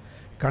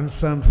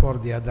 കൺസേൺ ഫോർ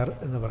ദി അതർ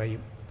എന്ന്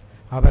പറയും.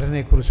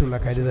 അവരനെക്കുറിച്ചുള്ള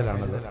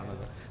കരുതലാണത്.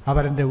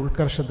 അവൻ്റെ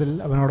ഉത്കർഷത്തിൽ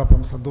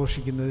അവനോടൊപ്പം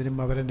സന്തോഷിക്കുന്നതിനും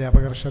അവൻ്റെ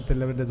അപകർഷത്തിൽ,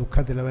 അവൻ്റെ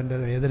ദുഃഖത്തിൽ, അവൻ്റെ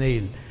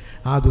വേദനയിൽ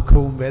ആ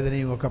ദുഃഖവും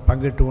വേദനയും ഒക്കെ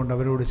പങ്കിട്ടുകൊണ്ട്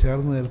അവരോട്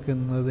ചേർന്ന്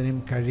നിൽക്കുന്നതിനും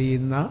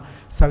കഴിയുന്ന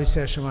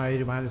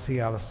സവിശേഷമായൊരു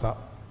മാനസികാവസ്ഥ.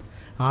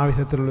 ആ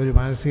വിധത്തിലുള്ളൊരു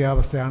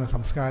മാനസികാവസ്ഥയാണ്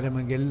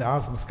സംസ്കാരമെങ്കിൽ ആ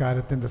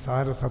സംസ്കാരത്തിൻ്റെ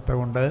സാരസത്ത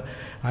കൊണ്ട്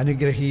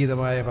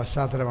അനുഗ്രഹീതമായ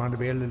പശ്ചാത്തലമാണ്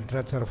വേൾഡ്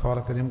ലിറ്ററേച്ചർ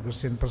ഫോറത്തിനും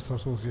ക്രിസ്ത്യൻ പ്രസ്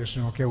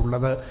അസോസിയേഷനും ഒക്കെ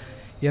ഉള്ളത്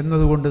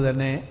എന്നതുകൊണ്ട്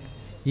തന്നെ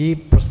ഈ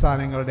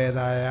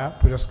പ്രസ്ഥാനങ്ങളുടേതായ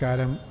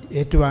പുരസ്കാരം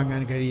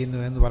ഏറ്റുവാങ്ങാൻ കഴിയുന്നു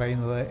എന്ന്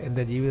പറയുന്നത്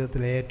എൻ്റെ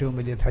ജീവിതത്തിലെ ഏറ്റവും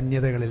വലിയ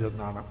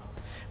ധന്യതകളിലൊന്നാണ്,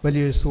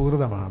 വലിയൊരു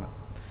സുഹൃതമാണ്.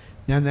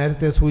 ഞാൻ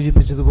നേരത്തെ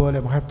സൂചിപ്പിച്ചതുപോലെ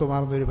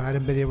മഹത്വമാർന്ന ഒരു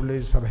പാരമ്പര്യമുള്ള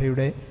ഒരു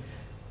സഭയുടെ,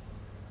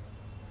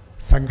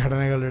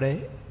 സംഘടനകളുടെ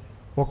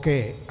ഒക്കെ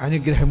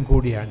അനുഗ്രഹം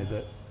കൂടിയാണിത്.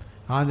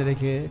 ആ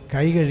നിലയ്ക്ക്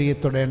കൈകഴുകി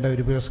തൊടേണ്ട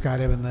ഒരു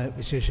പുരസ്കാരമെന്ന്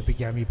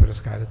വിശേഷിപ്പിക്കാം ഈ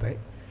പുരസ്കാരത്തെ.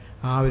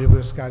 ആ ഒരു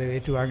പുരസ്കാരം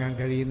ഏറ്റുവാങ്ങാൻ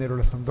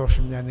കഴിയുന്നതിലുള്ള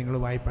സന്തോഷം ഞാൻ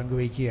നിങ്ങളുമായി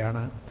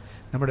പങ്കുവയ്ക്കുകയാണ്.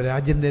 നമ്മുടെ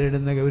രാജ്യം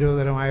നേരിടുന്ന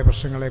ഗൗരവതരമായ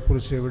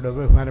പ്രശ്നങ്ങളെക്കുറിച്ച് ഇവിടെ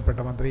ബഹുമാനപ്പെട്ട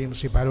മന്ത്രിയും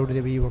ശ്രീ പാലോട്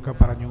രവിയും ഒക്കെ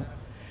പറഞ്ഞു.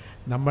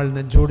 നമ്മൾ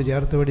നെഞ്ചോട്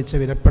ചേർത്ത് പിടിച്ച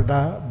വിലപ്പെട്ട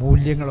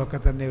മൂല്യങ്ങളൊക്കെ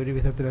തന്നെ ഒരു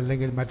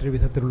വിധത്തിലല്ലെങ്കിൽ മറ്റൊരു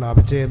വിധത്തിലുള്ള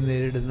അപജയം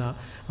നേരിടുന്ന,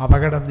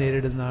 അപകടം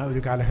നേരിടുന്ന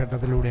ഒരു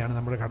കാലഘട്ടത്തിലൂടെയാണ്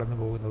നമ്മൾ കടന്നു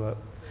പോകുന്നത്.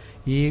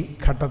 ഈ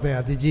ഘട്ടത്തെ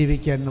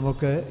അതിജീവിക്കാൻ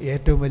നമുക്ക്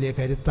ഏറ്റവും വലിയ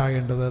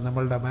കരുത്താകേണ്ടത്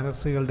നമ്മളുടെ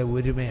മനസ്സുകളുടെ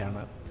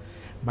ഒരുമയാണ്.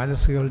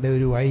 മനസ്സുകളുടെ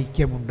ഒരു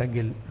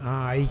ഐക്യമുണ്ടെങ്കിൽ ആ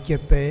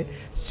ഐക്യത്തെ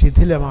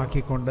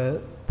ശിഥിലമാക്കിക്കൊണ്ട്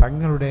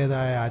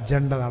തങ്ങളുടേതായ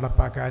അജണ്ട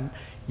നടപ്പാക്കാൻ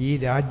ഈ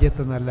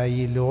രാജ്യത്ത് നല്ല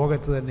ഈ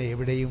ലോകത്ത് തന്നെ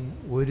എവിടെയും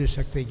ഒരു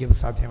ശക്തിക്കും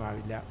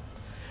സാധ്യമാവില്ല.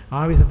 ആ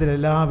വിധത്തിൽ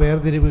എല്ലാ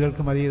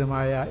വേർതിരിവുകൾക്കും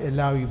അതീതമായ,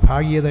 എല്ലാ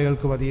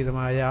വിഭാഗീയതകൾക്കും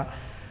അതീതമായ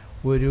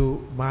ഒരു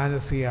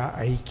മാനസിക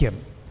ഐക്യം,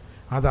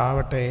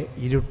 അതാവട്ടെ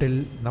ഇരുട്ടിൽ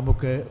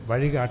നമുക്ക്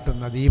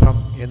വഴികാട്ടുന്ന ദീപം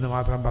എന്ന്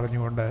മാത്രം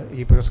പറഞ്ഞുകൊണ്ട്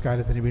ഈ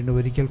പുരസ്കാരത്തിന് വീണ്ടും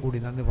ഒരിക്കൽ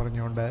കൂടി നന്ദി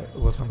പറഞ്ഞുകൊണ്ട്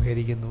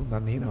ഉപസംഹരിക്കുന്നു.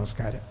 നന്ദി,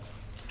 നമസ്കാരം.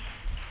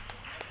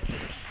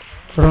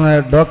 തുടർന്ന്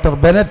ഡോക്ടർ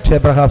ബെനറ്റ്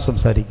എബ്രഹാം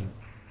സംസാരിക്കും.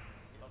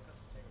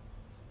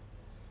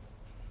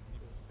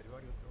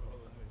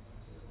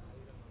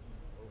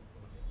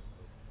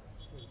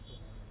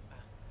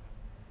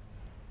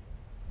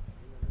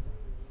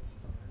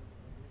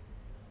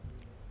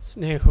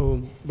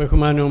 സ്നേഹവും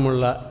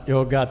ബഹുമാനവുമുള്ള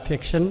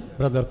യോഗാധ്യക്ഷൻ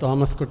ബ്രദർ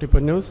തോമസ്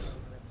കുട്ടിപ്പൊന്നൂസ്,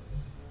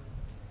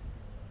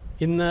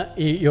 ഇന്ന്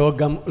ഈ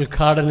യോഗം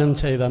ഉദ്ഘാടനം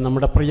ചെയ്ത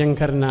നമ്മുടെ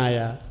പ്രിയങ്കരനായ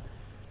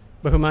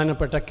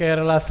ബഹുമാനപ്പെട്ട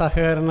കേരള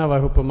സഹകരണ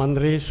വകുപ്പ്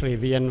മന്ത്രി Shri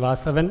V N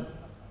Vasavan,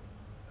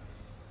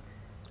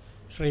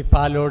 Shri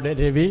Palode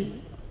Ravi,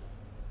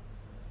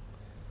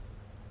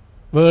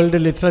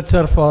 world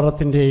literature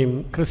ഫോറത്തിൻ്റെയും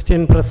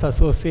Christian press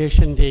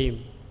അസോസിയേഷൻ്റെയും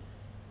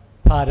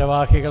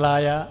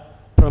ഭാരവാഹികളായ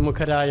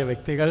പ്രമുഖരായ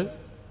വ്യക്തികൾ,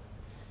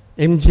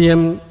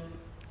 MGM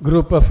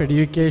group of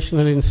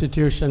educational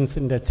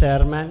ഇൻസ്റ്റിറ്റ്യൂഷൻസിൻ്റെ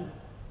chairman,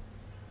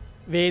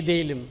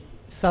 വേദിയിലും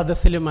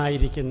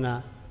സദസ്സിലുമായിരിക്കുന്ന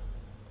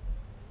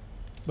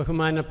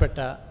ബഹുമാനപ്പെട്ട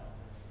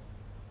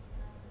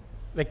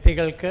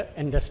വ്യക്തികൾക്ക്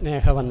എൻ്റെ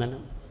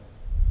സ്നേഹവന്ദനം.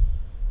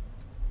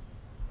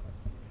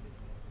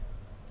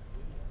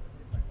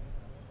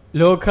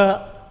 ലോക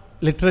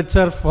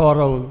ലിറ്ററേച്ചർ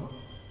ഫോറവും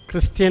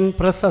ക്രിസ്ത്യൻ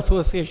പ്രസ്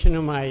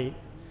അസോസിയേഷനുമായി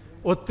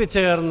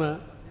ഒത്തുചേർന്ന്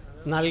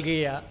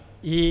നൽകിയ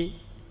ഈ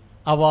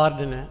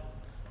അവാർഡിന്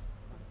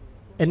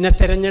എന്നെ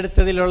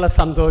തിരഞ്ഞെടുത്തതിലുള്ള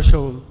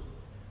സന്തോഷവും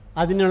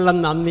അതിനുള്ള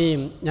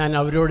നന്ദിയും ഞാൻ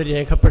അവരോട്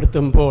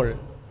രേഖപ്പെടുത്തുമ്പോൾ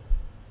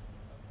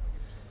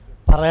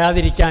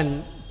പറയാതിരിക്കാൻ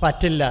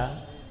പറ്റില്ല.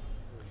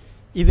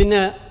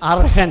 ഇതിന്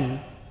അർഹൻ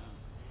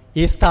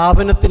ഈ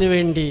സ്ഥാപനത്തിന്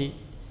വേണ്ടി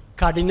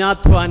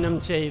കഠിനാധ്വാനം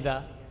ചെയ്ത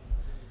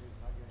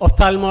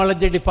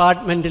ഒഫ്താൽമോളജി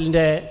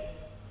ഡിപ്പാർട്ട്മെൻറ്റിൻ്റെ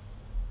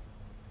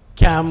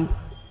ക്യാമ്പ്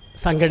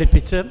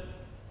സംഘടിപ്പിച്ച്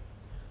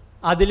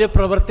അതിൽ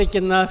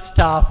പ്രവർത്തിക്കുന്ന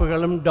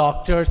സ്റ്റാഫുകളും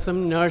ഡോക്ടേഴ്സും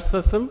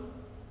നഴ്സസും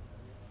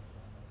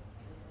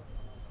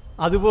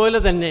അതുപോലെ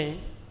തന്നെ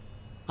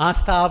ആ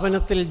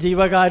സ്ഥാപനത്തിൽ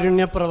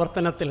ജീവകാരുണ്യ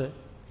പ്രവർത്തനത്തിൽ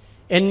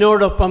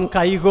എന്നോടൊപ്പം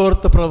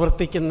കൈകോർത്ത്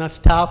പ്രവർത്തിക്കുന്ന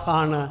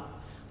സ്റ്റാഫാണ്.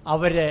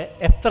 അവരെ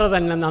എത്ര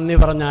തന്നെ നന്ദി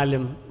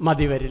പറഞ്ഞാലും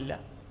മതി വരില്ല.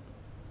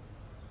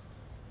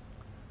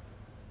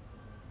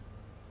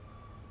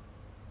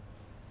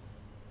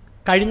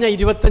 കഴിഞ്ഞ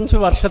 25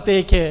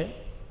 വർഷത്തേക്ക്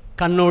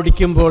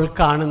കണ്ണോടിക്കുമ്പോൾ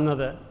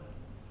കാണുന്നത്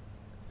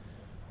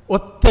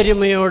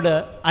ഒത്തൊരുമയോട്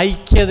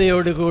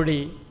ഐക്യതയോടുകൂടി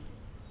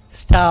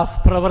സ്റ്റാഫ്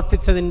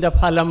പ്രവർത്തിച്ചതിൻ്റെ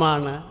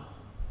ഫലമാണ്.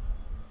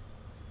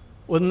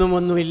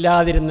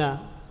 ഒന്നുമില്ലാതിരുന്ന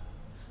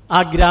ആ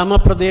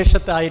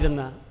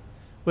ഗ്രാമപ്രദേശത്തായിരുന്ന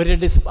ഒരു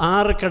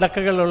 6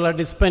 കിടക്കകളുള്ള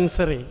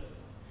ഡിസ്പെൻസറി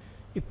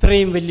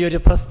ഇത്രയും വലിയൊരു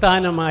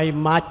പ്രസ്ഥാനമായി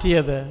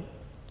മാറ്റിയത്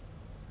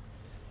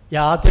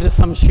യാതൊരു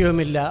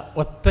സംശയവുമില്ല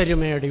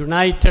ഒത്തൊരുമയോടെ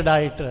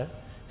യുണൈറ്റഡായിട്ട്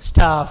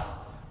സ്റ്റാഫ്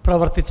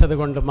പ്രവർത്തിച്ചത്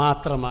കൊണ്ട്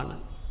മാത്രമാണ്.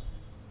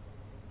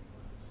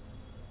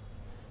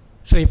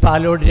 ശ്രീ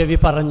പാലോട് രവി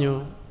പറഞ്ഞു,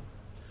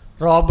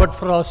 റോബർട്ട്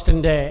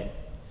ഫ്രോസ്റ്റിൻ്റെ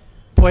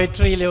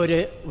പോയട്രിയിലെ ഒരു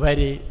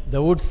വരി,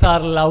 the Woods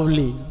R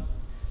lovely,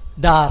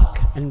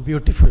 dark and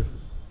beautiful,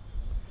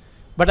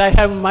 but I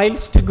have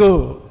miles to go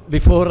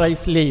before I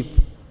sleep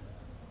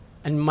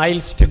and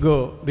miles to go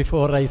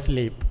before I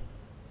sleep.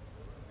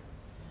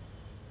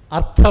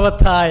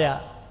 അർത്ഥവത്തായ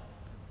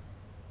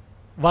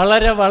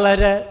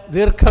വളരെ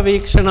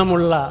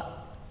ദീർഘവീക്ഷണമുള്ള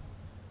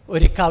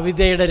ഒരു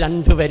കവിതയുടെ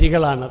 2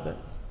 വരികളാണത്.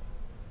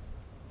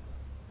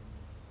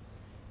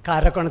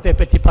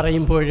 കാരക്കോണത്തെപ്പറ്റി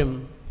പറയുമ്പോഴും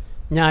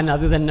ഞാൻ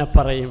അത് തന്നെ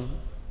പറയും.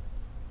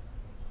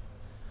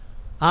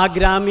 ആ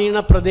ഗ്രാമീണ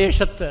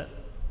പ്രദേശത്ത്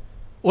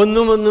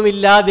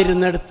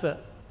ഒന്നുമില്ലാതിരുന്നിടത്ത്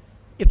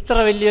ഇത്ര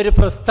വലിയൊരു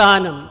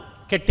പ്രസ്ഥാനം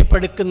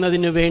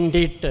കെട്ടിപ്പടുക്കുന്നതിന്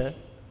വേണ്ടിയിട്ട്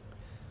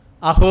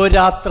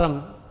അഹോരാത്രം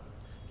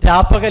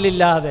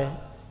രാപ്പകലില്ലാതെ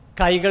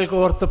കൈകൾ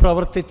കോർത്ത്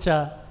പ്രവർത്തിച്ച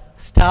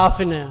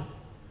സ്റ്റാഫിന്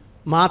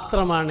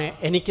മാത്രമാണ്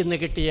എനിക്കിന്ന്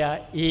കിട്ടിയ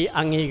ഈ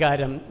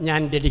അംഗീകാരം ഞാൻ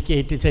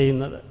ഡെഡിക്കേറ്റ്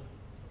ചെയ്യുന്നത്.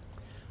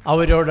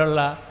 അവരോടുള്ള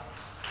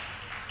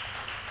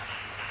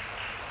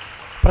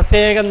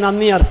പ്രത്യേകം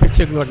നന്ദി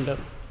അർപ്പിച്ചുകൊണ്ട്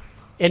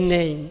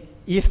എന്നെയും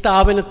ഈ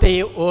സ്ഥാപനത്തെ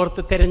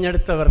ഓർത്ത്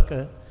തിരഞ്ഞെടുത്തവർക്ക്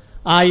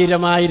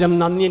 1000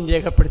 നന്ദിയും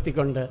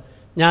രേഖപ്പെടുത്തിക്കൊണ്ട്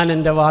ഞാൻ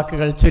എൻ്റെ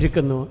വാക്കുകൾ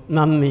ചുരുക്കുന്നു.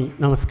 നന്ദി,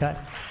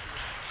 നമസ്കാരം.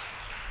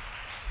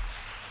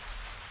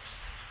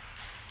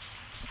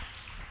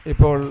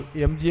 ഇപ്പോൾ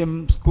MGM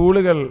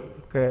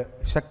സ്കൂളുകൾക്ക്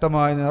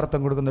ശക്തമായ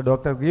നേതൃത്വം കൊടുക്കുന്ന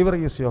ഡോക്ടർ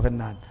ഗീവർഗീസ്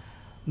യോഹന്നാൻ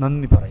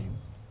നന്ദി പറയും.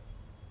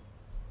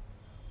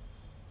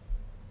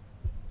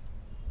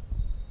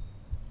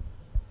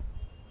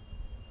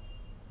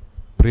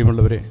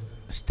 പ്രിയമുള്ളവരെ,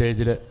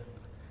 സ്റ്റേജിൽ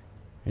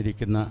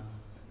ഇരിക്കുന്ന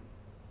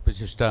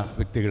വിശിഷ്ട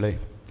വ്യക്തികളെ,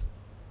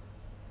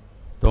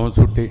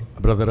 തോമസ് കുട്ടി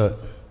ബ്രദർ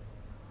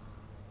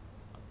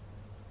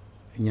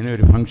ഇങ്ങനെ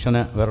ഒരു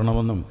ഫംഗ്ഷന്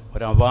വരണമെന്നും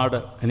ഒരു അവാർഡ്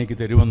എനിക്ക്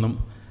തരുമെന്നും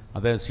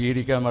അത്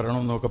സ്വീകരിക്കാൻ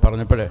വരണമെന്നൊക്കെ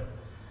പറഞ്ഞപ്പോഴേ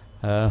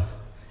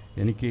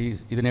എനിക്ക്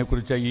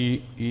ഇതിനെക്കുറിച്ച്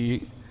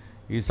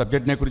ഈ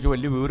സബ്ജക്റ്റിനെക്കുറിച്ച്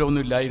വലിയ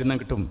വിവരമൊന്നും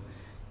ഇല്ലായിരുന്നെങ്കിലും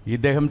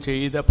ഇദ്ദേഹം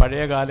ചെയ്ത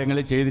പഴയ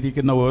കാലങ്ങളിൽ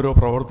ചെയ്തിരിക്കുന്ന ഓരോ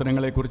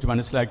പ്രവർത്തനങ്ങളെക്കുറിച്ച്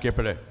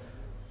മനസ്സിലാക്കിയപ്പോഴേ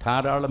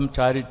ധാരാളം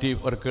ചാരിറ്റി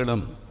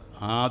വർക്കുകളും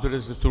ആതുര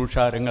ശുശ്രൂഷ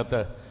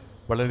രംഗത്ത്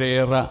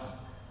വളരെയേറെ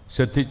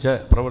ശ്രദ്ധിച്ച്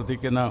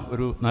പ്രവർത്തിക്കുന്ന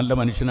ഒരു നല്ല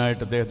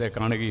മനുഷ്യനായിട്ട് അദ്ദേഹത്തെ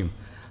കാണുകയും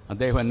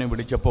അദ്ദേഹം എന്നെ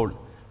വിളിച്ചപ്പോൾ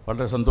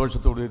വളരെ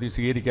സന്തോഷത്തോടെ ഇത്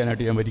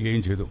സ്വീകരിക്കാനായിട്ട് ഞാൻ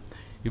വരികയും ചെയ്തു.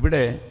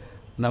 ഇവിടെ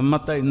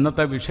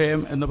ഇന്നത്തെ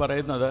വിഷയം എന്ന്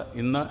പറയുന്നത്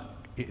ഇന്ന്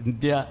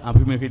ഇന്ത്യ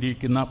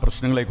അഭിമുഖീകരിക്കുന്ന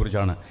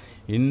പ്രശ്നങ്ങളെക്കുറിച്ചാണ്.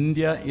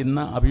 ഇന്ത്യ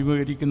ഇന്ന്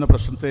അഭിമുഖീകരിക്കുന്ന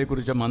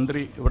പ്രശ്നത്തെക്കുറിച്ച്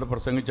മന്ത്രി ഇവിടെ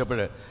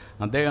പ്രസംഗിച്ചപ്പോൾ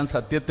അദ്ദേഹം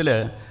സത്യത്തിൽ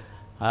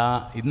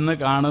ഇന്ന്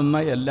കാണുന്ന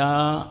എല്ലാ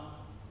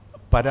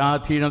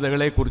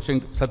പരാധീനതകളെക്കുറിച്ചും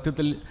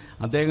സത്യത്തിൽ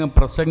അദ്ദേഹം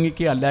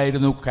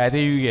പ്രസംഗിക്കുകയല്ലായിരുന്നു,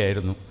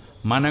 കരയുകയായിരുന്നു.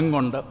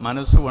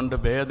 മനസ്സുകൊണ്ട്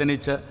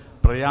വേദനിച്ച്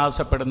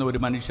പ്രയാസപ്പെടുന്ന ഒരു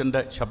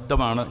മനുഷ്യൻ്റെ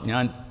ശബ്ദമാണ്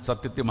ഞാൻ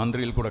സത്യത്തിൽ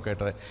മന്ത്രിയിൽ കൂടെ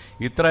കേട്ടത്.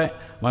 ഇത്ര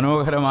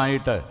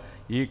മനോഹരമായിട്ട്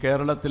ഈ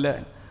കേരളത്തിലെ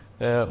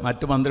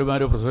മറ്റ്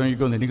മന്ത്രിമാർ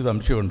പ്രസംഗിക്കുമെന്ന് എനിക്ക്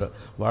സംശയമുണ്ട്.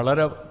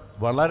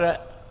 വളരെ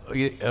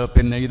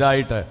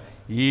ഇതായിട്ട്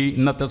ഈ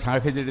ഇന്നത്തെ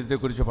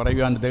സാഹചര്യത്തെക്കുറിച്ച്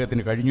പറയുവാൻ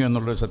അദ്ദേഹത്തിന് കഴിഞ്ഞു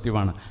എന്നുള്ളൊരു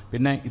സത്യമാണ്.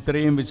 പിന്നെ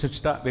ഇത്രയും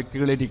വിശിഷ്ട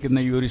വ്യക്തികളിരിക്കുന്ന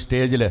ഈ ഒരു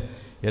സ്റ്റേജിൽ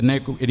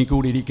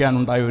എനിക്കൂടി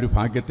ഇരിക്കാനുണ്ടായ ഒരു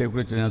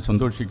ഭാഗ്യത്തെക്കുറിച്ച് ഞാൻ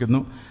സന്തോഷിക്കുന്നു.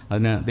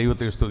 അതിന്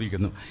ദൈവത്തെ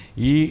സ്തുതിക്കുന്നു.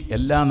 ഈ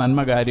എല്ലാ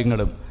നന്മ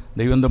കാര്യങ്ങളും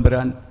ദൈവം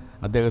തമ്പുരാൻ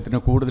അദ്ദേഹത്തിന്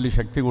കൂടുതൽ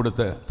ശക്തി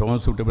കൊടുത്ത്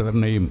തോമസ് കുട്ടി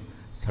ബ്രദറിനെയും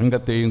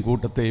സംഘത്തെയും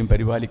കൂട്ടത്തെയും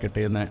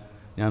പരിപാലിക്കട്ടെ എന്ന്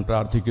ഞാൻ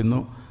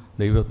പ്രാർത്ഥിക്കുന്നു.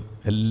 ദൈവം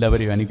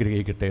എല്ലാവരെയും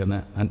അനുഗ്രഹിക്കട്ടെ എന്ന്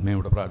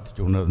നന്മയോടെ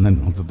പ്രാർത്ഥിച്ചുകൊണ്ട്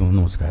നിർത്തുന്നു.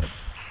 നമസ്കാരം.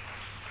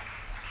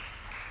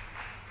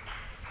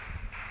 ഇപ്പോൾ MGM സ്കൂളുകൾക്ക് ശക്തമായ നേതൃത്വം കൊടുക്കുന്ന ഡോക്ടർ ഗീവർഗീസ് യോഹന്നാൻ നന്ദി പറയും. പ്രിയമുള്ളവരെ, സ്റ്റേജിൽ ഇരിക്കുന്ന വിശിഷ്ട വ്യക്തികളെ, തോമസ് കുട്ടി ബ്രദറിനെയും സംഘത്തെയും കൂട്ടത്തെയും പരിപാലിക്കട്ടെ എന്ന് ഞാൻ പ്രാർത്ഥിച്ചുകൊണ്ട് നിർത്തുന്നു. നമസ്കാരം.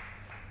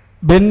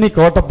 ബെന്നി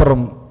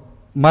കോട്ടപ്പുറം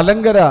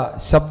മലങ്കര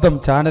ശബ്ദം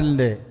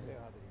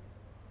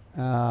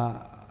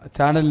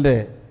ചാനലിൻ്റെ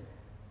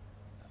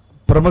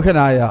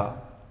പ്രമുഖനായ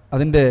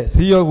അതിൻ്റെ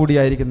CEO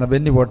കൂടിയായിരിക്കുന്ന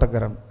ബെന്നി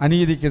കോട്ടക്കരം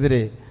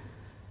അനീതിക്കെതിരെ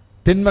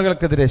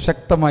തിന്മകൾക്കെതിരെ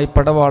ശക്തമായി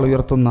പടവാൾ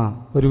ഉയർത്തുന്ന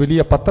ഒരു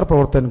വലിയ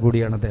പത്രപ്രവർത്തകൻ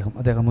കൂടിയാണ്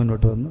അദ്ദേഹം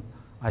മുന്നോട്ട് വന്ന്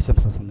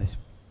ആശംസാ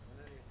സന്ദേശം.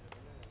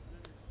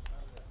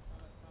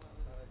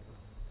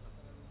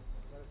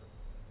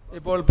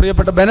 ഇപ്പോൾ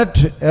പ്രിയപ്പെട്ട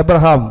ബെനറ്റ്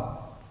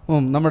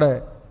എബ്രഹാമും നമ്മുടെ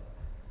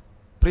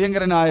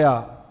പ്രിയങ്കരനായ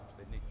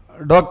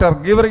ഡോക്ടർ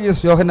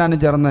ഗീവർഗീസ് യോഹന്നാനും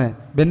ചേർന്ന്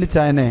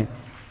ബെന്നിച്ചായനെ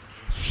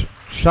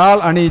ഷാൾ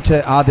അണിയിച്ച്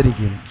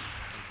ആദരിക്കും.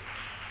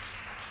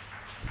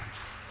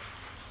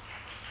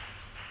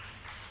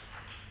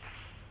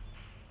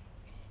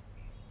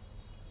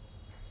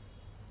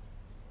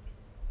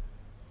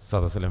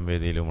 സദസ്സിലും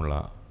വേദിയിലുമുള്ള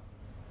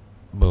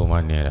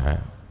ബഹുമാന്യരായ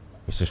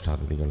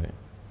വിശിഷ്ടാതിഥികളെ,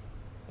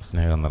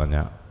 സ്നേഹം നിറഞ്ഞ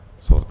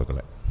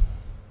സുഹൃത്തുക്കളെ,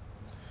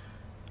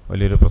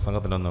 വലിയൊരു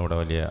പ്രസംഗത്തിനൊന്നും ഇവിടെ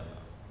വലിയ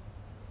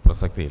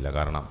പ്രസക്തിയില്ല.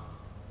 കാരണം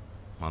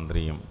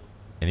മന്ത്രിയും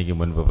എനിക്ക്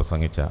മുൻപ്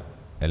പ്രസംഗിച്ച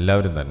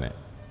എല്ലാവരും തന്നെ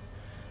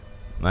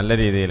നല്ല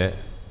രീതിയിൽ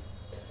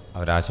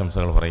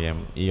അവരാശംസകൾ പറയുകയും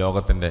ഈ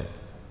യോഗത്തിൻ്റെ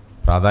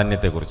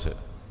പ്രാധാന്യത്തെക്കുറിച്ച്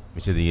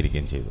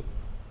വിശദീകരിക്കുകയും ചെയ്തു.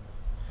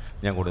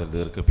 ഞാൻ കൂടുതൽ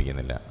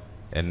ദീർഘിപ്പിക്കുന്നില്ല.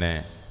 എന്നെ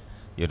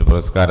ഈ ഒരു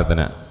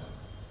പുരസ്കാരത്തിന്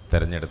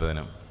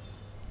തിരഞ്ഞെടുത്തതിനും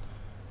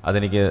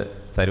അതെനിക്ക്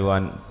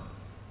തരുവാൻ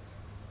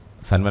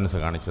സന്മനസ്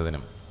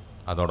കാണിച്ചതിനും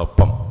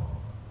അതോടൊപ്പം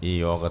ഈ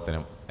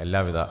യോഗത്തിനും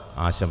എല്ലാവിധ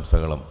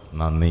ആശംസകളും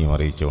നന്ദിയും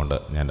അറിയിച്ചുകൊണ്ട്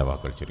ഞാൻ എൻ്റെ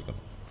വാക്കുകൾ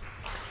ചുരുക്കുന്നു.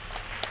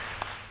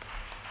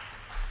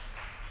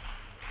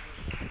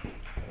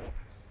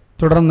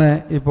 തുടർന്ന്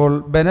ഇപ്പോൾ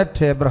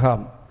ബെനറ്റ് എബ്രഹാം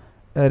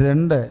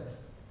 2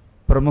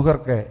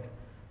 പ്രമുഖർക്ക്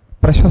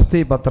പ്രശസ്തി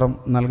പത്രം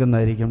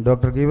നൽകുന്നതായിരിക്കും.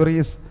 ഡോക്ടർ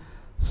ഗീവർഗീസ്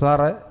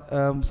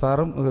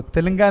സാറും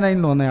തെലങ്കാനയിൽ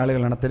നിന്ന് വന്ന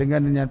ആളുകളാണ്.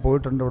 തെലങ്കാനയിൽ ഞാൻ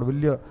പോയിട്ടുണ്ട്. അവിടെ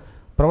വലിയ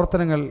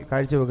പ്രവർത്തനങ്ങൾ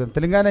കാഴ്ചവെക്കുന്നു.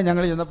 തെലങ്കാന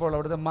ഞങ്ങൾ ചെന്നപ്പോൾ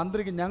അവിടുത്തെ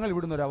മന്ത്രിക്ക് ഞങ്ങൾ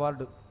ഇവിടുന്ന് ഒരു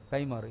അവാർഡ്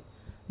കൈമാറി.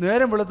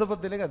 നേരം വെളുത്തപ്പോൾ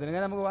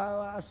തെലങ്കാന നമുക്ക്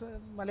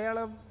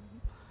മലയാളം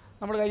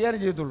നമ്മൾ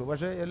കൈകാര്യം ചെയ്യത്തുള്ളൂ.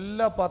 പക്ഷേ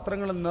എല്ലാ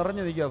പത്രങ്ങളും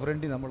നിറഞ്ഞു നിൽക്കുക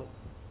ഫ്രണ്ടിൽ നമ്മൾ.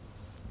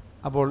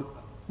 അപ്പോൾ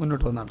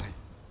മുന്നോട്ട് വന്നാട്ടെ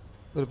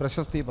ഒരു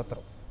പ്രശസ്തി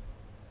പത്രം.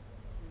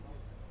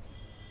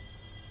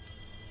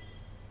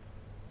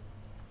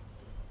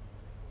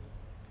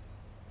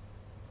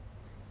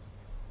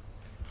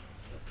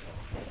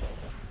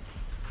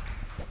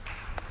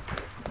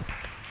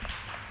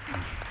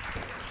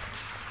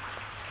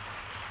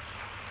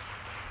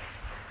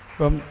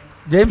 ഇപ്പം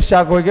ജെയിംസ്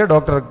ചാക്കോയ്ക്ക്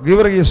ഡോക്ടർ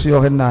ഗീവർഗീസ്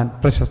യോഹന്നാൻ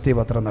പ്രശസ്തി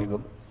പത്രം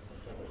നൽകും.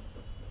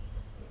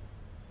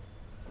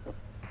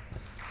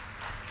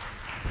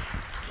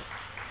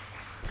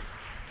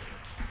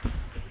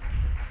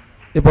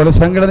 ഇപ്പോൾ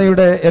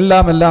സംഘടനയുടെ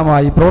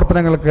എല്ലാമായി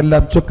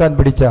പ്രവർത്തനങ്ങൾക്കെല്ലാം ചുക്കാൻ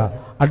പിടിച്ച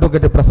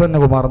അഡ്വക്കേറ്റ്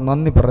പ്രസന്നകുമാർ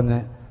നന്ദി പറഞ്ഞ്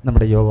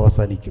നമ്മുടെ യോഗം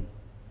അവസാനിക്കും.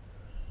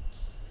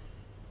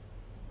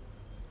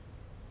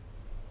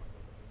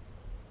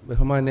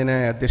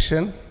 ബഹുമാന്യനായ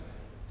അധ്യക്ഷൻ,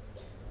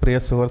 പ്രിയ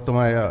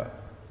സുഹൃത്തുമായ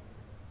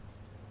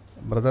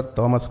ബ്രദർ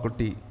തോമസ്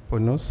കുട്ടി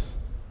പൊന്നൂസ്,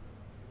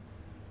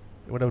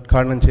 ഇവിടെ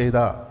ഉദ്ഘാടനം ചെയ്ത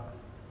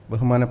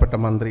ബഹുമാനപ്പെട്ട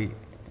മന്ത്രി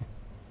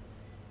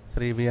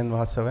ശ്രീ VN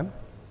വാസവൻ,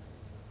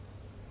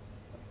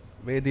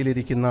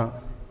 വേദിയിലിരിക്കുന്ന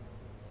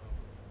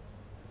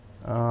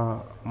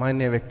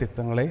മാന്യ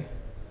വ്യക്തിത്വങ്ങളെ,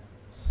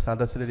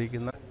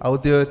 സദസ്സിലിരിക്കുന്ന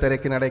ഔദ്യോഗിക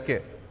തിരക്കിനിടയ്ക്ക്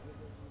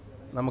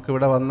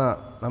നമുക്കിവിടെ വന്ന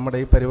നമ്മുടെ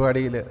ഈ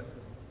പരിപാടിയിൽ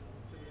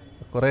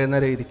കുറേ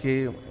നേരം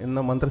ഇരിക്കുകയും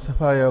ഇന്ന്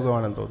മന്ത്രിസഭാ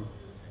യോഗമാണെന്ന് തോന്നുന്നു.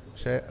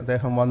 പക്ഷേ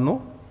അദ്ദേഹം വന്നു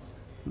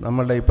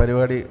നമ്മളുടെ ഈ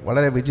പരിപാടി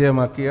വളരെ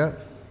വിജയമാക്കിയ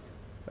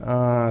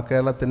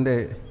കേരളത്തിൻ്റെ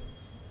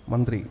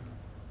മന്ത്രി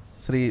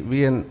ശ്രീ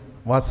VN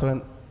വാസവൻ,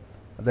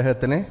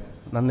 അദ്ദേഹത്തിന്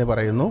നന്ദി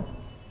പറയുന്നു.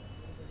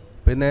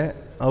 പിന്നെ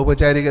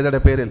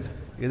ഔപചാരികതയുടെ പേരിൽ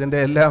ഇതിൻ്റെ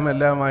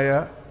എല്ലാമായ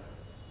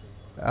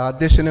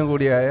അധ്യക്ഷനും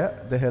കൂടിയായ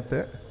അദ്ദേഹത്തെ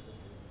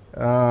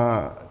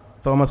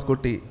തോമസ്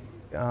കുട്ടി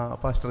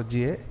പാസ്റ്റർ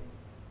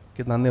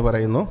ജിക്ക് നന്ദി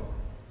പറയുന്നു.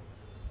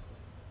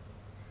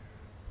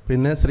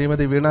 പിന്നെ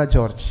ശ്രീമതി വീണ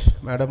ജോർജ്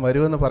മാഡം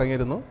വരുമെന്ന്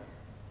പറഞ്ഞിരുന്നു.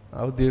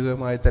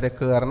 ഔദ്യോഗികമായ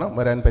തിരക്ക് കാരണം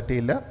വരാൻ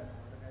പറ്റിയില്ല.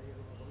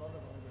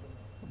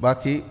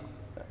 ബാക്കി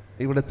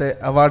ഇവിടുത്തെ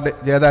അവാർഡ്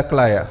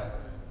ജേതാക്കളായ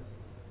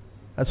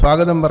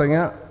സ്വാഗതം പറഞ്ഞ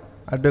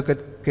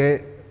advocate K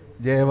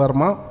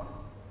Jayavarma,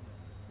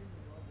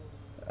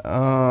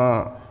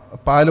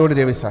 Palode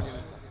Ravi sir,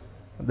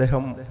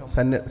 അദ്ദേഹം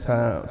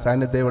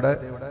സാന്നിധ്യം ഇവിടെ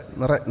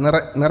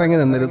നിറങ്ങി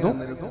നിന്നിരുന്നു.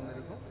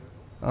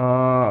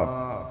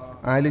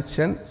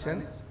 Alichan,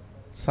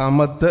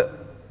 Samad,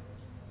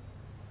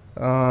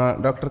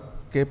 doctor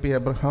KP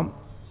Abraham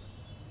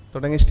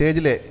തുടങ്ങി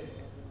സ്റ്റേജിലെ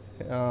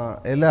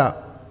എല്ലാ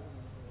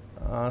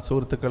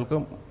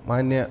സുഹൃത്തുക്കൾക്കും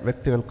മാന്യ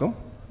വ്യക്തികൾക്കും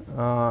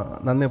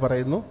നന്ദി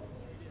പറയുന്നു.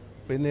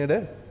 പിന്നീട്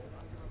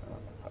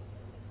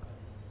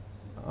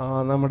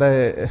നമ്മുടെ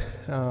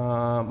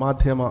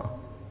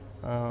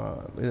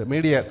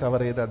മീഡിയ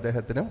കവർ ചെയ്ത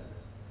അദ്ദേഹത്തിനും,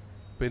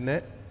 പിന്നെ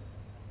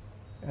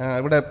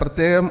ഇവിടെ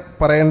പ്രത്യേകം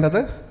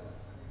പറയേണ്ടത്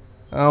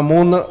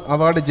 3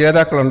 അവാർഡ്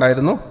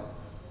ജേതാക്കളുണ്ടായിരുന്നു.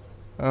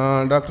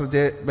 ഡോക്ടർ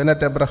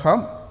ബെനറ്റ് എബ്രഹാം,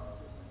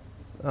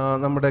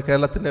 നമ്മുടെ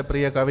കേരളത്തിൻ്റെ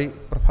പ്രിയ കവി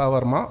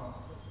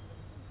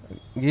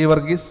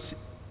ഗീവർഗീസ്,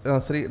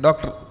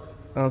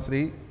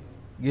 ശ്രീ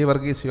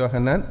ഗീവർഗീസ്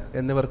യോഹന്നാൻ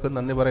എന്നിവർക്കും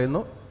നന്ദി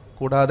പറയുന്നു.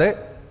 കൂടാതെ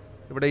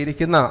ഇവിടെ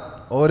ഇരിക്കുന്ന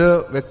ഓരോ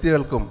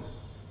വ്യക്തികൾക്കും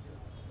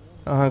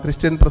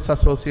ക്രിസ്ത്യൻ പ്രസ്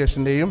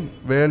അസോസിയേഷൻ്റെയും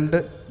വേൾഡ്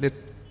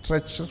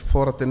ലിറ്ററേച്ചർ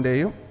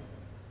ഫോറത്തിൻ്റെയും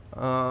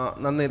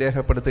നന്ദി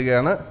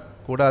രേഖപ്പെടുത്തുകയാണ്.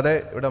 കൂടാതെ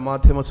ഇവിടെ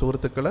മാധ്യമ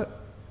സുഹൃത്തുക്കൾ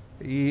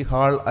ഈ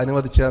ഹാൾ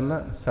അനുവദിച്ചു തന്ന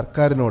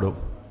സർക്കാരിനോടും,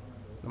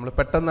 നമ്മൾ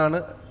പെട്ടെന്നാണ്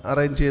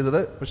അറേഞ്ച്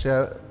ചെയ്തത്, പക്ഷേ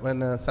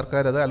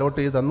സർക്കാർ അത് അലോട്ട്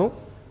ചെയ്ത് തന്നു.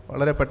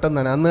 വളരെ പെട്ടെന്ന്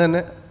തന്നെ അന്ന്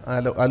തന്നെ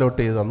അലോട്ട്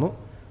ചെയ്ത് തന്നു.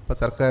 അപ്പോൾ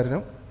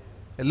സർക്കാരിനും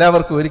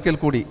എല്ലാവർക്കും ഒരിക്കൽ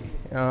കൂടി,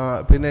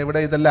 പിന്നെ ഇവിടെ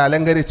ഇതെല്ലാം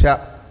അലങ്കരിച്ച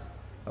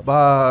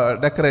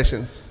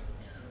ഡെക്കറേഷൻസ്,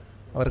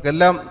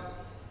 അവർക്കെല്ലാം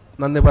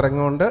നന്ദി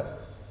പറഞ്ഞുകൊണ്ട്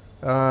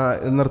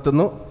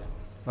നിർത്തുന്നു.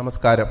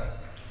 നമസ്കാരം.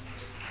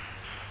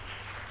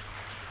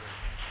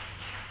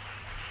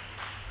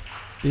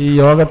 ഈ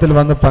യോഗത്തിൽ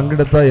വന്ന്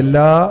പങ്കെടുത്ത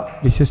എല്ലാ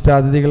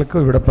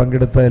വിശിഷ്ടാതിഥികൾക്കും, ഇവിടെ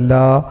പങ്കെടുത്ത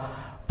എല്ലാ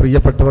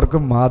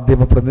പ്രിയപ്പെട്ടവർക്കും,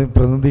 മാധ്യമ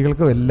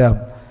പ്രതിനിധികൾക്കും എല്ലാം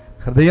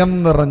ഹൃദയം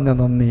നിറഞ്ഞ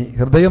നന്ദി,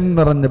 ഹൃദയം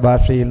നിറഞ്ഞ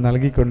ഭാഷയിൽ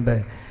നൽകിക്കൊണ്ട്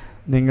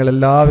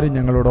നിങ്ങളെല്ലാവരും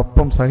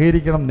ഞങ്ങളോടൊപ്പം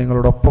സഹകരിക്കണം.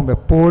 നിങ്ങളോടൊപ്പം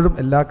എപ്പോഴും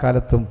എല്ലാ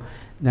കാലത്തും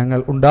ഞങ്ങൾ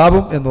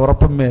ഉണ്ടാവും എന്ന്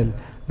ഉറപ്പുമേൽ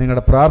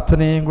നിങ്ങളുടെ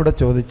പ്രാർത്ഥനയും കൂടെ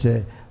ചോദിച്ച്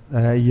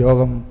ഈ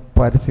യോഗം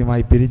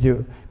പരസ്യമായി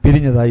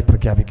പിരിഞ്ഞതായി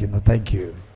പ്രഖ്യാപിക്കുന്നു. Thank you.